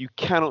 You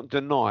cannot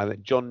deny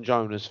that John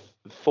Jones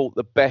fought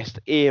the best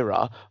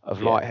era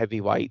of light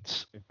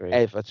heavyweights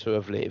ever to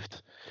have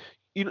lived.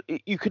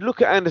 You could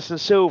look at Anderson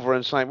Silva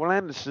and say, well,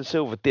 Anderson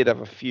Silva did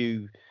have a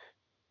few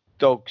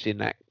dogs in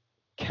that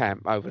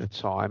camp over the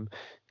time.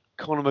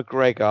 Conor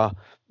McGregor,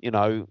 you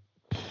got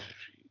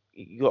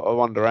to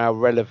wonder how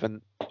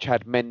relevant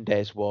Chad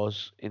Mendes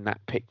was in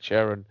that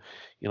picture. And,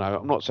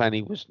 I'm not saying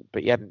he was,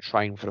 but he hadn't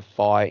trained for the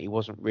fight. He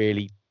wasn't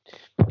really,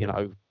 I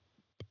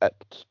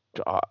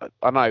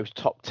know he was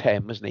top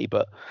 10, wasn't he?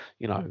 But,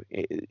 he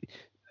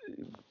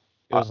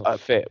wasn't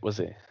fit, was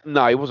he?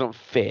 No, he wasn't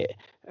fit.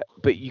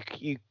 But you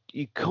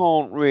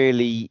can't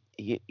really,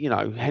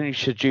 Henry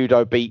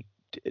Cejudo beat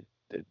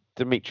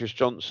Demetrius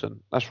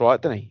Johnson. That's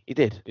right, didn't he? He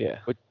did. Yeah.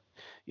 But,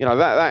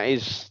 that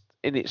is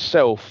in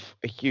itself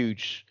a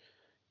huge,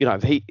 the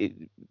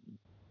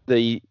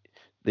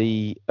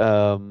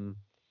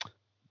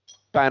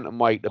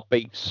bantamweight that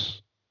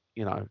beats,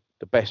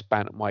 the best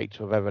bantamweight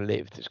to have ever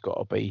lived. It's got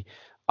to be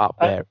up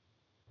there.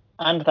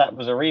 And that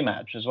was a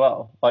rematch as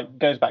well. Like,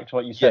 goes back to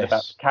what you said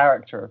about the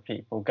character of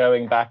people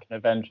going back and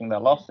avenging their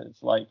losses.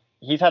 Like,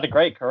 he's had a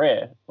great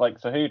career,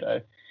 like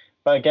Cejudo.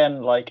 But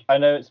again, like, I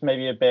know it's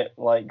maybe a bit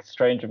like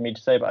strange of me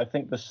to say, but I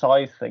think the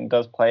size thing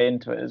does play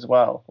into it as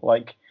well.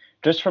 Like,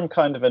 just from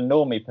kind of a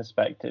normie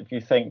perspective,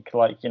 you think,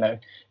 like,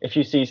 if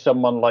you see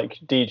someone like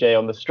DJ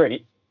on the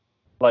street,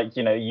 like,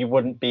 you know, you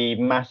wouldn't be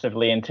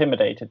massively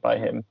intimidated by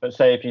him. But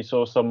say if you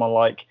saw someone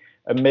like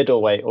a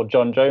middleweight or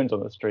John Jones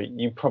on the street,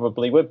 you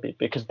probably would be,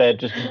 because they're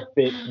just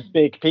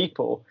big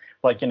people.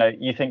 Like, you know,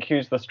 you think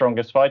who's the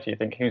strongest fighter? You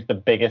think who's the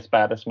biggest,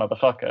 baddest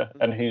motherfucker,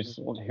 and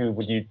who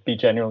would you be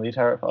genuinely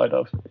terrified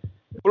of?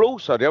 Well,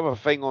 also the other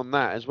thing on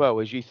that as well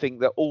is you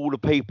think that all the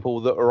people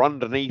that are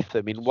underneath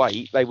them in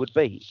weight they would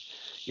beat.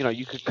 You know,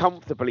 you could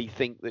comfortably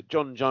think that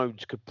John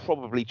Jones could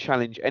probably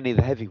challenge any of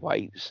the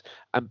heavyweights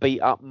and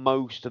beat up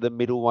most of the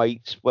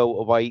middleweights,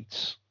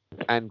 welterweights,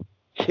 and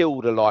kill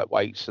the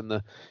lightweights. And do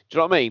you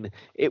know what I mean?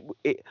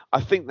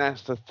 I think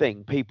that's the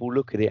thing. People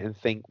look at it and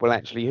think, well,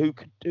 actually,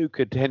 who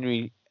could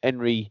Henry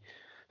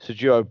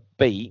Cejudo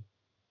beat?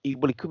 He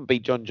couldn't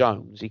beat John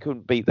Jones. He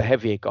couldn't beat the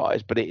heavier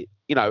guys. But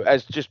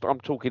I'm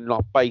talking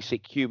like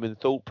basic human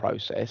thought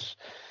process.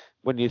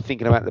 When you're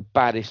thinking about the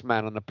baddest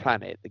man on the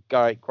planet,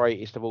 the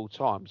greatest of all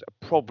times,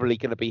 are probably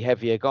going to be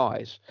heavier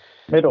guys.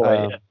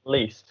 Middleweight, at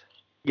least.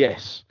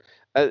 Yes.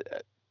 And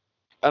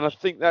I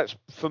think that's,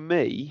 for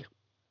me,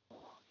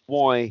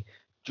 why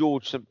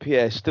George St.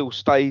 Pierre still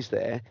stays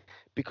there,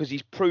 because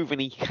he's proven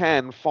he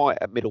can fight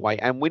at middleweight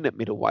and win at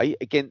middleweight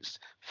against,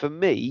 for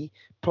me,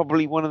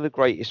 probably one of the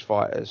greatest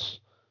fighters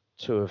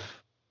to have,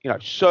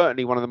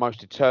 certainly one of the most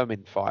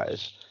determined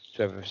fighters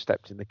to ever have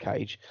stepped in the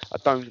cage. I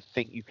don't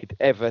think you could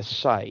ever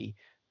say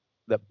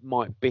that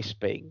Mike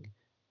Bisping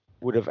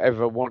would have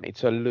ever wanted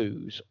to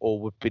lose or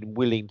would have been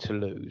willing to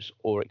lose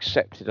or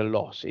accepted a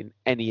loss in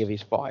any of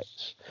his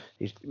fights.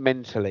 He's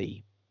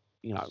mentally,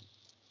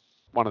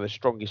 one of the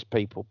strongest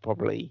people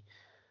probably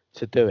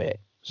to do it.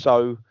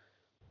 So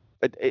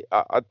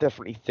I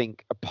definitely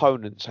think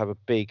opponents have a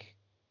big,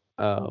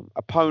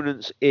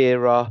 opponents,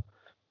 era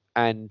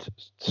and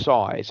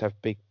size have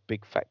big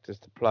factors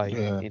to play.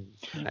 Yeah.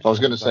 I was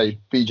going to say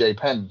BJ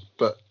Penn,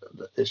 but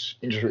it's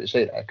interesting to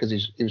say that because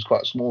he was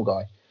quite a small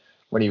guy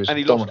when he was. And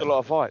he dominant. lost a lot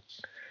of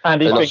fights.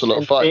 And he's lost a lot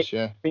of fights.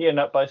 Beaten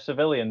up by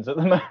civilians at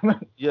the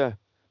moment. Yeah.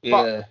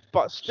 Yeah.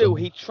 But still,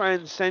 he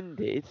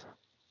transcended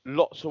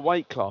lots of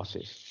weight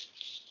classes.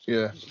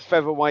 Yeah.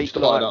 Featherweight,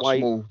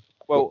 lightweight,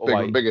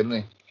 welterweight. Bigger,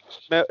 didn't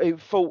he? He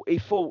fought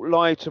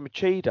Lyoto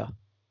Machida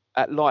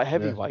at light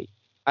heavyweight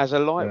as a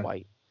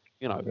lightweight.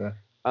 Yeah.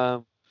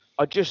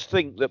 I just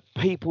think that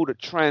people that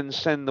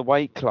transcend the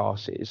weight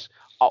classes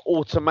are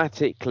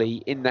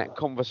automatically in that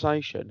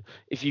conversation.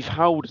 If you've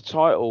held a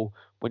title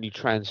when you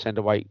transcend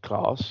a weight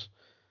class,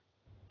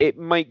 it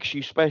makes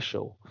you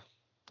special.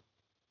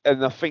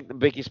 And I think the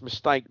biggest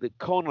mistake that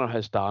Conor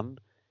has done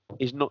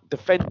is not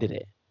defending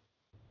it.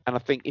 And I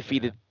think if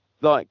he'd,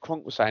 like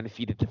Kronk was saying, if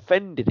he'd have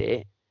defended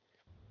it,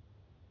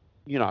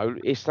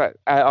 it's that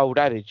old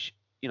adage,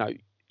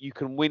 you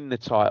can win the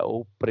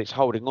title, but it's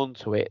holding on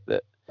to it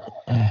that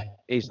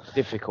is the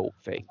difficult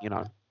thing,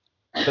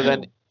 But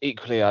then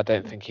equally, I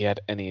don't think he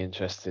had any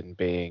interest in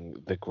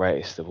being the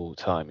greatest of all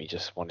time. He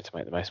just wanted to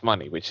make the most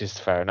money, which is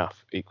fair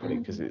enough, equally,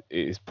 because it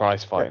is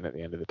prize fighting at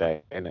the end of the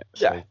day, isn't it?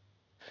 So, yeah,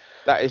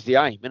 that is the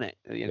aim, isn't it?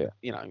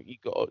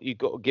 You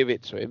got to give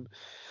it to him.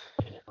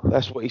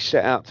 That's what he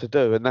set out to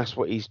do, and that's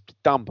what he's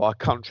done by a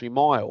country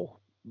mile.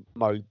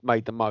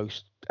 Made the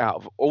most out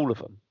of all of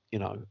them,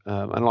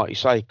 and like you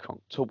say,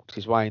 talked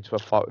his way into a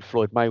fight with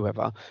Floyd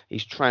Mayweather.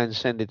 He's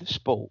transcended the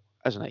sport,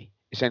 hasn't he?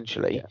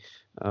 Essentially,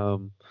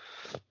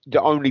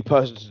 the only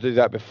person to do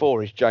that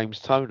before is James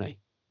Toney.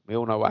 We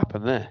all know what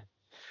happened there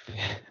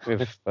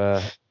with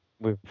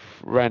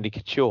Randy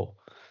Couture.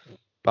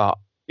 But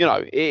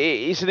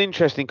it's an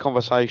interesting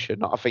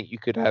conversation. I think you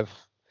could have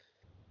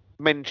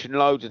mentioned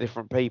loads of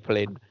different people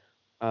in,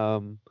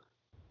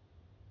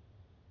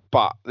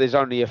 but there's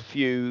only a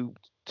few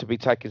to be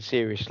taken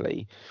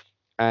seriously,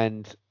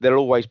 and there'll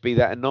always be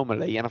that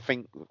anomaly. And I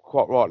think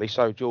quite rightly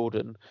so,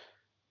 Jordan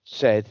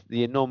said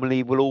the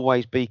anomaly will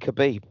always be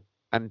Khabib,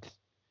 and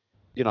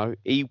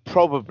he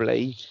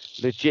probably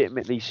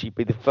legitimately should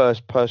be the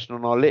first person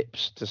on our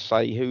lips to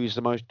say who's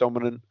the most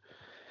dominant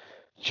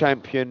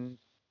champion,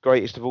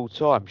 greatest of all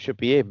time. Should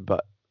be him,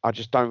 but I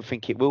just don't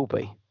think it will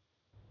be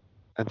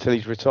until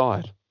he's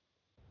retired,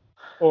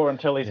 or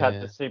until he's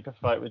had the super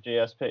fight with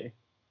GSP.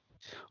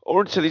 Or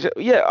until he's...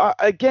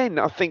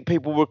 I think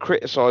people will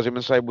criticise him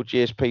and say, well,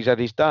 GSP's had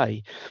his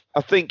day.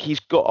 I think he's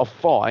got to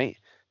fight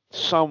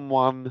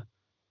someone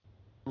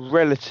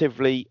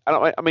relatively...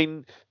 I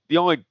mean,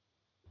 the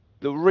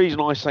reason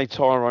I say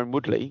Tyrone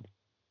Woodley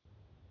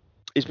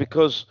is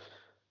because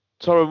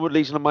Tyrone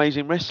Woodley's an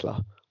amazing wrestler.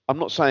 I'm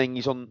not saying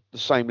he's on the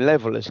same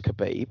level as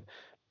Khabib,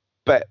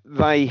 but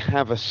they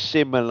have a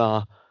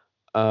similar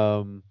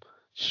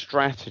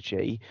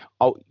strategy.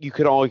 You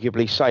could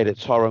arguably say that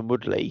Tyrone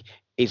Woodley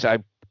is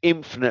a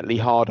infinitely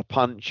harder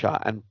puncher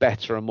and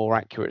better and more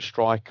accurate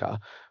striker,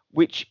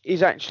 which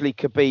is actually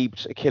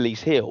Khabib's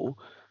Achilles heel,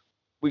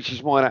 which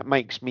is why that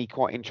makes me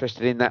quite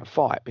interested in that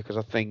fight, because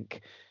I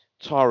think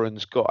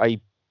Tyron's got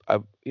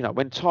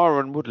when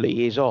Tyrone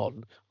Woodley is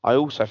on, I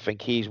also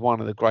think he's one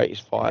of the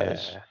greatest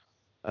fighters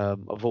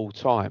of all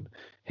time.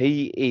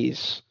 He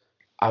is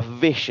a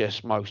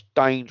vicious, most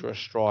dangerous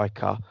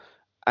striker.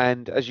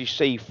 And as you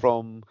see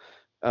from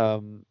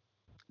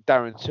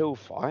Darren Till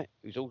fight,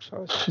 who's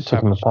also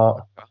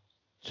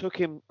took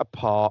him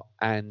apart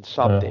and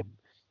subbed him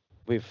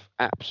with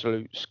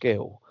absolute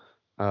skill.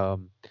 So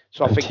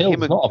I think Till's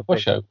him and not a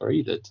pushover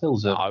either.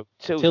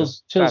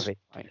 Till's savage,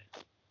 mate.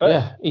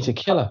 But he's a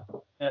killer.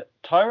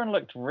 Tyron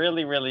looked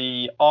really,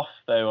 really off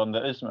though on the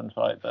Usman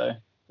fight though.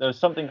 There was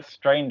something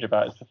strange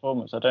about his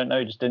performance. I don't know,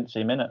 he just didn't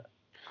seem in it.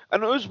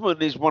 And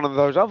Usman is one of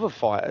those other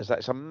fighters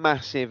that's a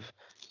massive.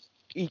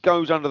 He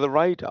goes under the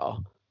radar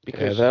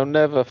because they'll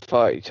never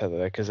fight each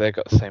other because they've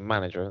got the same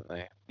manager, haven't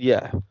they?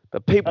 Yeah,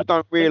 but people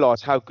don't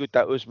realise how good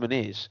that Usman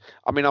is.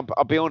 I mean,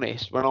 I'll be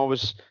honest. When I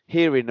was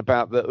hearing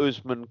about the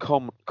Usman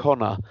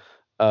Connor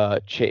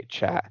chit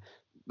chat,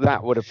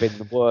 that would have been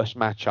the worst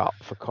matchup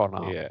for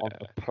Connor on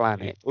the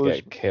planet.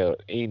 Get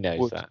killed. He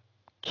knows that.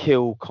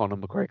 Kill Conor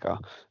McGregor.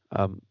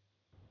 I'm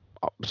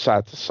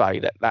sad to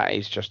say that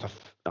is just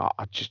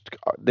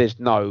there's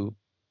no.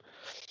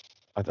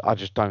 I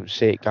just don't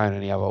see it going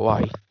any other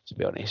way. To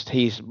be honest,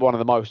 he's one of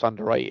the most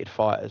underrated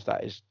fighters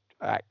that is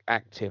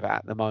active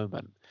at the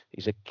moment.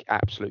 He's an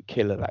absolute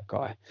killer, that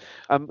guy.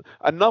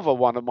 Another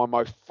one of my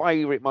most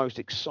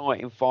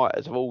exciting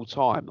fighters of all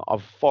time that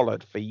I've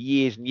followed for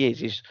years and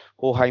years is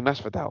Jorge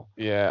Masvidal.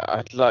 Yeah,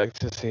 I'd like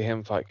to see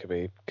him fight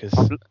Khabib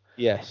because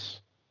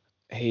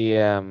he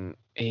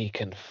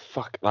can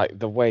like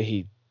the way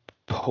he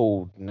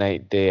pulled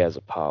Nate Diaz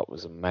apart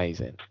was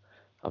amazing.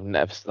 I've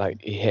never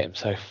he hit him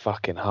so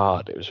fucking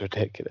hard. It was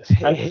ridiculous.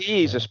 And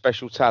he is a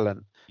special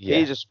talent. Yeah.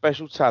 He is a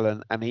special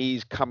talent, and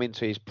he's coming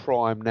to his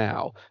prime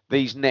now.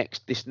 This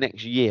next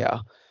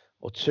year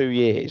or 2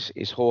 years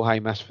is Jorge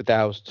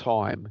Masvidal's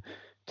time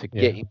to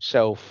get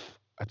himself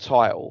a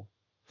title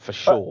for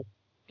sure.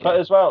 But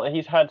as well,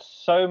 he's had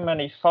so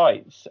many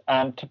fights,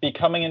 and to be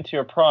coming into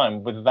your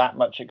prime with that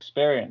much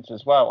experience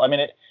as well. I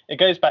mean, it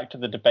goes back to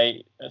the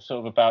debate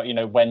sort of about,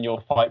 when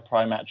your fight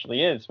prime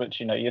actually is,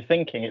 which, you're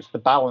thinking it's the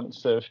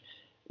balance of,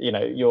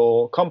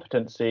 your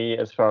competency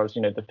as far as,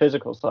 the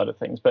physical side of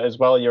things, but as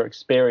well your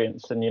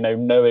experience and,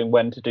 knowing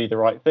when to do the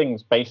right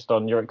things based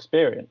on your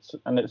experience.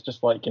 And it's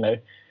just like,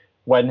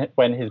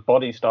 when his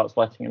body starts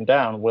letting him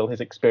down, will his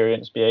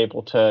experience be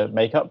able to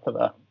make up for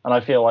that? And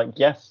I feel like,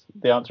 yes,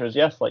 the answer is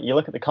yes. Like, you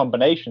look at the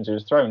combinations he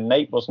was throwing,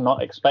 Nate was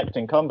not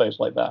expecting combos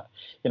like that.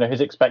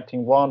 He's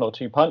expecting 1 or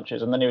 2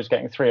 punches, and then he was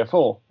getting 3 or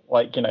 4.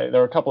 Like, there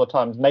were a couple of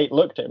times Nate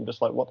looked at him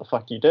just like, what the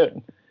fuck are you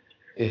doing?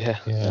 Yeah.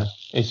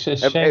 It's a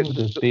shame with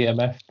the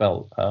BMF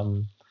belt. I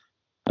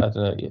don't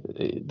know.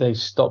 They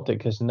stopped it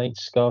because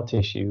Nate's scar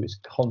tissue is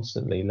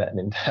constantly letting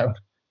him down.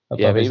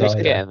 Yeah, but he was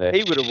getting the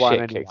he would have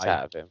won anyway.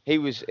 Out of him. He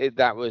was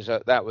that was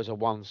a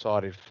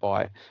one-sided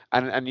fight,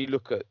 and you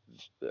look at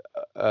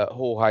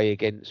Jorge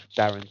against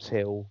Darren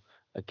Till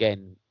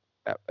again.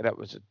 That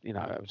was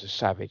a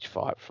savage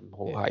fight from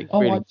Jorge. Yeah.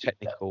 Really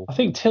technical. I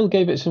think Till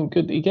gave it some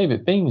good. He gave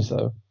it beans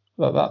though.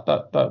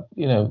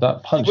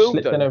 That punch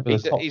slipped in over the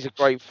top. He's a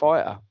great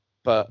fighter,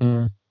 but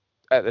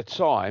at the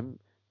time,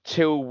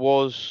 Till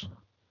was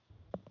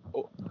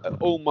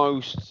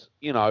almost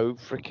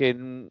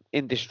freaking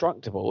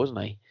indestructible, wasn't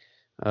he?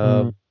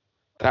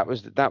 That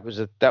was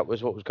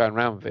what was going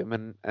around with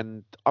him,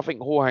 and I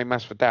think Jorge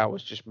Masvidal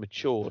was just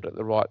matured at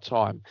the right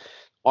time.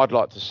 I'd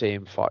like to see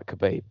him fight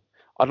Khabib.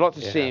 I'd like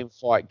to see him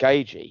fight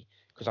Gaethje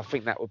because I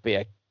think that would be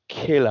a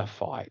killer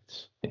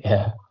fight.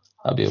 Yeah,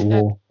 that'd be a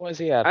war. What has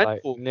he had?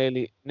 Like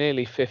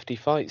nearly 50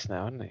 fights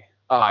now, hasn't he?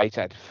 He's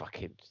had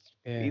fucking.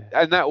 Yeah.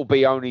 And that will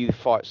be only the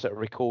fights that are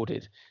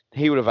recorded.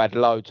 He would have had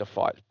loads of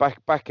fights.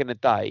 Back in the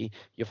day,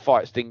 your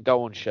fights didn't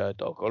go on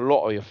Sherdog. A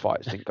lot of your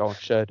fights didn't go on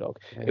Sherdog.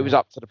 Yeah. It was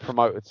up to the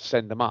promoter to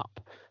send them up.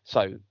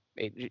 So,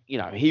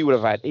 he would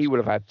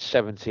have had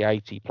 70,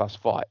 80 plus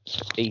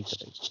fights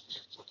easily.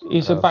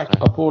 He's a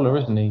backup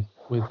baller, isn't he?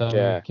 With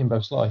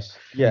Kimbo Slice.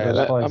 Yeah,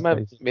 I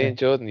remember me and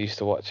Jordan used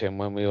to watch him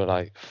when we were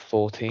like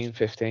 14,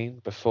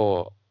 15,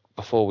 before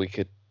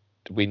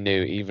we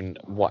knew even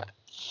what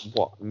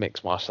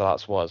mixed martial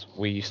arts was.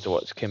 We used to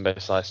watch Kimbo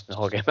Slice and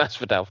Jorge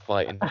Masvidal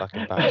fight in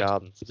fucking back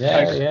gardens.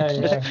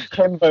 Yeah.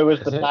 Kimbo was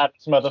the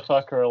baddest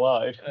motherfucker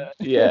alive.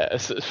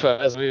 As far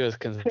as we was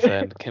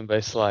concerned,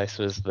 Kimbo Slice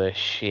was the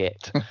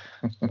shit.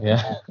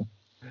 Yeah.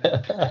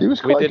 He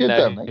was quite good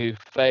then, mate. Who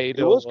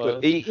Fader was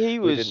good. He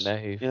was. We didn't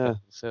know who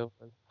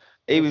Silver.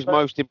 He was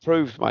most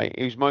improved, mate.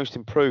 He was most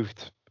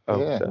improved.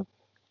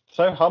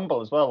 So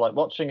humble as well, like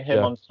watching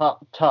him on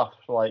Tough,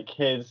 like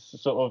his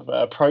sort of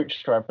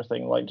approach to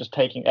everything, like just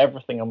taking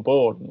everything on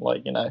board, and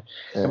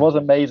it was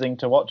amazing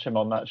to watch him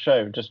on that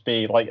show, just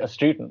be like a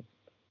student.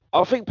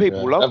 I think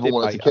people loved him.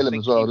 Everyone wanted to kill him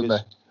as well, didn't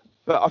they?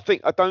 But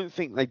I don't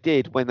think they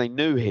did when they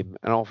knew him,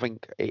 and I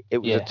think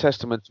it was a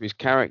testament to his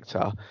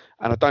character.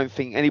 And I don't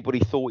think anybody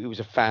thought he was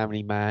a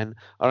family man.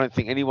 I don't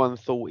think anyone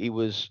thought he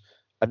was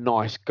a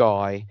nice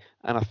guy,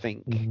 and I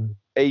think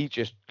he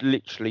just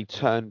literally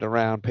turned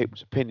around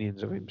people's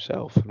opinions of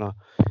himself,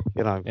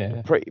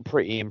 and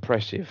pretty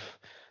impressive.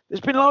 There's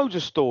been loads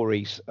of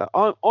stories.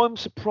 I'm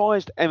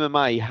surprised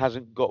MMA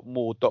hasn't got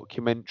more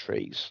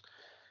documentaries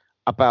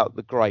about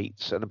the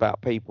greats and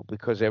about people,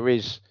 because there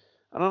is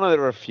And I know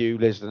there are a few.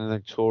 There's the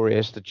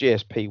Notorious. The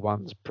GSP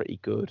one's pretty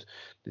good.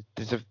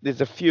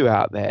 There's a few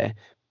out there,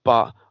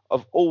 but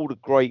of all the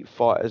great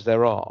fighters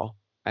there are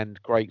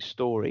and great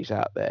stories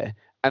out there,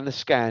 and the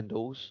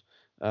scandals,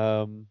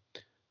 remember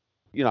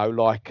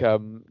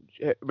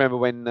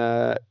when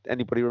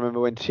anybody remember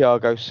when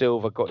Thiago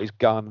Silva got his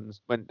gun and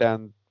went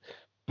down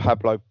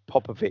Pablo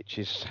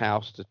Popovic's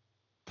house to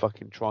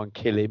fucking try and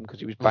kill him because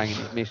he was banging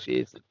his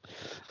missus.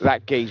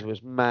 That geezer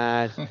was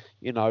mad.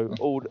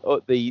 All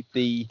the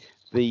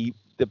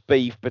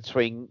beef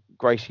between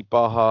Gracie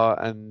Barra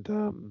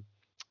and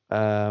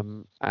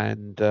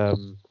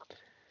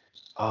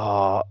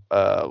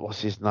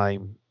what's his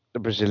name? The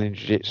Brazilian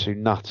Jiu-Jitsu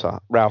nutter,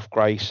 Ralph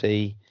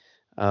Gracie.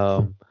 You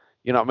know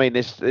what I mean?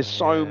 There's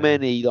so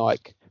many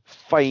like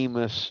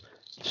famous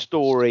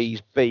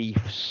stories,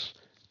 beefs,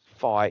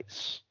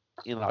 fights.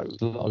 A lot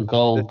of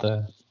gold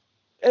there.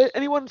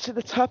 Anyone see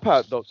the Tap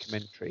Out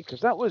documentary? Because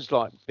that was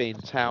like being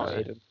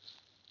touted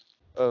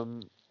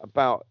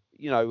about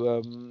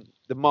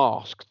the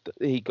mask.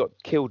 He got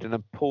killed in a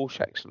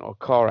Porsche accident or a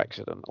car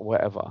accident or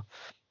whatever,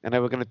 and they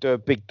were going to do a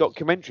big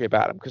documentary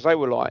about him because they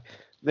were like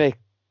their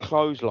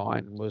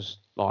clothesline was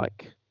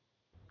like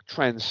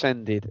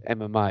transcended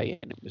MMA,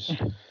 and it was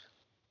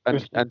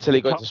until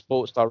he got to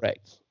Sports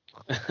Direct.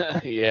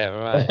 Yeah,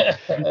 right.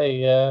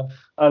 Yeah.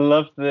 I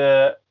love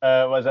the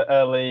was it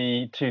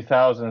early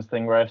 2000s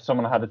thing where if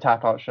someone had a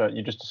Tap Out shirt,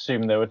 you just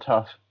assume they were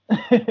tough.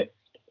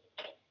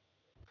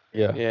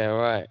 Yeah,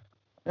 right.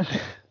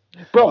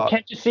 Bro,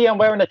 can't you see I'm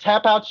wearing a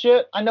Tap Out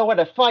shirt? I know how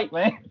to fight,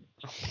 man.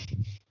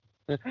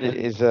 It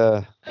is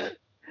I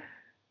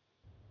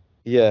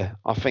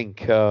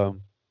think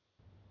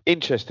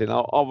interesting.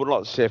 I would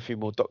like to see a few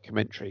more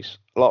documentaries.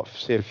 I'd like to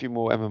see a few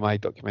more MMA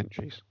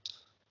documentaries.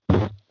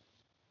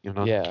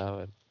 Yeah, I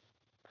would.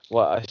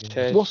 Well, I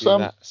shared What's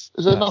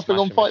is there nothing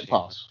on Fight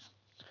Pass?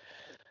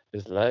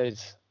 There's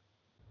loads.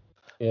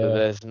 Yeah. But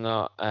there's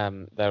not.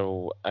 They're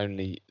all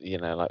only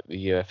like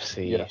the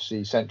UFC.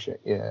 UFC centric.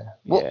 Yeah.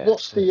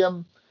 What's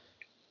the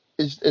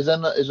Is there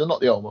not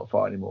the Ultimate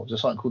Fight anymore? Is there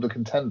something called the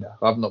Contender?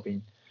 I haven't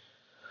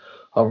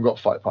got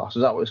Fight Pass.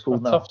 Is that what it's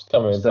called now? Tough's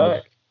coming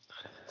back.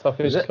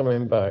 Tough is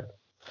coming back.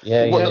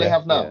 Yeah. What do they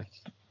have now? Yeah.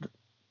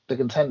 The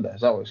Contender.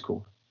 Is that what it's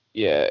called?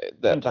 Yeah.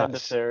 Contender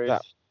series.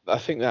 I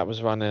think that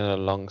was running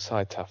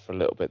alongside Tough for a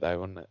little bit though,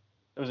 wasn't it?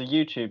 It was a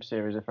YouTube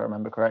series, if I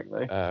remember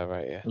correctly.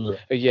 Right, yeah.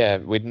 Yeah,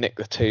 with Nick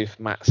the Tooth,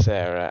 Matt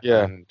Serra,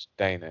 and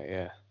Dana,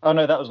 yeah. Oh,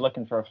 no, that was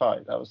Looking for a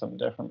Fight. That was something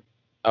different.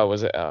 Oh,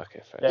 was it? Oh,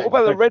 okay, fair. Yeah, what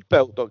about the Red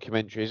Belt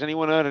documentary? Has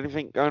anyone heard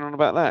anything going on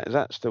about that? Is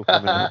that still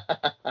coming out?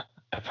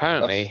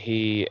 Apparently,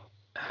 he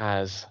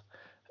has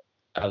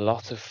a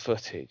lot of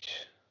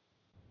footage.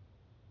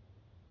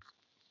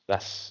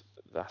 That's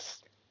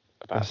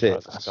about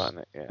it.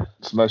 Yeah.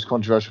 It's the most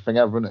controversial thing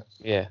ever, isn't it?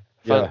 Yeah.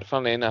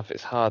 Funnily enough,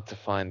 it's hard to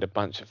find a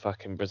bunch of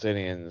fucking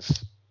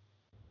Brazilians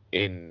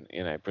in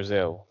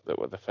Brazil that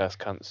were the first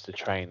cunts to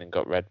train and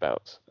got red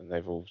belts, and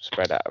they've all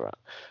spread out around.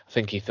 I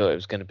think he thought it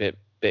was going to be a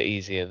bit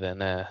easier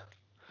than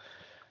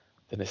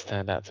it's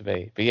turned out to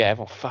be. But yeah,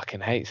 everyone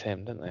fucking hates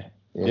him, don't they?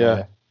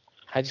 Yeah.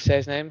 How'd you say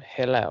his name?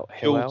 Hillel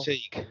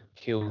Teague.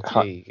 Hill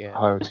Teague. Yeah.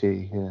 Hill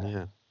Teague.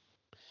 Yeah.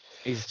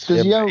 He's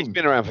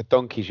been around for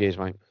donkey's years,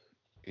 mate.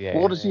 Yeah.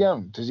 What does he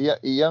own? Does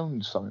he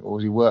own something, or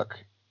does he work?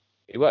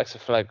 He works for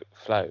Flow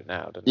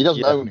now, doesn't he? He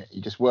doesn't own it.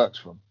 He just works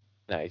for them.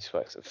 No, he just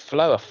works.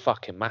 Flow are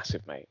fucking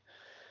massive, mate.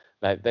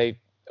 Like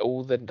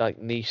all the like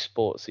niche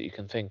sports that you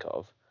can think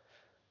of.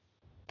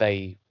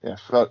 Flow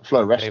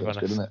Wrestling's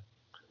good, isn't it?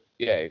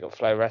 Yeah, you got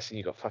Flow Wrestling.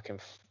 You got fucking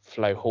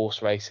Flow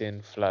Horse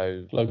Racing,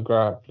 Flow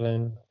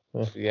Grappling.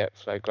 Yeah,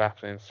 Flow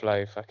Grappling,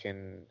 Flow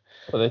fucking.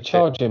 Well, they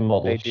charge him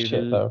model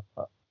shit though.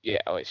 Yeah,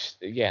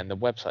 and the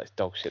website's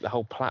dog shit. The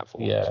whole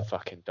platform is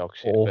fucking dog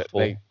shit. Awful.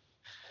 But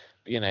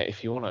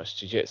if you want to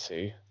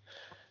jiu-jitsu,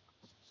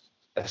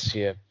 that's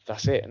it,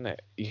 isn't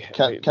it?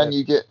 Can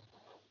you get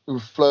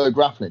with Flow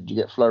Grappling? Do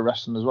you get Flow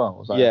Wrestling as well?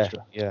 Is that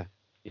extra? Yeah.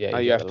 Oh,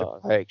 you have to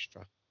pay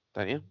extra,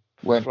 don't you?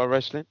 Flow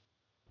Wrestling?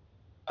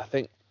 I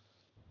think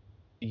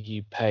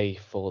you pay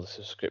for the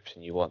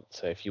subscription you want.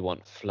 So if you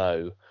want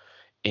Flow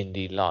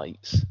Indy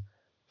Lights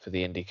for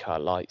the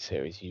IndyCar Light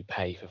series, you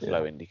pay for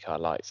Flow IndyCar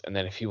Lights, and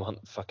then if you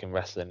want fucking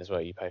wrestling as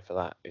well, you pay for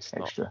that. It's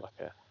extra. Not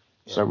like a.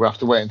 So we'll have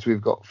to wait until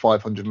we've got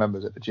 500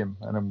 members at the gym,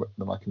 and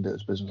then I can do it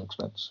as business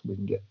expense. We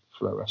can get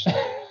Flow Wrestling.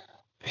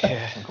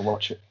 Yeah. I can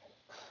watch it.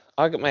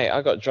 I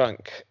got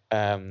drunk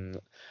a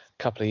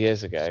couple of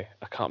years ago.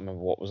 I can't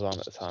remember what was on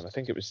at the time. I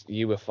think it was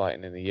you were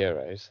fighting in the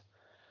Euros.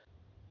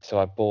 So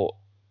I bought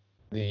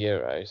the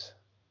Euros.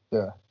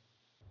 Yeah.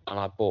 And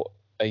I bought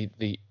at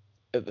the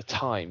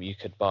time you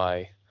could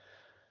buy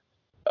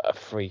a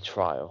free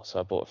trial. So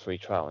I bought a free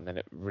trial, and then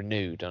it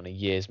renewed on a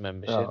year's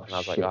membership. And I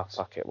was like, oh,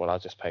 fuck it. Well, I'll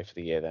just pay for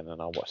the year then,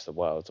 and I'll watch the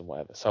Worlds and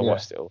whatever. So I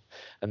watched it all.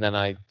 And then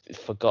I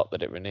forgot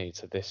that it renewed.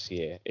 So this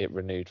year it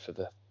renewed for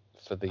the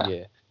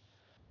year.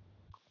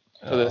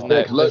 So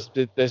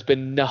there's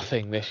been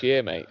nothing this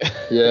year, mate.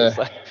 Yeah. It's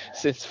like,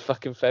 since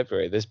fucking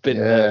February, there's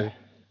been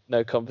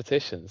no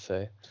competition.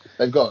 So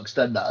they've got to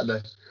extend that,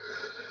 haven't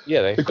they?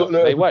 Yeah,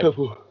 they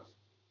won't.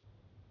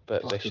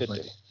 but they should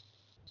do.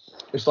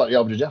 It's like the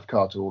LBJF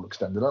cards are all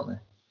extended, aren't they?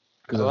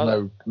 Because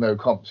there's no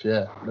comps.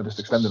 Yeah, they're just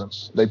extending them.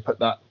 They put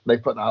that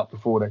out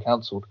before they're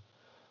cancelled.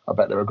 I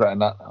bet they're regretting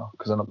that now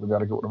because they're not going to be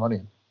able to get all the money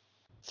in.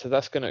 So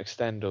that's going to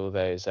extend all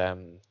those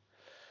fucking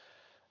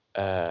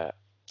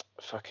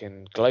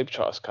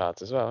Globetrotters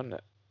cards as well, isn't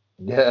it?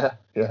 Yeah.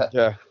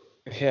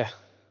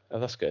 Oh,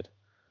 that's good.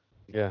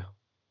 Yeah.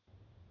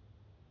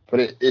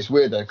 But it's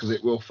weird though because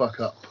it will fuck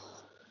up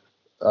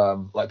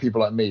like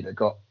people like me that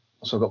got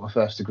my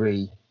first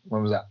degree.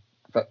 When was that?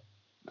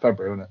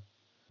 February, wasn't it?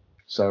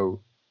 So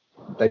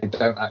they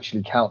don't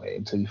actually count it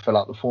until you fill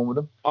out the form with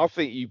them. I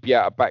think you'd be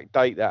able to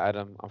backdate that,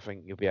 Adam. I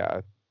think you'll be able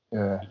to.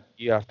 Yeah.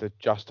 You have to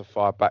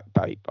justify a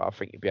backdate, but I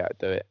think you'll be able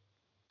to do it.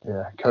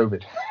 Yeah,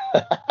 COVID.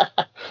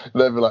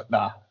 They'll be like,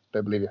 nah,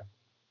 don't believe you.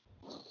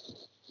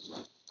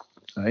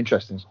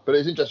 Interesting. But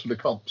it's interesting with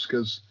the comps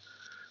because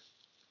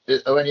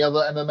are any other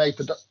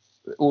MMA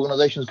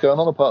organisations going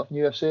on apart from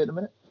UFC at the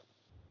minute?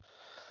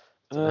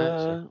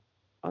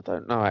 I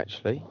don't know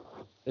actually.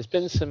 There's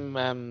been some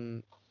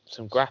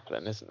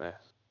grappling, isn't there?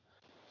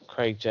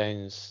 Craig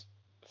Jones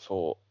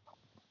fought.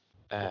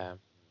 So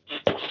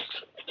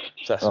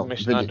that's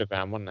Mission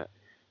Underground, wasn't it?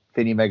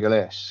 Vinny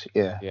Megalesh,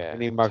 yeah.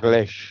 Vinny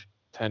Megalesh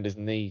turned his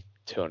knee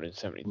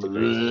 270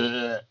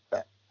 degrees.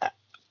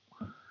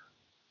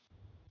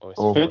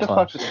 Who the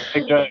fuck is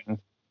Craig Jones?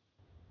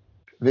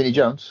 Vinny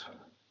Jones?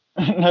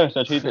 No,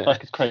 so who the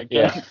fuck is Craig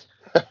Jones?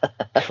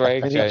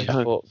 Craig Jones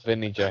fought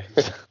Vinny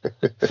Jones.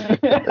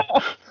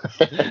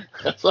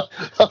 That's what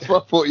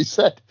I thought you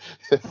said.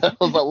 I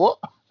was like, what?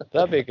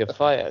 That'd be a good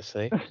fight,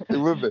 actually. It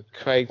would be.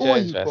 Craig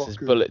Jones versus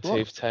Bullet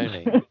Tooth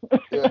Tony.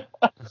 Yeah.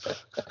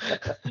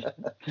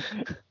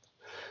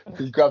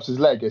 He grabs his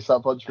leg, gets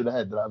that punch in the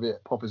head, and that'd be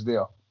it. Pop his knee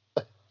off.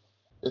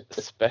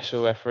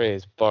 Special referee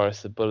is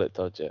Boris the Bullet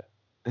Dodger.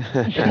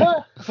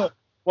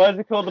 Why is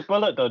he called the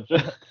Bullet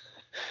Dodger?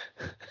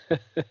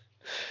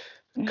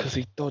 Because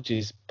he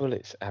dodges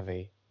bullets,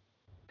 Avi.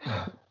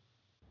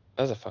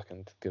 That's a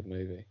fucking good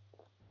movie.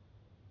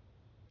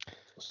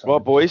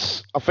 Right,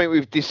 boys. I think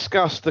we've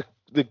discussed the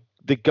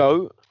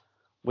GOAT.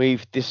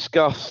 We've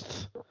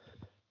discussed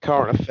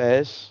current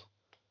affairs,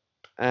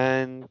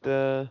 and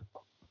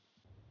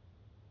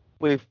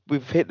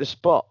we've hit the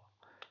spot.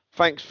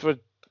 Thanks for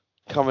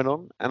coming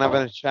on and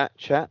having a chat,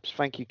 chaps.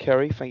 Thank you,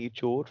 Kerry. Thank you,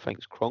 George.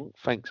 Thanks, Kronk.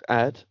 Thanks,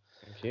 Ad.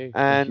 Thank you.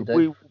 And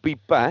we will be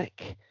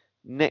back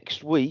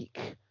next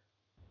week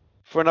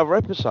for another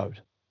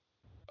episode.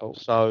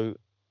 So,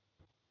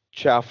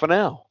 ciao for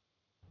now.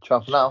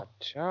 Ciao for now.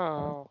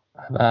 Ciao.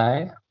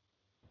 Bye.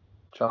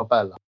 Ciao,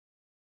 Bella.